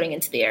wearer is putting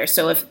into the air.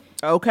 So if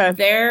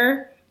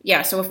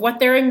what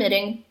they're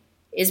emitting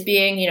is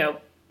being,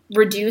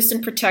 reduced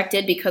and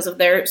protected because of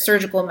their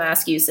surgical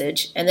mask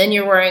usage, and then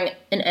you're wearing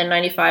an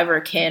N95 or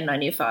a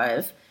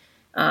KN95,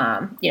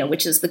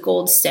 which is the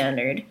gold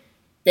standard,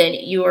 then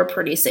you are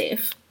pretty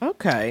safe.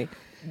 Okay.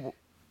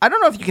 I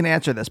don't know if you can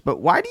answer this, but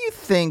why do you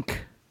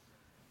think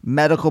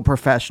medical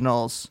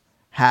professionals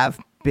have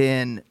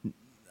been,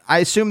 I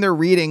assume they're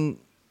reading.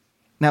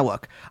 Now,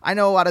 look, I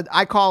know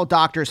I call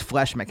doctors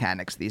flesh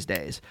mechanics these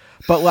days,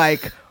 but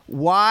like,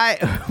 why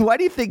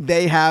do you think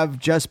they have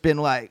just been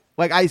what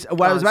I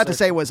was about to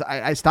say was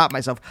I stopped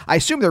myself. I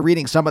assume they're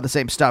reading some of the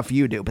same stuff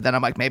you do, but then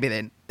I'm like,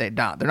 maybe they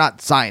don't. They're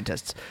not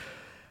scientists.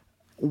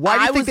 Why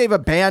do you think they've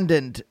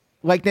abandoned,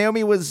 like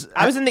Naomi was?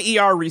 I was in the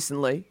ER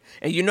recently,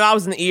 and I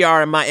was in the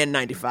ER in my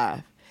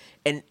N95,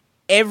 and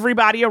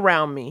everybody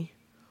around me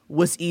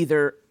was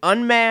either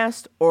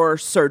unmasked or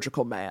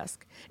surgical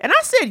mask. And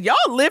I said, y'all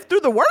lived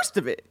through the worst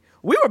of it.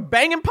 We were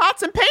banging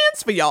pots and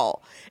pans for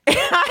y'all.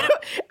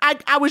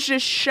 And I was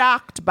just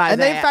shocked by that.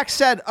 And they in fact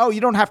said, oh,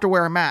 you don't have to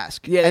wear a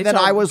mask. Yeah, and then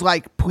I was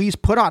like, please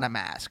put on a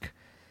mask.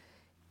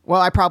 Well,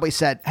 I probably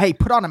said, hey,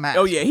 put on a mask.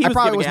 Oh, yeah, he was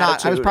probably giving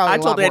not. attitude. I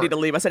told Andy to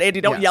leave. I said, Andy,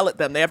 don't yell at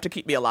them. They have to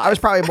keep me alive. I was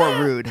probably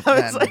more rude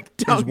I was than like,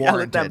 don't is yell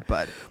warranted, at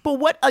them. but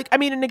what, like, I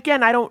mean, and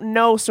again, I don't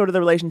know sort of the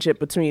relationship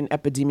between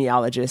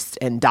epidemiologists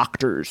and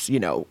doctors,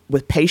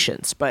 with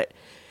patients, but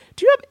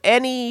do you have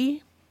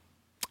any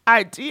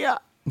idea?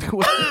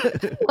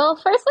 Well,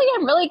 firstly,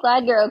 I'm really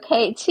glad you're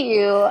okay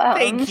too.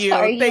 Thank you.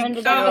 Sorry you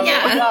ended up in the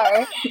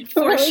ER.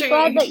 I'm really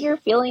glad that you're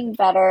feeling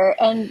better.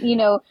 And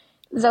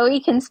Zoe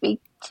can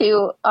speak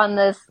to on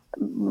this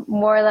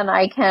more than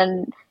I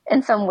can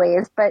in some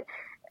ways, but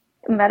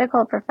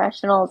medical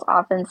professionals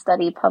often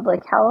study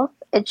public health.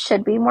 It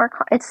should be more.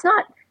 It's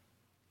not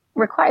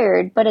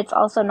required, but it's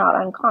also not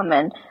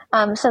uncommon.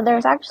 So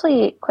there's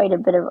actually quite a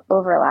bit of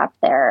overlap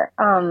there.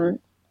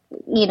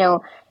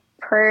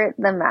 Per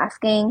the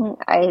masking,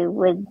 I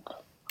would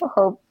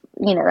hope,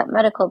 that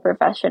medical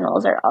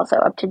professionals are also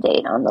up to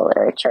date on the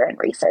literature and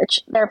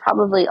research. They're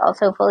probably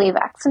also fully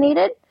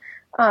vaccinated,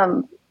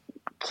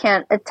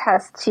 can't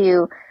attest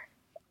to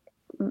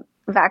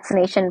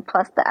vaccination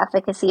plus the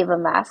efficacy of a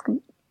mask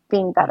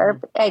being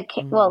better.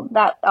 Well,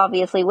 that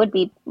obviously would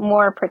be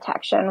more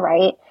protection,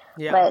 right?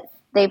 Yeah. But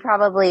they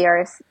probably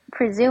are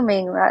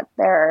presuming that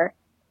their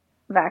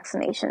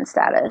vaccination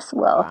status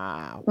will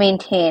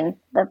maintain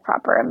the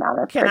proper amount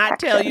of protection. Can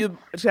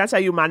I tell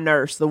you my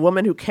nurse, the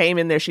woman who came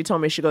in there, she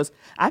told me, she goes,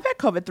 I've had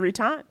COVID 3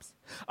 times.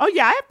 Oh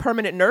yeah, I have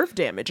permanent nerve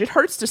damage. It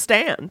hurts to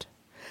stand.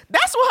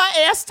 That's what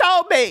her ass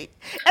told me.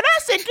 And I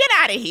said, get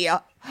out of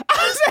here.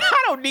 I said,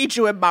 I don't need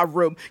you in my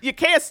room. You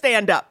can't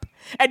stand up.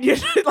 And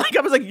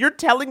I was like, you're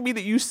telling me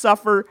that you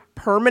suffer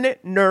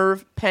permanent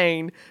nerve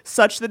pain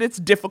such that it's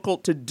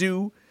difficult to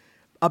do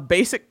a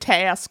basic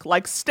task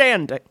like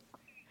standing.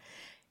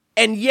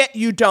 And yet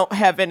you don't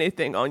have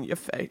anything on your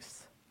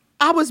face.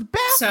 I was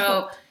baffled.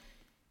 So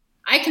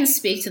I can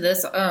speak to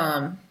this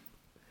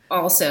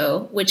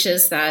also, which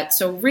is that,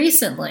 so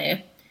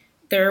recently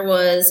there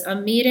was a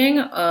meeting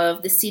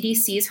of the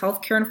CDC's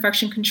Healthcare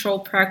Infection Control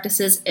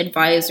Practices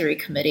Advisory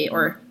Committee,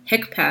 or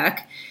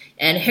HICPAC.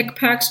 And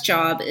HICPAC's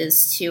job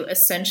is to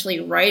essentially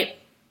write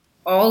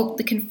all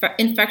the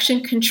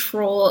infection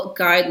control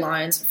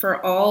guidelines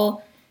for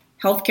all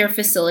healthcare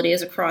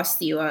facilities across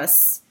the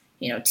U.S.,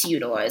 to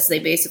utilize. They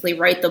basically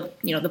write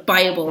the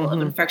Bible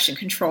of infection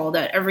control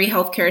that every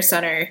healthcare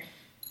center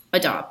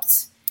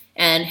adopts.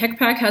 And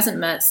HICPAC hasn't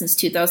met since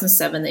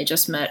 2007. They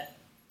just met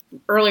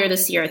earlier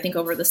this year, I think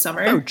over the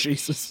summer. Oh,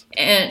 Jesus.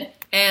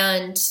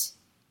 And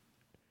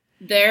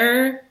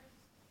their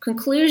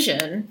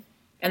conclusion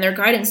and their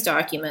guidance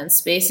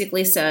documents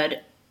basically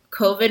said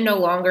COVID no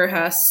longer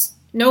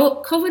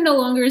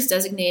is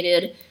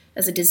designated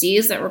as a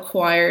disease that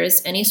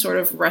requires any sort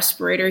of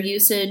respirator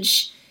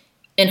usage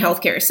in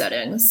healthcare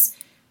settings.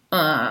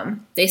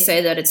 They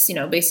say that it's,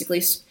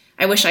 basically,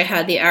 I wish I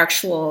had the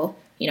actual,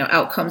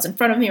 outcomes in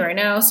front of me right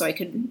now so I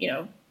could,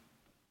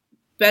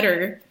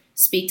 better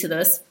speak to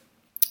this.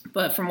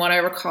 But from what I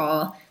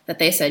recall, that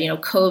they said,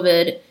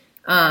 COVID,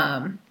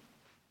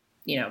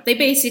 they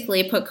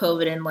basically put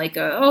COVID in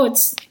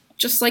it's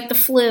just like the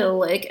flu,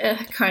 like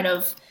a kind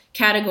of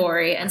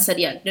category, and said,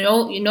 you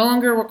no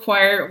longer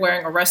require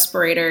wearing a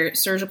respirator,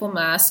 surgical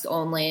mask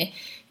only,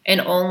 and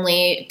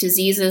only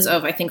diseases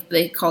of, I think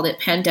they called it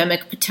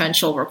pandemic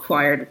potential,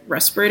 required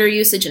respirator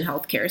usage in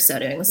healthcare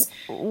settings.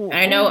 And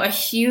I know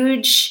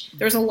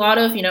there's a lot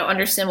of,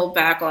 understandable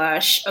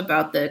backlash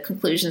about the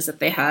conclusions that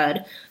they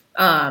had.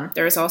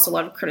 There was also a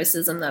lot of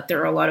criticism that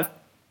there are a lot of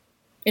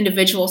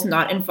individuals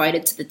not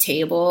invited to the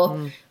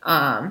table,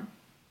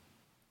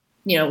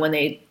 when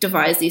they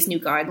devise these new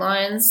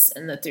guidelines,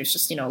 and that there's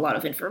just, a lot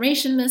of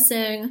information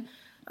missing.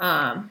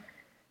 But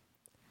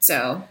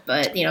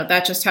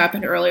that just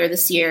happened earlier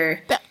this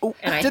year.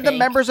 Did the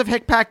members of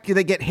HICPAC, do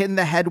they get hit in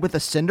the head with a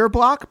cinder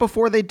block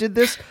before they did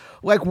this?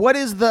 Like, what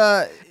is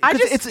the?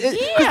 Because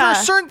there are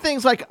certain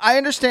things, like, I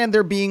understand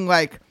there being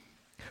like,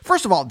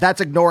 first of all, that's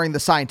ignoring the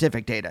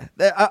scientific data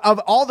of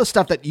all the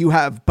stuff that you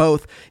have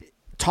both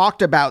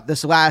talked about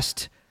this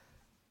last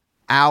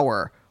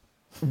hour.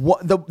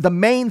 What the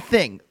main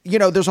thing,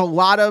 there's a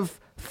lot of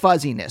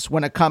fuzziness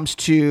when it comes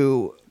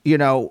to,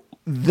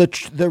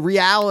 the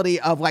reality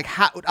of like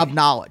of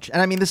knowledge.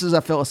 And I mean, this is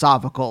a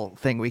philosophical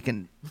thing we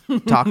can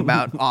talk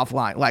about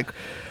offline.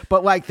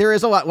 But like there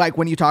is a lot, like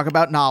when you talk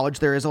about knowledge,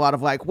 there is a lot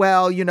of like,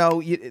 well,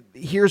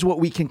 here's what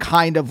we can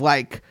kind of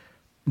like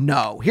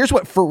know. Here's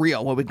what for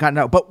real, what we kind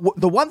of know. But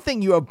the one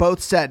thing you have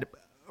both said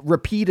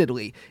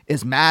repeatedly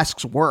is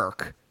masks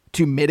work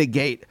to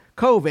mitigate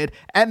COVID,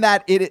 and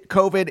that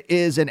COVID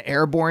is an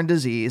airborne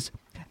disease,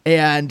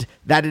 and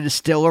that it is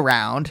still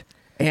around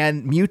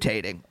and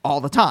mutating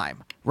all the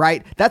time.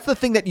 Right? That's the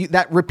thing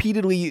that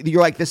repeatedly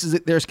you're like,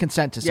 there's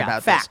consensus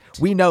about fact.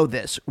 this. We know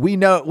this. We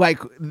know like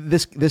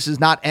this is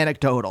not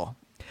anecdotal.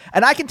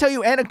 And I can tell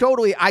you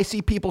anecdotally, I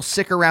see people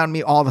sick around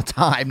me all the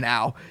time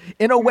now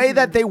in a way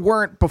that they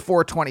weren't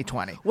before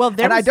 2020. Well,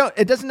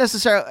 it doesn't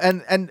necessarily,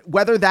 and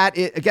whether that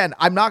is, again,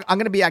 I'm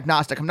going to be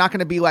agnostic. I'm not going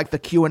to be like the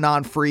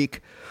QAnon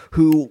freak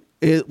who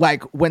is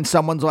like, when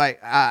someone's like,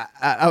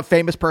 a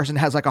famous person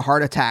has like a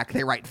heart attack,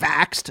 they write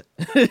vaxxed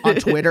on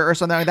Twitter or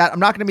something like that. I'm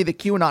not going to be the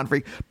QAnon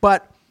freak,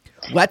 but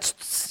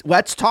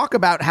let's talk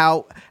about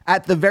how,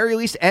 at the very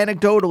least,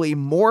 anecdotally,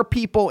 more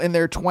people in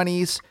their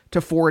 20s to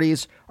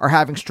 40s are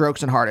having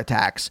strokes and heart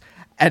attacks,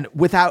 and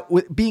with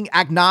being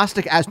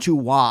agnostic as to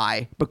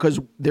why, because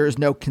there is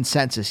no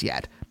consensus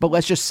yet. But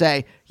let's just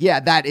say,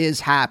 yeah, that is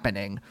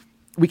happening.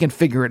 We can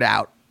figure it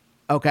out.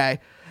 Okay.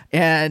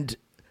 And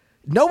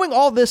knowing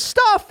all this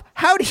stuff,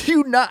 how does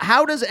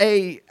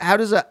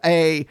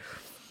a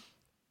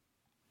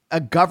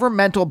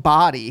governmental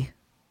body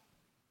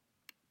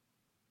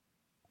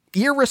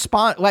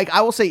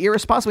I will say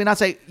irresponsibly not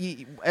say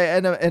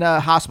in a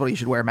hospital you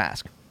should wear a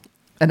mask,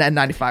 an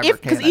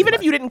N95 because even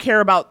if you didn't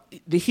care about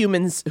the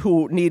humans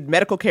who need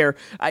medical care,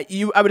 I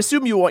would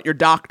assume you want your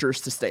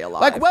doctors to stay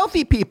alive. Like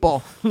wealthy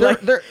people,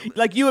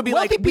 like you would be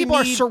wealthy like, people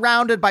are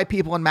surrounded by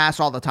people in masks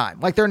all the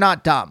time. Like they're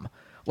not dumb.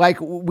 Like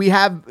we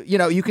have,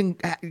 you can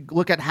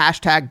look at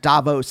hashtag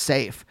Davos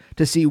safe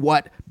to see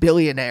what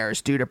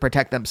billionaires do to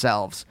protect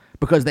themselves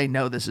because they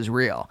know this is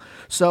real.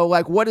 So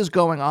like, what is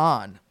going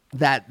on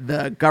that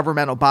the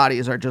governmental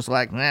bodies are just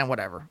like,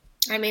 whatever?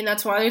 I mean,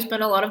 that's why there's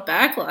been a lot of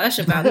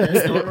backlash about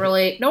this.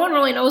 No one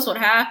really knows what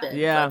happened.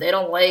 Yeah, they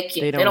don't like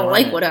it. They don't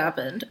like what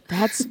happened.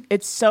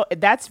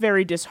 That's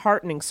very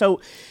disheartening.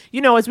 So,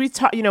 as we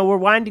talk, we're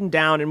winding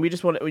down, and we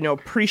just want to,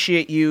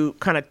 appreciate you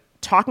kind of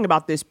talking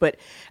about this. But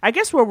I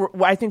guess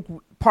I think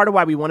part of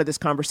why we wanted this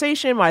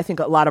conversation, why I think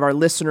a lot of our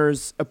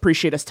listeners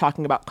appreciate us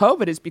talking about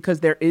COVID, is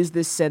because there is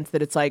this sense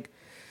that it's like,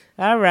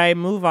 all right,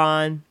 move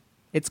on.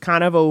 It's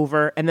kind of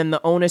over. And then the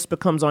onus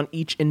becomes on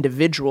each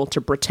individual to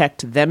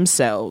protect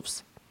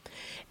themselves.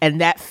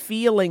 And that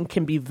feeling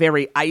can be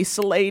very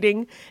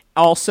isolating.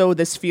 Also,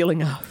 this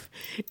feeling of,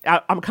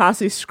 I'm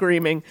constantly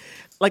screaming.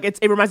 Like it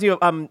reminds me of,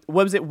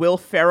 what was it, Will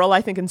Ferrell, I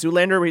think, in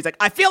Zoolander, where he's like,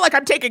 I feel like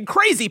I'm taking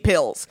crazy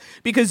pills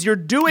because you're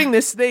doing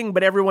this thing,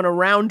 but everyone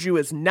around you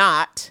is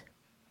not.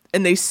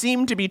 And they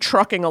seem to be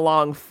trucking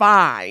along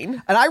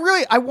fine. And I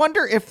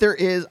wonder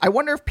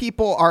if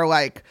people are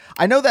like,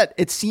 I know that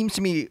it seems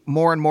to me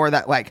more and more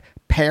that like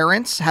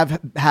parents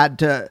have had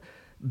to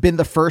been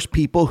the first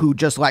people who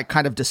just like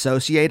kind of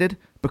dissociated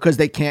because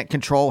they can't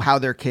control how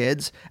their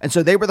kids. And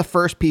so they were the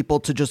first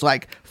people to just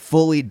like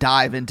fully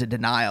dive into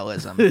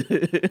denialism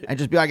and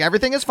just be like,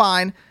 everything is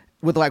fine,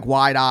 with like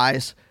wide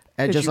eyes.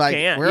 And just like,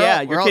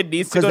 your kid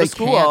needs to go to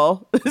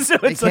school. So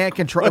they can't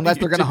control unless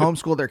they're going to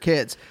homeschool their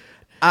kids.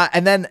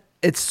 And then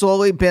it's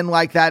slowly been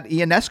like that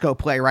Ionesco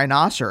play,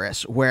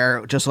 Rhinoceros,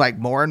 where just like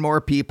more and more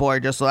people are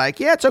just like,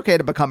 yeah, it's okay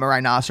to become a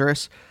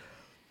rhinoceros.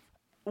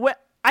 Well,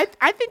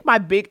 I think my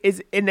big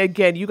is, and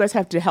again, you guys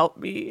have to help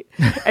me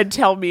and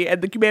tell me,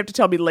 and you may have to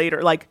tell me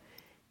later, like,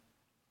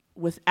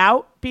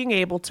 without being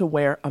able to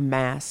wear a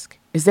mask,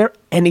 is there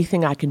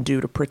anything I can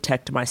do to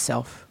protect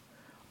myself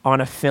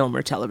on a film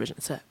or television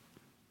set?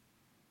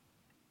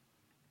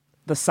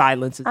 The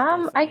silence is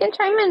I can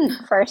chime in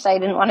first. I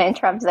didn't want to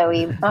interrupt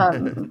Zoe.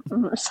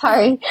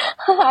 Sorry.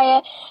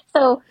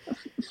 So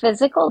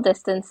physical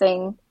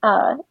distancing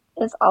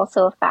is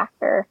also a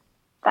factor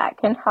that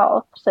can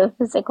help. So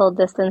physical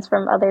distance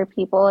from other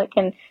people. It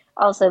can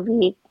also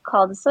be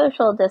called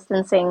social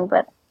distancing,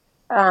 but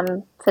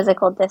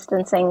physical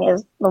distancing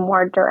is the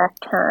more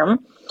direct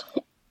term.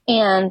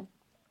 And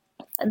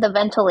the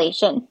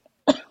ventilation,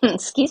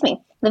 excuse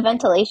me, the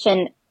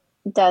ventilation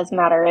does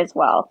matter as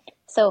well.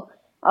 So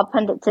I'll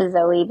punt it to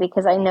Zoe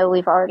because I know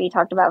we've already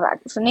talked about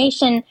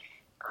vaccination,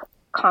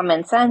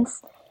 common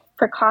sense,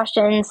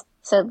 precautions.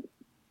 So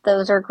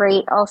those are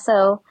great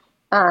also.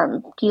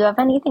 Do you have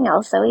anything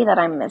else, Zoe, that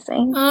I'm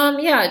missing?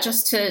 Yeah,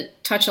 just to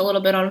touch a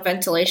little bit on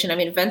ventilation. I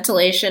mean,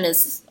 ventilation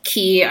is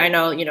key. I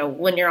know,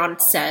 when you're on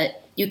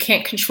set, you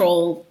can't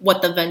control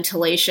what the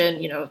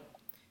ventilation,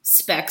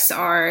 specs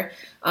are.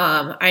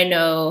 I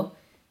know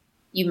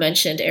you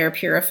mentioned air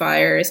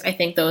purifiers. I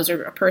think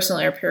a personal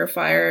air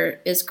purifier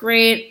is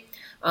great.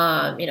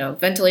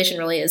 Ventilation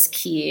really is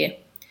key.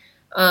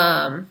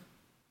 Yeah.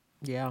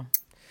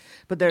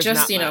 But there's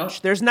just, not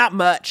much. There's not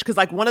much. Because,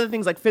 like, one of the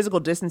things, like, physical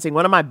distancing,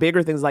 one of my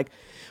bigger things, like,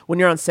 when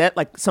you're on set,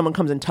 like, someone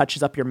comes and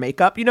touches up your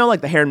makeup, you know,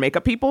 like the hair and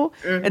makeup people,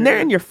 and they're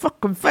in your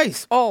fucking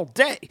face all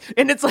day.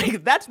 And it's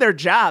like, that's their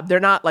job. They're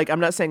not, like, I'm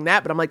not saying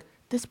that, but I'm like,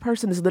 this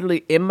person is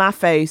literally in my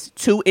face,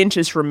 2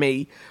 inches from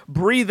me,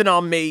 breathing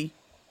on me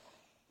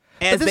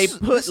as they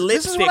put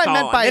lipstick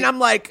on. And I'm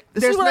like,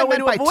 there's no way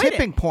to avoid it. This is what I meant by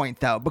tipping point,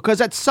 though,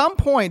 because at some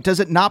point, does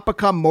it not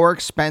become more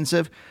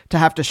expensive to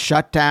have to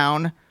shut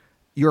down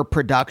your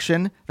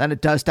production than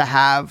it does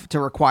to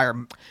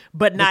require?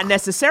 But not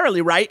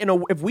necessarily, right?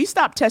 And if we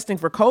stop testing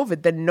for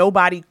COVID, then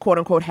nobody, quote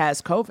unquote,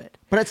 has COVID.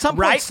 But at some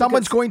point,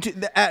 someone's going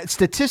to,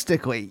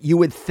 statistically, you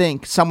would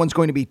think someone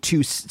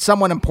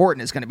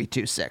important is going to be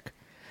too sick.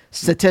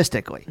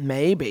 Statistically.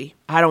 Maybe.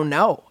 I don't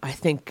know. I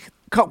think,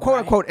 quote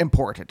unquote,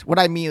 important. What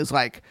I mean is,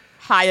 like,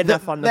 high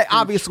enough on the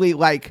obviously,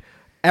 like,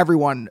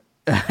 everyone,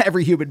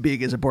 every human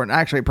being is important.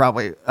 Actually,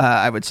 probably,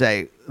 I would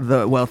say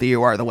the wealthier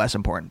you are, the less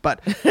important.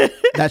 But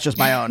that's just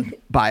my own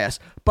bias.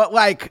 But,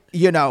 like,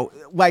 you know,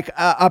 like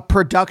a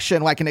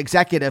production, like an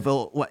executive,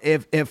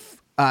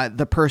 if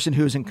the person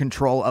who's in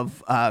control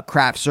of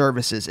craft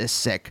services is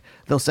sick,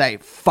 they'll say,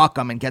 fuck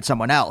them and get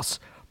someone else.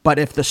 But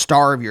if the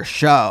star of your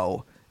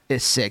show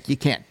is sick, you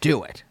can't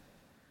do it.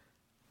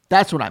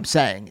 That's what I'm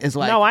saying. Is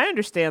like, no, I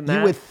understand that.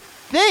 You would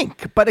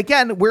think, but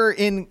again, we're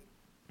in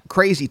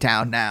crazy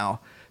town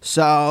now,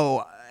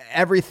 so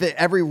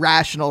every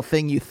rational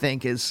thing you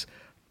think is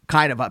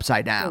kind of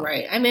upside down.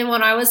 Right. I mean,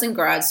 when I was in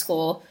grad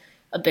school,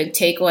 a big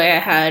takeaway I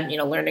had, you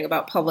know, learning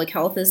about public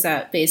health is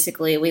that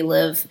basically we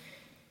live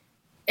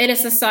in a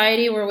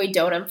society where we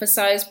don't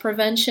emphasize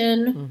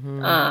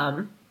prevention.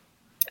 And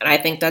I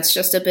think that's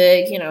just a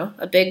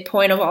big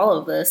point of all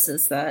of this,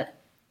 is that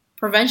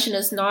prevention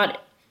is not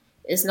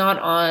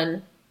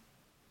on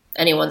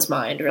anyone's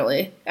mind,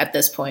 really, at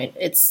this point.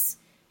 It's,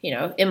 you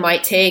know, it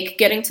might take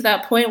getting to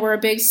that point where a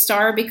big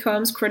star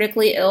becomes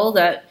critically ill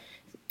that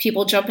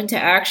people jump into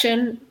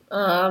action.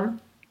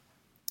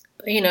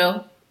 You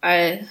know,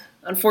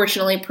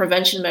 unfortunately,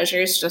 prevention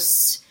measures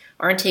just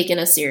aren't taken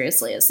as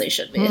seriously as they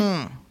should be.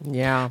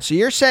 Yeah. So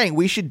you're saying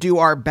we should do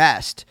our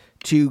best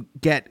to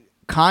get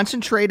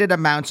concentrated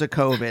amounts of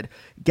COVID,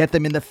 get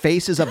them in the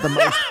faces of the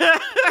most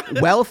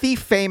wealthy,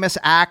 famous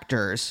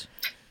actors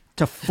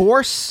to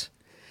force.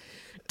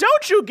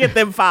 Don't you get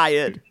them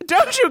fired.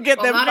 Don't you get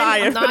them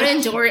fired.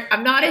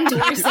 I'm not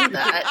endorsing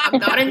that. I'm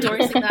not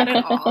endorsing that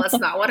at all. That's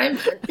not what I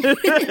meant.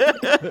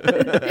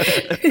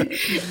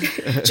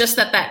 Just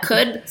that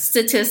could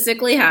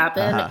statistically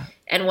happen.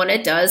 And when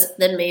it does,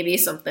 then maybe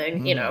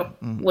something, you know,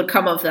 would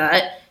come of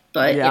that.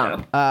 But, you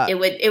know,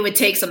 it would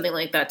take something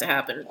like that to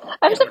happen.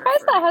 I'm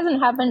surprised that hasn't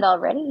happened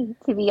already,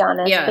 to be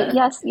honest. Yeah. But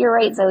yes, you're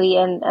right, Zoe,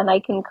 and I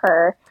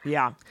concur.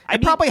 Yeah.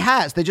 It probably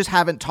has. They just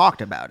haven't talked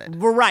about it.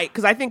 We're right,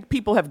 because I think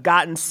people have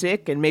gotten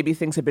sick and maybe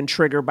things have been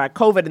triggered by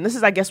COVID. And this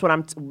is, I guess,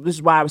 this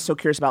is why I was so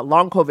curious about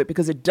long COVID,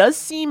 because it does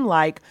seem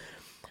like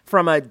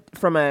from a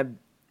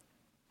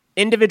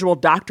individual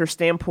doctor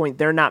standpoint,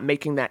 they're not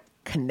making that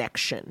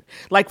connection.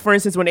 Like, for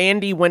instance, when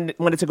Andy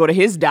wanted to go to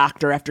his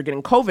doctor after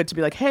getting COVID to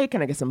be like, hey,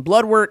 can I get some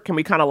blood work? Can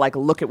we kind of like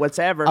look at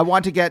whatever? I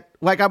want to get,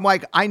 like,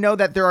 I know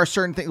that there are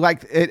certain things,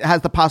 like it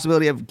has the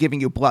possibility of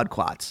giving you blood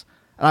clots.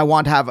 And I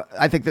want to have,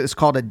 I think that it's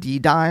called a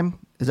D-dime.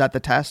 Is that the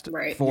test?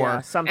 Right.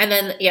 And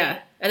then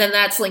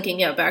that's linking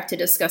back to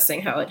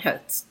discussing how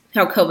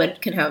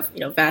COVID can have, you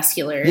know,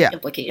 vascular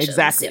implications.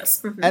 Exactly.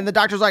 Yes. And the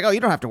doctor's like, oh, you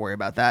don't have to worry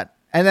about that.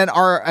 And then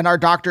our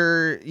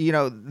doctor, you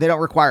know, they don't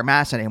require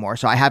masks anymore.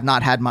 So I have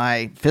not had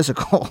my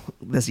physical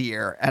this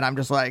year. And I'm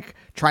just like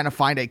trying to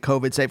find a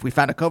COVID safe. We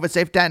found a COVID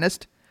safe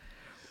dentist.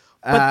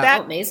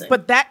 But amazing.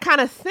 But that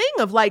kind of thing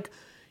of like,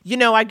 you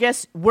know, I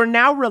guess we're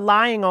now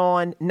relying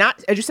on,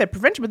 not, as you said,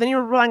 prevention, but then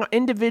you're relying on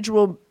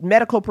individual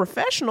medical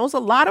professionals, a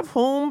lot of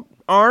whom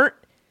aren't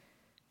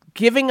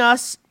giving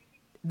us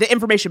the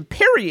information,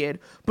 period,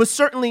 but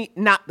certainly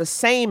not the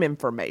same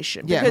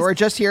information. Yeah, we're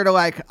just here to,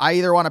 like, I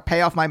either want to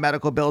pay off my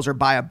medical bills or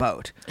buy a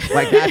boat.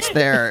 Like, that's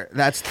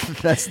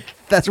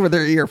that's what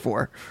they're here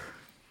for.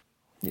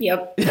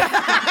 Yep.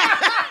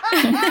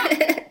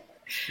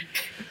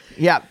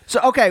 Yeah.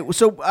 So okay.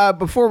 So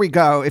before we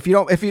go, if you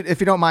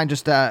don't mind,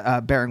 just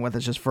bearing with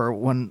us just for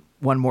one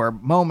more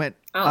moment.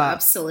 Oh,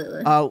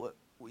 absolutely.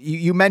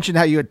 You mentioned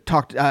how you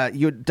had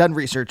you had done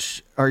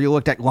research, or you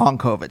looked at long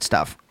COVID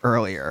stuff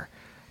earlier.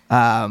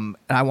 And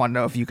I want to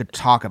know if you could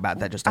talk about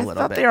that just a little bit.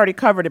 I thought they already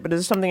covered it, but is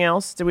there something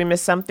else? Did we miss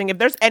something? If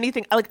there's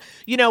anything, like,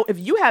 you know, if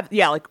you have,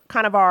 like,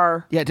 kind of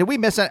our... Yeah, did we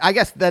miss it? I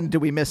guess then, did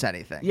we miss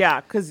anything?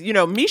 Yeah, because, you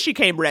know, Mishi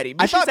came ready.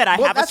 Mishi said, I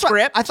have a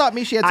script. I thought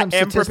Mishi had some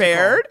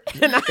statistical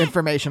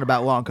information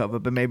about long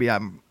COVID, but maybe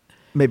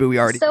we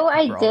already... So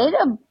I did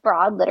a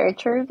broad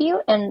literature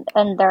review, and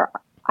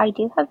I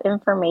do have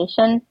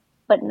information,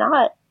 but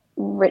not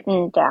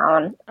written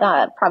down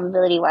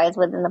probability-wise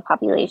within the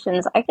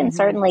populations. I can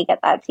certainly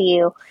get that to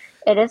you.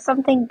 It is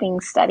something being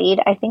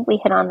studied. I think we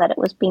hit on that it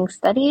was being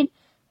studied,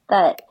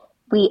 that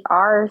we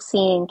are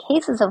seeing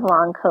cases of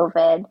long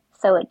COVID,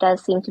 so it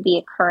does seem to be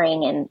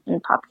occurring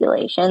in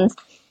populations.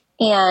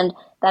 And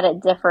that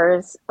it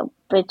differs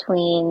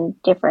between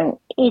different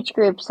age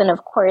groups and,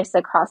 of course,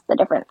 across the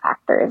different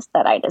factors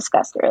that I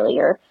discussed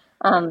earlier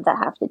that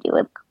have to do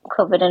with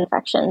COVID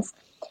infections.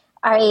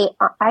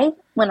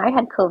 When I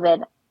had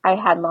COVID, I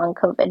had long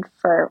COVID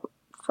for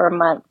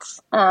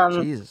months.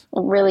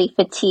 Really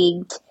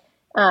fatigued.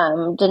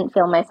 Didn't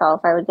feel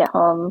myself. I would get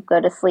home, go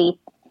to sleep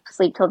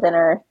till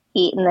dinner,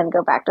 eat, and then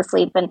go back to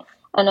sleep. And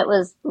it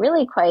was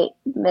really quite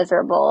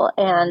miserable.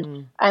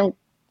 And I'm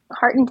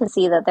heartened to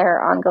see that there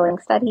are ongoing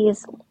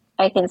studies.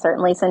 I can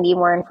certainly send you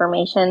more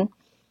information.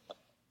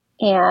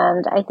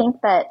 And I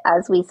think that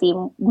as we see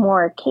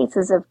more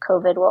cases of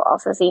COVID, we'll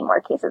also see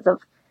more cases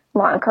of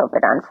long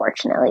COVID,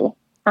 unfortunately.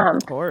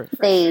 Of course.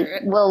 They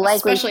will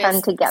likely Especially trend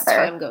as together.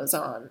 time goes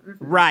on.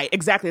 Right,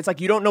 exactly. It's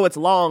like you don't know it's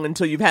long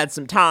until you've had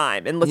some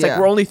time. And it's like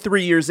we're only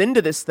 3 years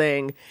into this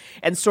thing.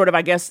 And sort of,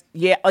 I guess,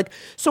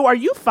 so are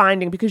you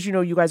finding, because,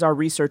 you guys are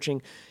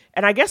researching,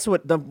 and I guess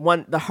what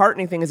the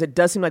heartening thing is, it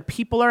does seem like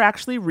people are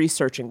actually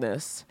researching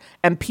this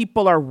and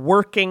people are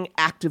working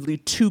actively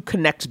to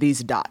connect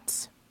these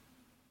dots.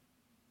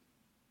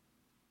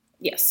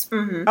 Yes.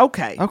 Mm-hmm.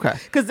 Okay.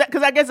 Because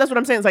I guess that's what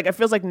I'm saying. It's like it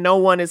feels like no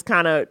one is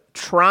kind of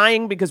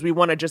trying because we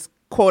want to just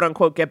quote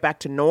unquote get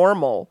back to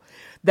normal.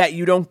 That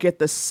you don't get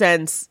the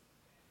sense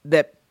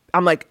that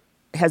I'm like,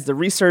 has the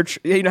research,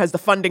 has the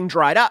funding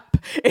dried up?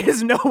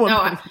 Is no one?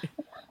 No,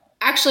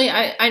 actually,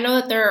 I know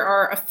that there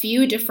are a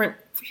few different,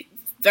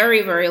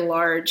 very very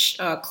large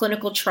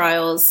clinical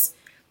trials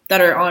that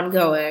are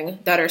ongoing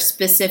that are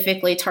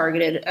specifically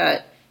targeted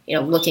at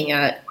looking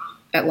at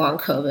long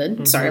COVID.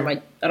 Mm-hmm.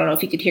 Sorry, I don't know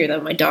if you could hear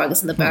that. My dog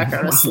is in the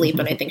background asleep,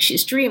 and I think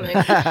she's dreaming.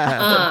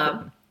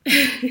 But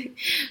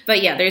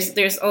yeah,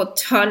 there's a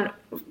ton,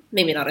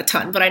 maybe not a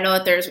ton, but I know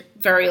that there's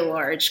very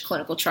large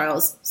clinical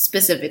trials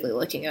specifically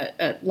looking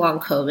at long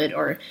COVID,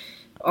 or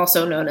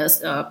also known as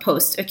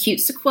post-acute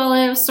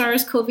sequelae of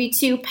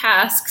SARS-CoV-2,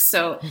 PASC.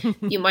 So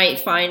you might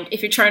find,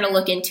 if you're trying to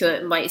look into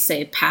it, it might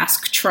say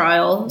PASC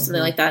trial,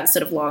 something like that,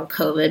 instead of long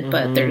COVID.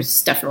 But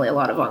there's definitely a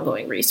lot of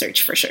ongoing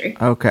research for sure.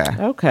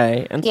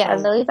 Okay. And yeah,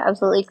 Zoe's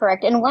absolutely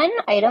correct. And one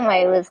item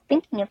I was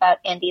thinking about,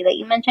 Andy, that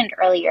you mentioned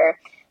earlier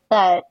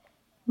that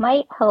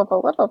might help a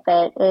little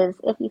bit is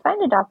if you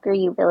find a doctor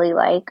you really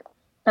like,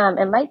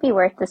 it might be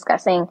worth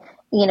discussing,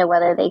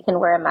 whether they can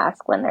wear a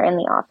mask when they're in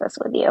the office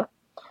with you.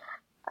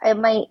 It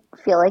might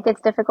feel like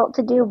it's difficult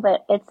to do,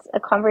 but it's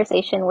a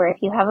conversation where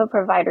if you have a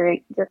provider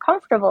you're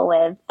comfortable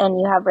with and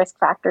you have risk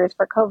factors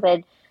for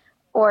COVID,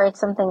 or it's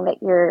something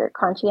that you're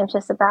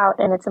conscientious about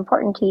and it's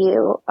important to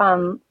you,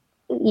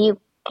 you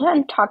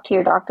can talk to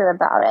your doctor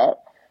about it.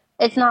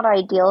 It's not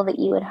ideal that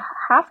you would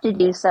have to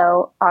do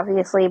so,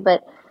 obviously,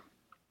 but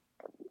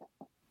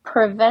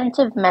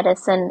preventive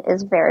medicine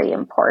is very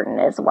important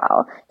as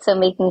well. So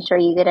making sure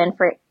you get in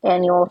for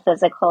annual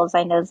physicals.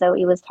 I know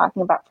Zoe was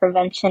talking about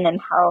prevention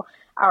and how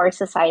our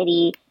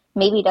society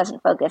maybe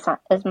doesn't focus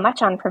as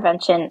much on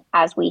prevention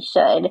as we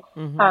should.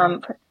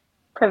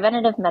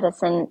 Preventative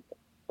medicine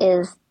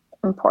is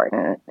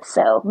important.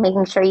 So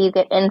making sure you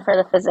get in for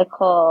the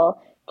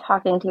physical,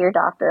 talking to your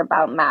doctor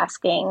about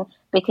masking,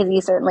 because you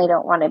certainly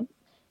don't want to,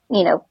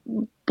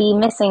 be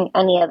missing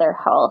any other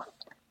health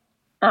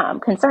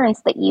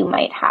concerns that you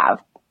might have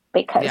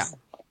because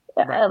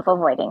of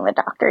avoiding the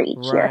doctor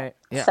each year.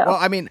 Yeah. So, well,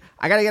 I mean,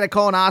 I got to get a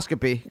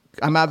colonoscopy.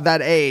 I'm of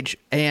that age,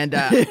 and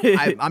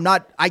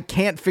I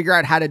can't figure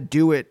out how to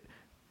do it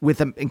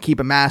and keep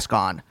a mask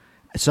on.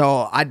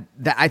 So I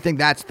think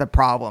that's the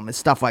problem. It's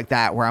stuff like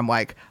that where I'm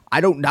like,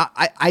 I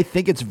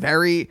think it's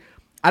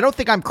I don't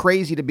think I'm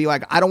crazy to be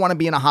like, I don't want to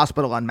be in a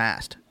hospital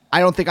unmasked.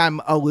 I don't think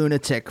I'm a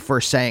lunatic for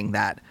saying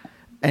that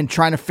and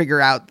trying to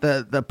figure out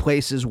the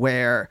places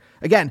where,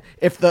 again,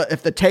 if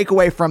the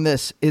takeaway from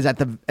this is at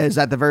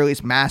the very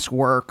least mask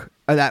work,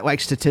 or that like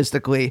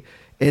statistically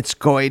it's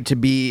going to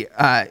be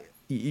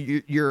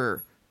it's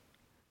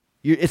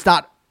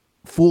not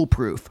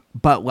foolproof,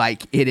 but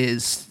like it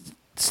is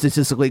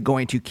statistically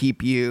going to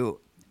keep you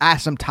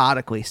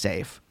asymptotically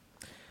safe,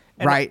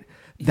 and right?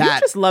 You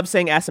just love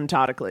saying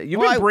asymptotically. You've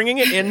been bringing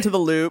it into the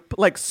loop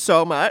like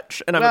so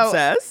much, and I'm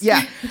obsessed.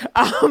 Yeah.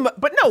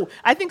 But no,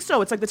 I think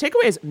so. It's like the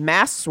takeaway is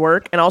masks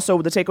work, and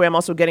also the takeaway I'm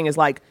also getting is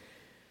like,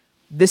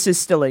 this is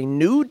still a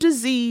new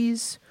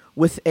disease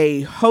with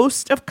a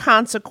host of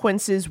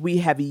consequences we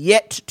have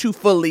yet to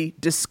fully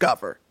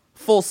discover.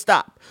 Full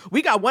stop.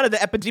 We got one of the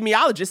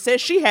epidemiologists says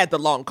she had the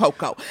long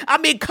cocoa. I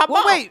mean, come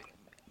on. Wait,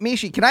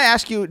 Mishi, can I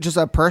ask you just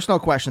a personal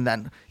question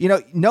then?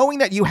 Knowing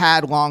that you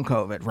had long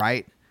COVID,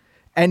 right?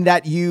 And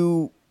that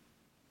you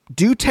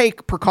do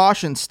take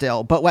precautions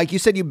still, but like you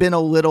said, you've been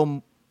a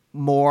little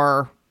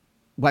more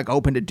like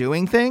open to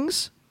doing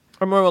things.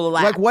 Or more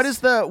relaxed. Like what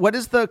is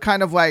the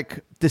kind of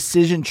like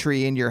decision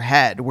tree in your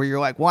head where you're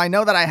like, well, I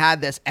know that I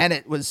had this and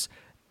it was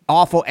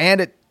awful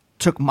and it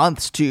took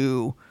months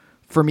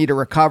for me to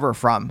recover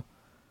from.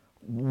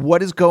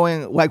 What is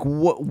going, like,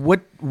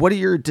 what are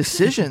your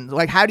decisions?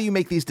 Like, how do you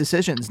make these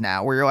decisions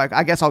now where you're like,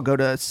 I guess I'll go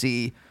to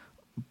see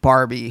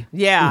Barbie.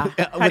 Yeah.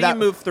 How do you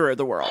move through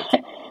the world?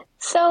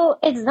 So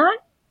it's not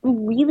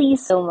really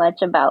so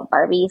much about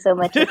Barbie, so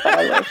much as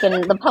I work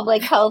in the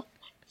public health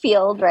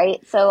field, right?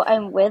 So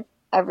I'm with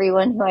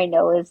everyone who I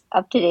know is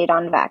up to date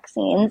on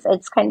vaccines.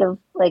 It's kind of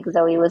like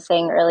Zoe was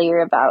saying earlier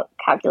about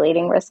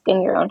calculating risk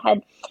in your own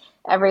head.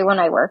 Everyone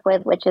I work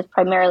with, which is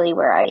primarily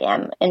where I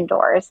am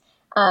indoors,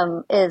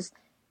 is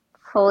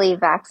fully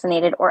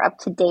vaccinated or up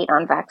to date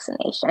on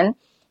vaccination.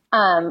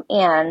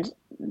 And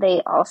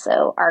they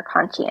also are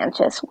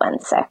conscientious when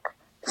sick.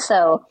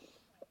 So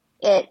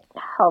it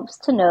helps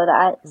to know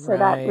that. So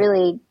that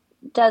really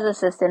does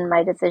assist in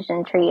my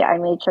decision tree. I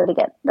made sure to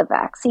get the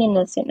vaccine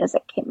as soon as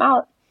it came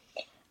out,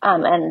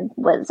 and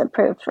was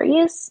approved for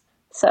use.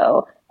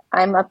 So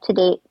I'm up to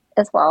date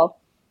as well.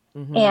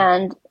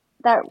 And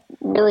that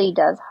really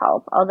does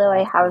help. Although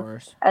I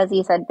have, as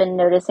you said, been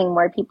noticing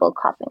more people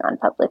coughing on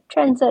public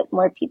transit,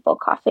 more people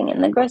coughing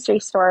in the grocery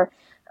store.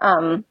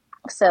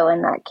 So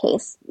in that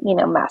case,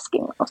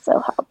 masking also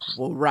helps.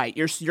 Well, right.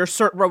 Your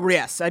circle.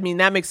 Yes, I mean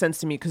that makes sense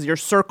to me because your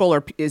circle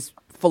is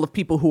full of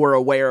people who are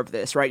aware of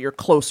this, right? You're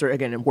closer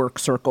again in work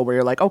circle where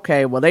you're like,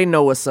 okay, well they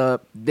know what's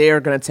up. They're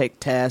gonna take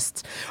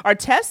tests. Are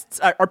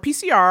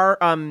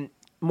PCR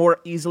more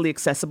easily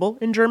accessible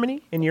in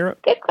Germany, in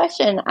Europe? Good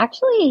question.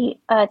 Actually,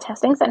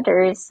 testing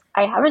centers,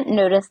 I haven't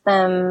noticed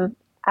them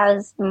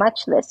as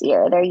much this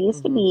year. There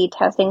used to be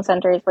testing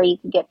centers where you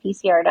could get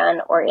PCR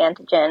done or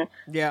antigen,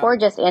 or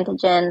just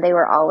antigen. They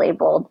were all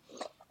labeled.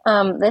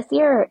 This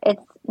year,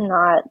 it's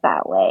not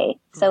that way.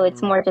 So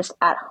it's more just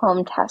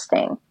at-home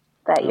testing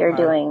that you're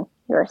doing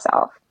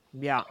yourself.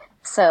 Yeah.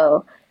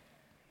 So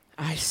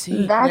I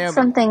see. That's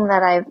something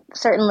that I've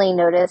certainly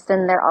noticed.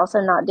 And they're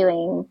also not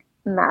doing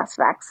mass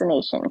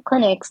vaccination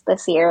clinics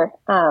this year.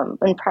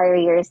 In prior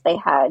years, they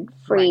had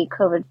free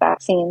COVID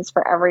vaccines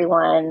for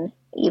everyone.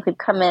 You could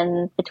come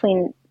in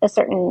between a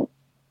certain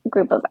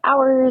group of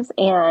hours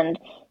and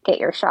get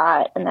your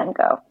shot and then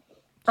go.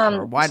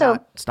 Why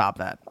not stop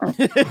that?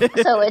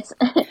 So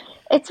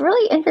it's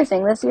really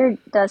interesting. This year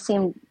does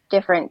seem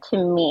different to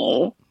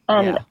me.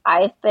 And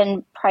I've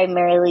been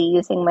primarily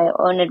using my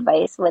own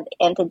advice with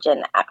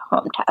antigen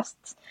at-home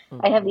tests.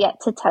 I have yet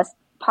to test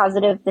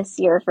positive this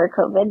year for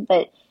COVID,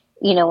 but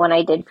when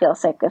I did feel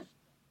sick a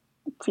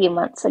few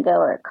months ago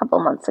or a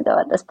couple months ago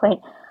at this point,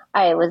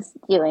 I was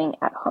doing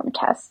at-home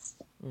tests.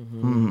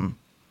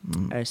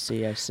 I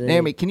see.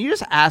 Naomi, can you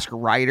just ask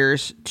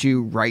writers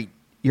to write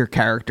your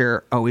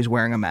character always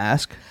wearing a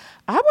mask?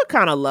 I would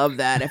kind of love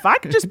that. If I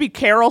could just be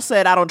Carol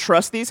said, I don't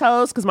trust these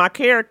hoes, because my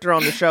character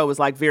on the show was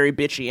like very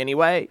bitchy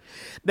anyway.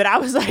 But I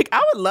was like,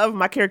 I would love if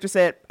my character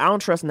said, I don't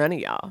trust none of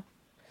y'all.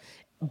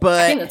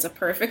 But I think that's a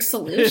perfect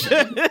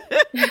solution.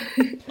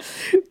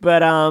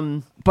 But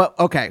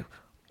okay,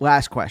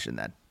 last question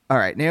then. All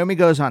right, Naomi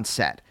goes on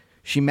set.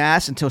 She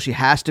masks until she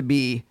has to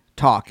be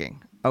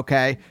talking.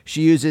 Okay,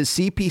 she uses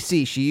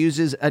CPC. She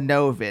uses a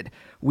Novid.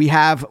 We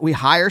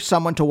hire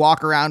someone to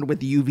walk around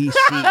with UVC.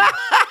 We're not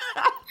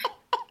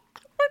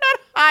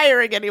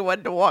hiring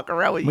anyone to walk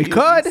around with UVC. We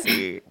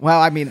could.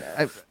 Well, I mean,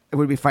 it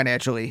would be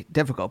financially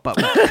difficult, but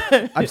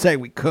I'm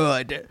saying we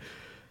could.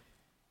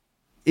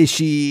 Is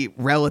she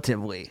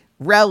relatively?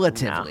 No.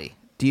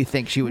 Do you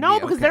think she would? No,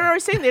 be because okay? they're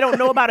already saying they don't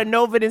know about a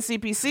Novid and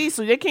CPC,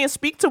 so they can't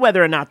speak to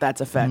whether or not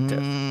that's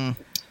effective.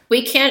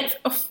 We can't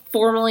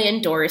formally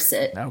endorse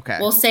it. Okay.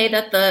 We'll say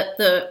that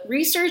the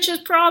research is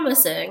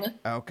promising.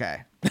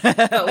 Okay.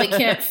 But we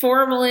can't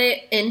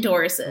formally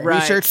endorse it.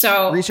 Right.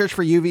 Research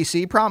for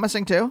UVC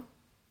promising too?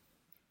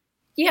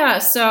 Yeah,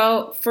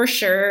 so for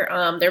sure,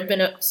 there have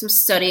been some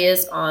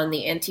studies on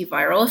the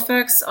antiviral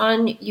effects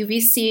on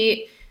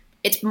UVC.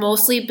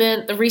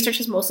 The research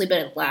has mostly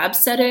been in lab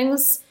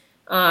settings,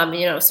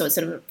 so it's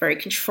in a very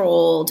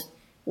controlled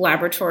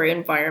laboratory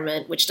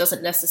environment, which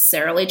doesn't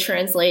necessarily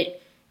translate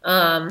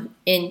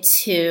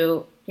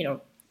into,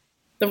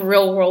 the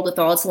real world with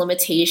all its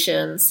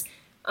limitations.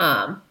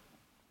 But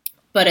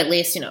at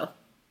least,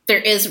 there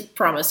is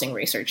promising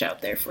research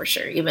out there for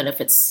sure, even if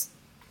it's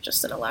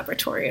just in a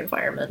laboratory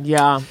environment.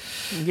 Yeah.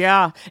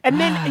 And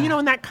then,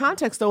 in that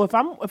context, though, if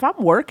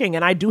I'm working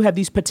and I do have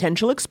these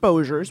potential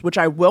exposures, which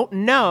I won't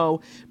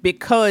know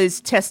because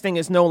testing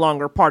is no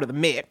longer part of the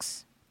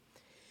mix.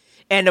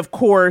 And of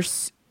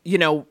course,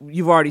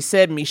 you've already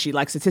said, Mishi,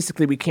 like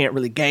statistically, we can't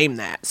really game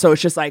that. So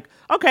it's just like,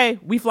 okay,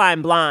 we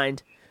flying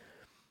blind.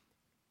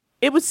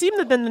 It would seem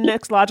that then the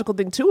next logical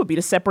thing, too, would be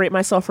to separate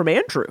myself from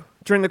Andrew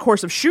during the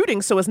course of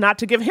shooting so as not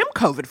to give him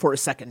COVID for a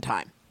second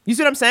time. You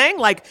see what I'm saying?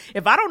 Like,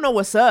 if I don't know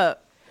what's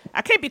up,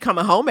 I can't be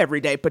coming home every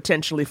day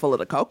potentially full of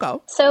the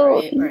cocoa.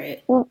 So,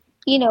 Right.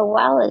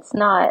 While it's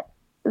not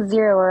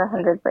 0 or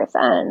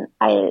 100%,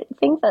 I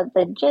think that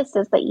the gist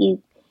is that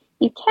you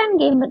can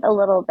game it a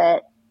little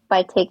bit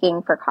by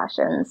taking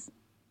precautions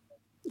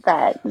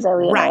that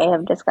Zoe and I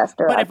have discussed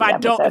throughout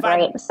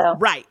the episode,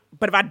 right?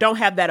 But if I don't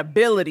have that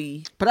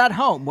ability, but at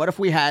home, what if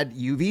we had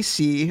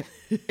UVC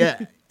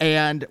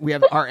and we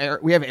have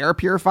air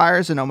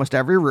purifiers in almost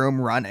every room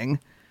running?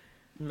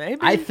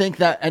 Maybe. I think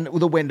that, and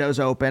the windows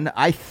open,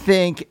 I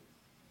think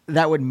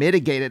that would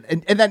mitigate it.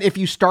 And then if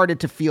you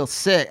started to feel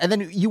sick, and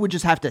then you would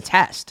just have to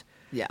test.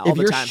 Yeah, if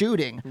you're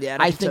shooting,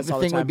 I think the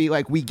thing would be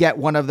like we get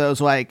one of those,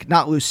 like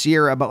not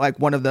Lucira, but like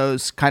one of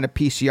those kind of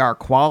PCR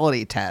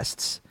quality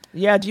tests.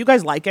 Yeah. Do you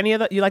guys like any of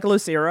that? You like a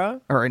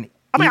Lucira? Or an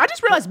I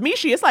just realized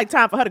Mishi, it's like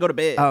time for her to go to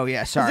bed. Oh,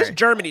 yeah, sorry. It's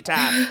Germany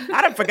time.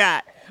 I done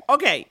forgot.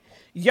 Okay,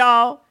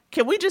 y'all,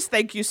 can we just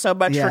thank you so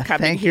much for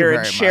coming here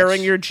and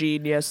sharing your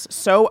genius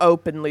so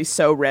openly,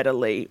 so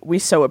readily. We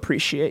so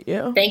appreciate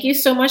you. Thank you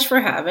so much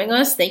for having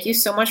us. Thank you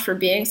so much for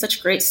being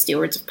such great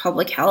stewards of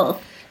public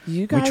health.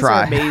 You guys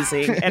are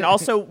amazing. And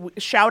also,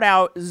 shout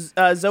out,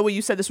 Zoe,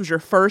 you said this was your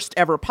first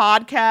ever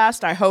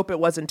podcast. I hope it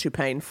wasn't too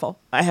painful.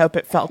 I hope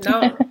it felt...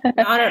 No,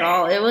 not at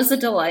all. It was a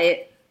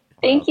delight.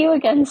 Thank you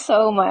again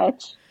so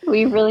much.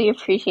 We really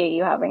appreciate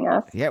you having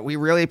us. Yeah, we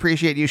really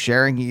appreciate you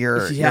sharing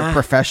your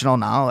professional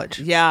knowledge.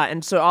 Yeah,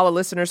 and so all the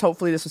listeners,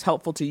 hopefully this was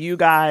helpful to you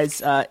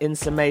guys. In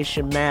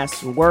summation,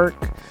 masks work.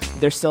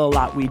 There's still a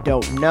lot we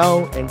don't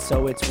know, and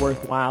so it's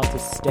worthwhile to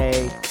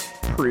stay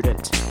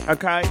prudent.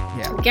 Okay?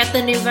 Yeah. Get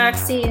the new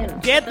vaccine.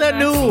 Get the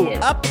new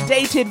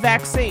updated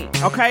vaccine.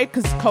 Okay?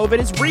 Because COVID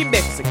is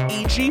remixing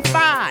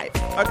EG5.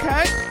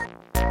 Okay?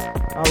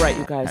 All right,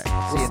 you guys.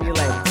 Right, we'll see you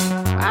later.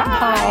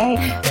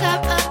 Bye.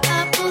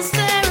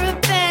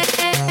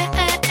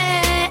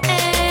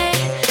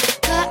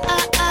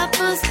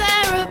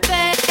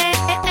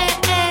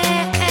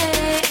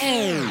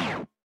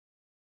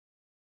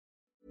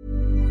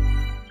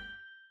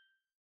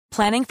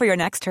 Planning for your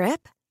next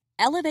trip?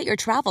 Elevate your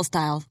travel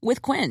style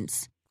with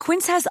Quince.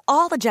 Quince has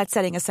all the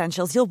jet-setting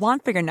essentials you'll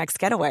want for your next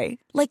getaway,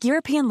 like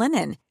European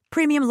linen,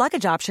 premium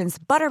luggage options,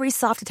 buttery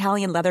soft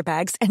Italian leather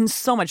bags, and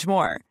so much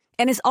more.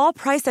 And is all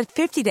priced at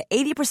 50 to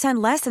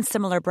 80% less than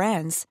similar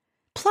brands.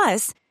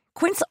 Plus,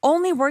 Quince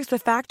only works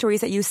with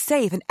factories that use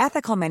safe and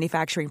ethical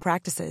manufacturing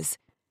practices.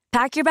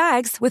 Pack your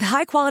bags with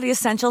high-quality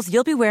essentials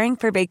you'll be wearing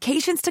for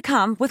vacations to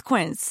come with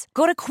Quince.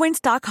 Go to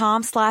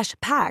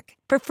quince.com/pack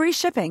for free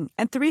shipping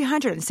and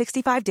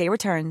 365-day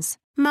returns.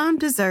 Mom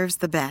deserves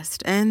the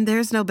best, and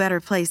there's no better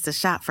place to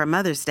shop for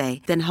Mother's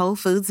Day than Whole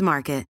Foods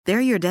Market. They're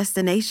your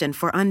destination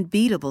for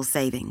unbeatable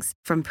savings,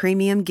 from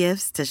premium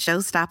gifts to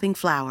show-stopping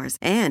flowers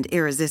and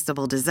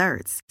irresistible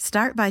desserts.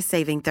 Start by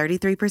saving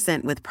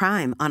 33% with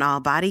Prime on all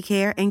body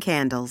care and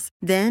candles.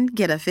 Then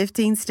get a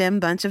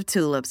 15-stem bunch of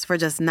tulips for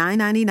just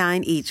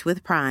 $9.99 each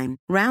with Prime.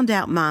 Round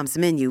out Mom's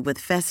menu with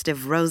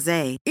festive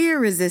rosé,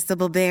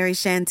 irresistible berry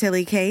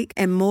chantilly cake,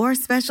 and more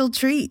special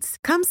treats.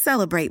 Come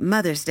celebrate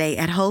Mother's Day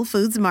at Whole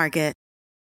Foods Market.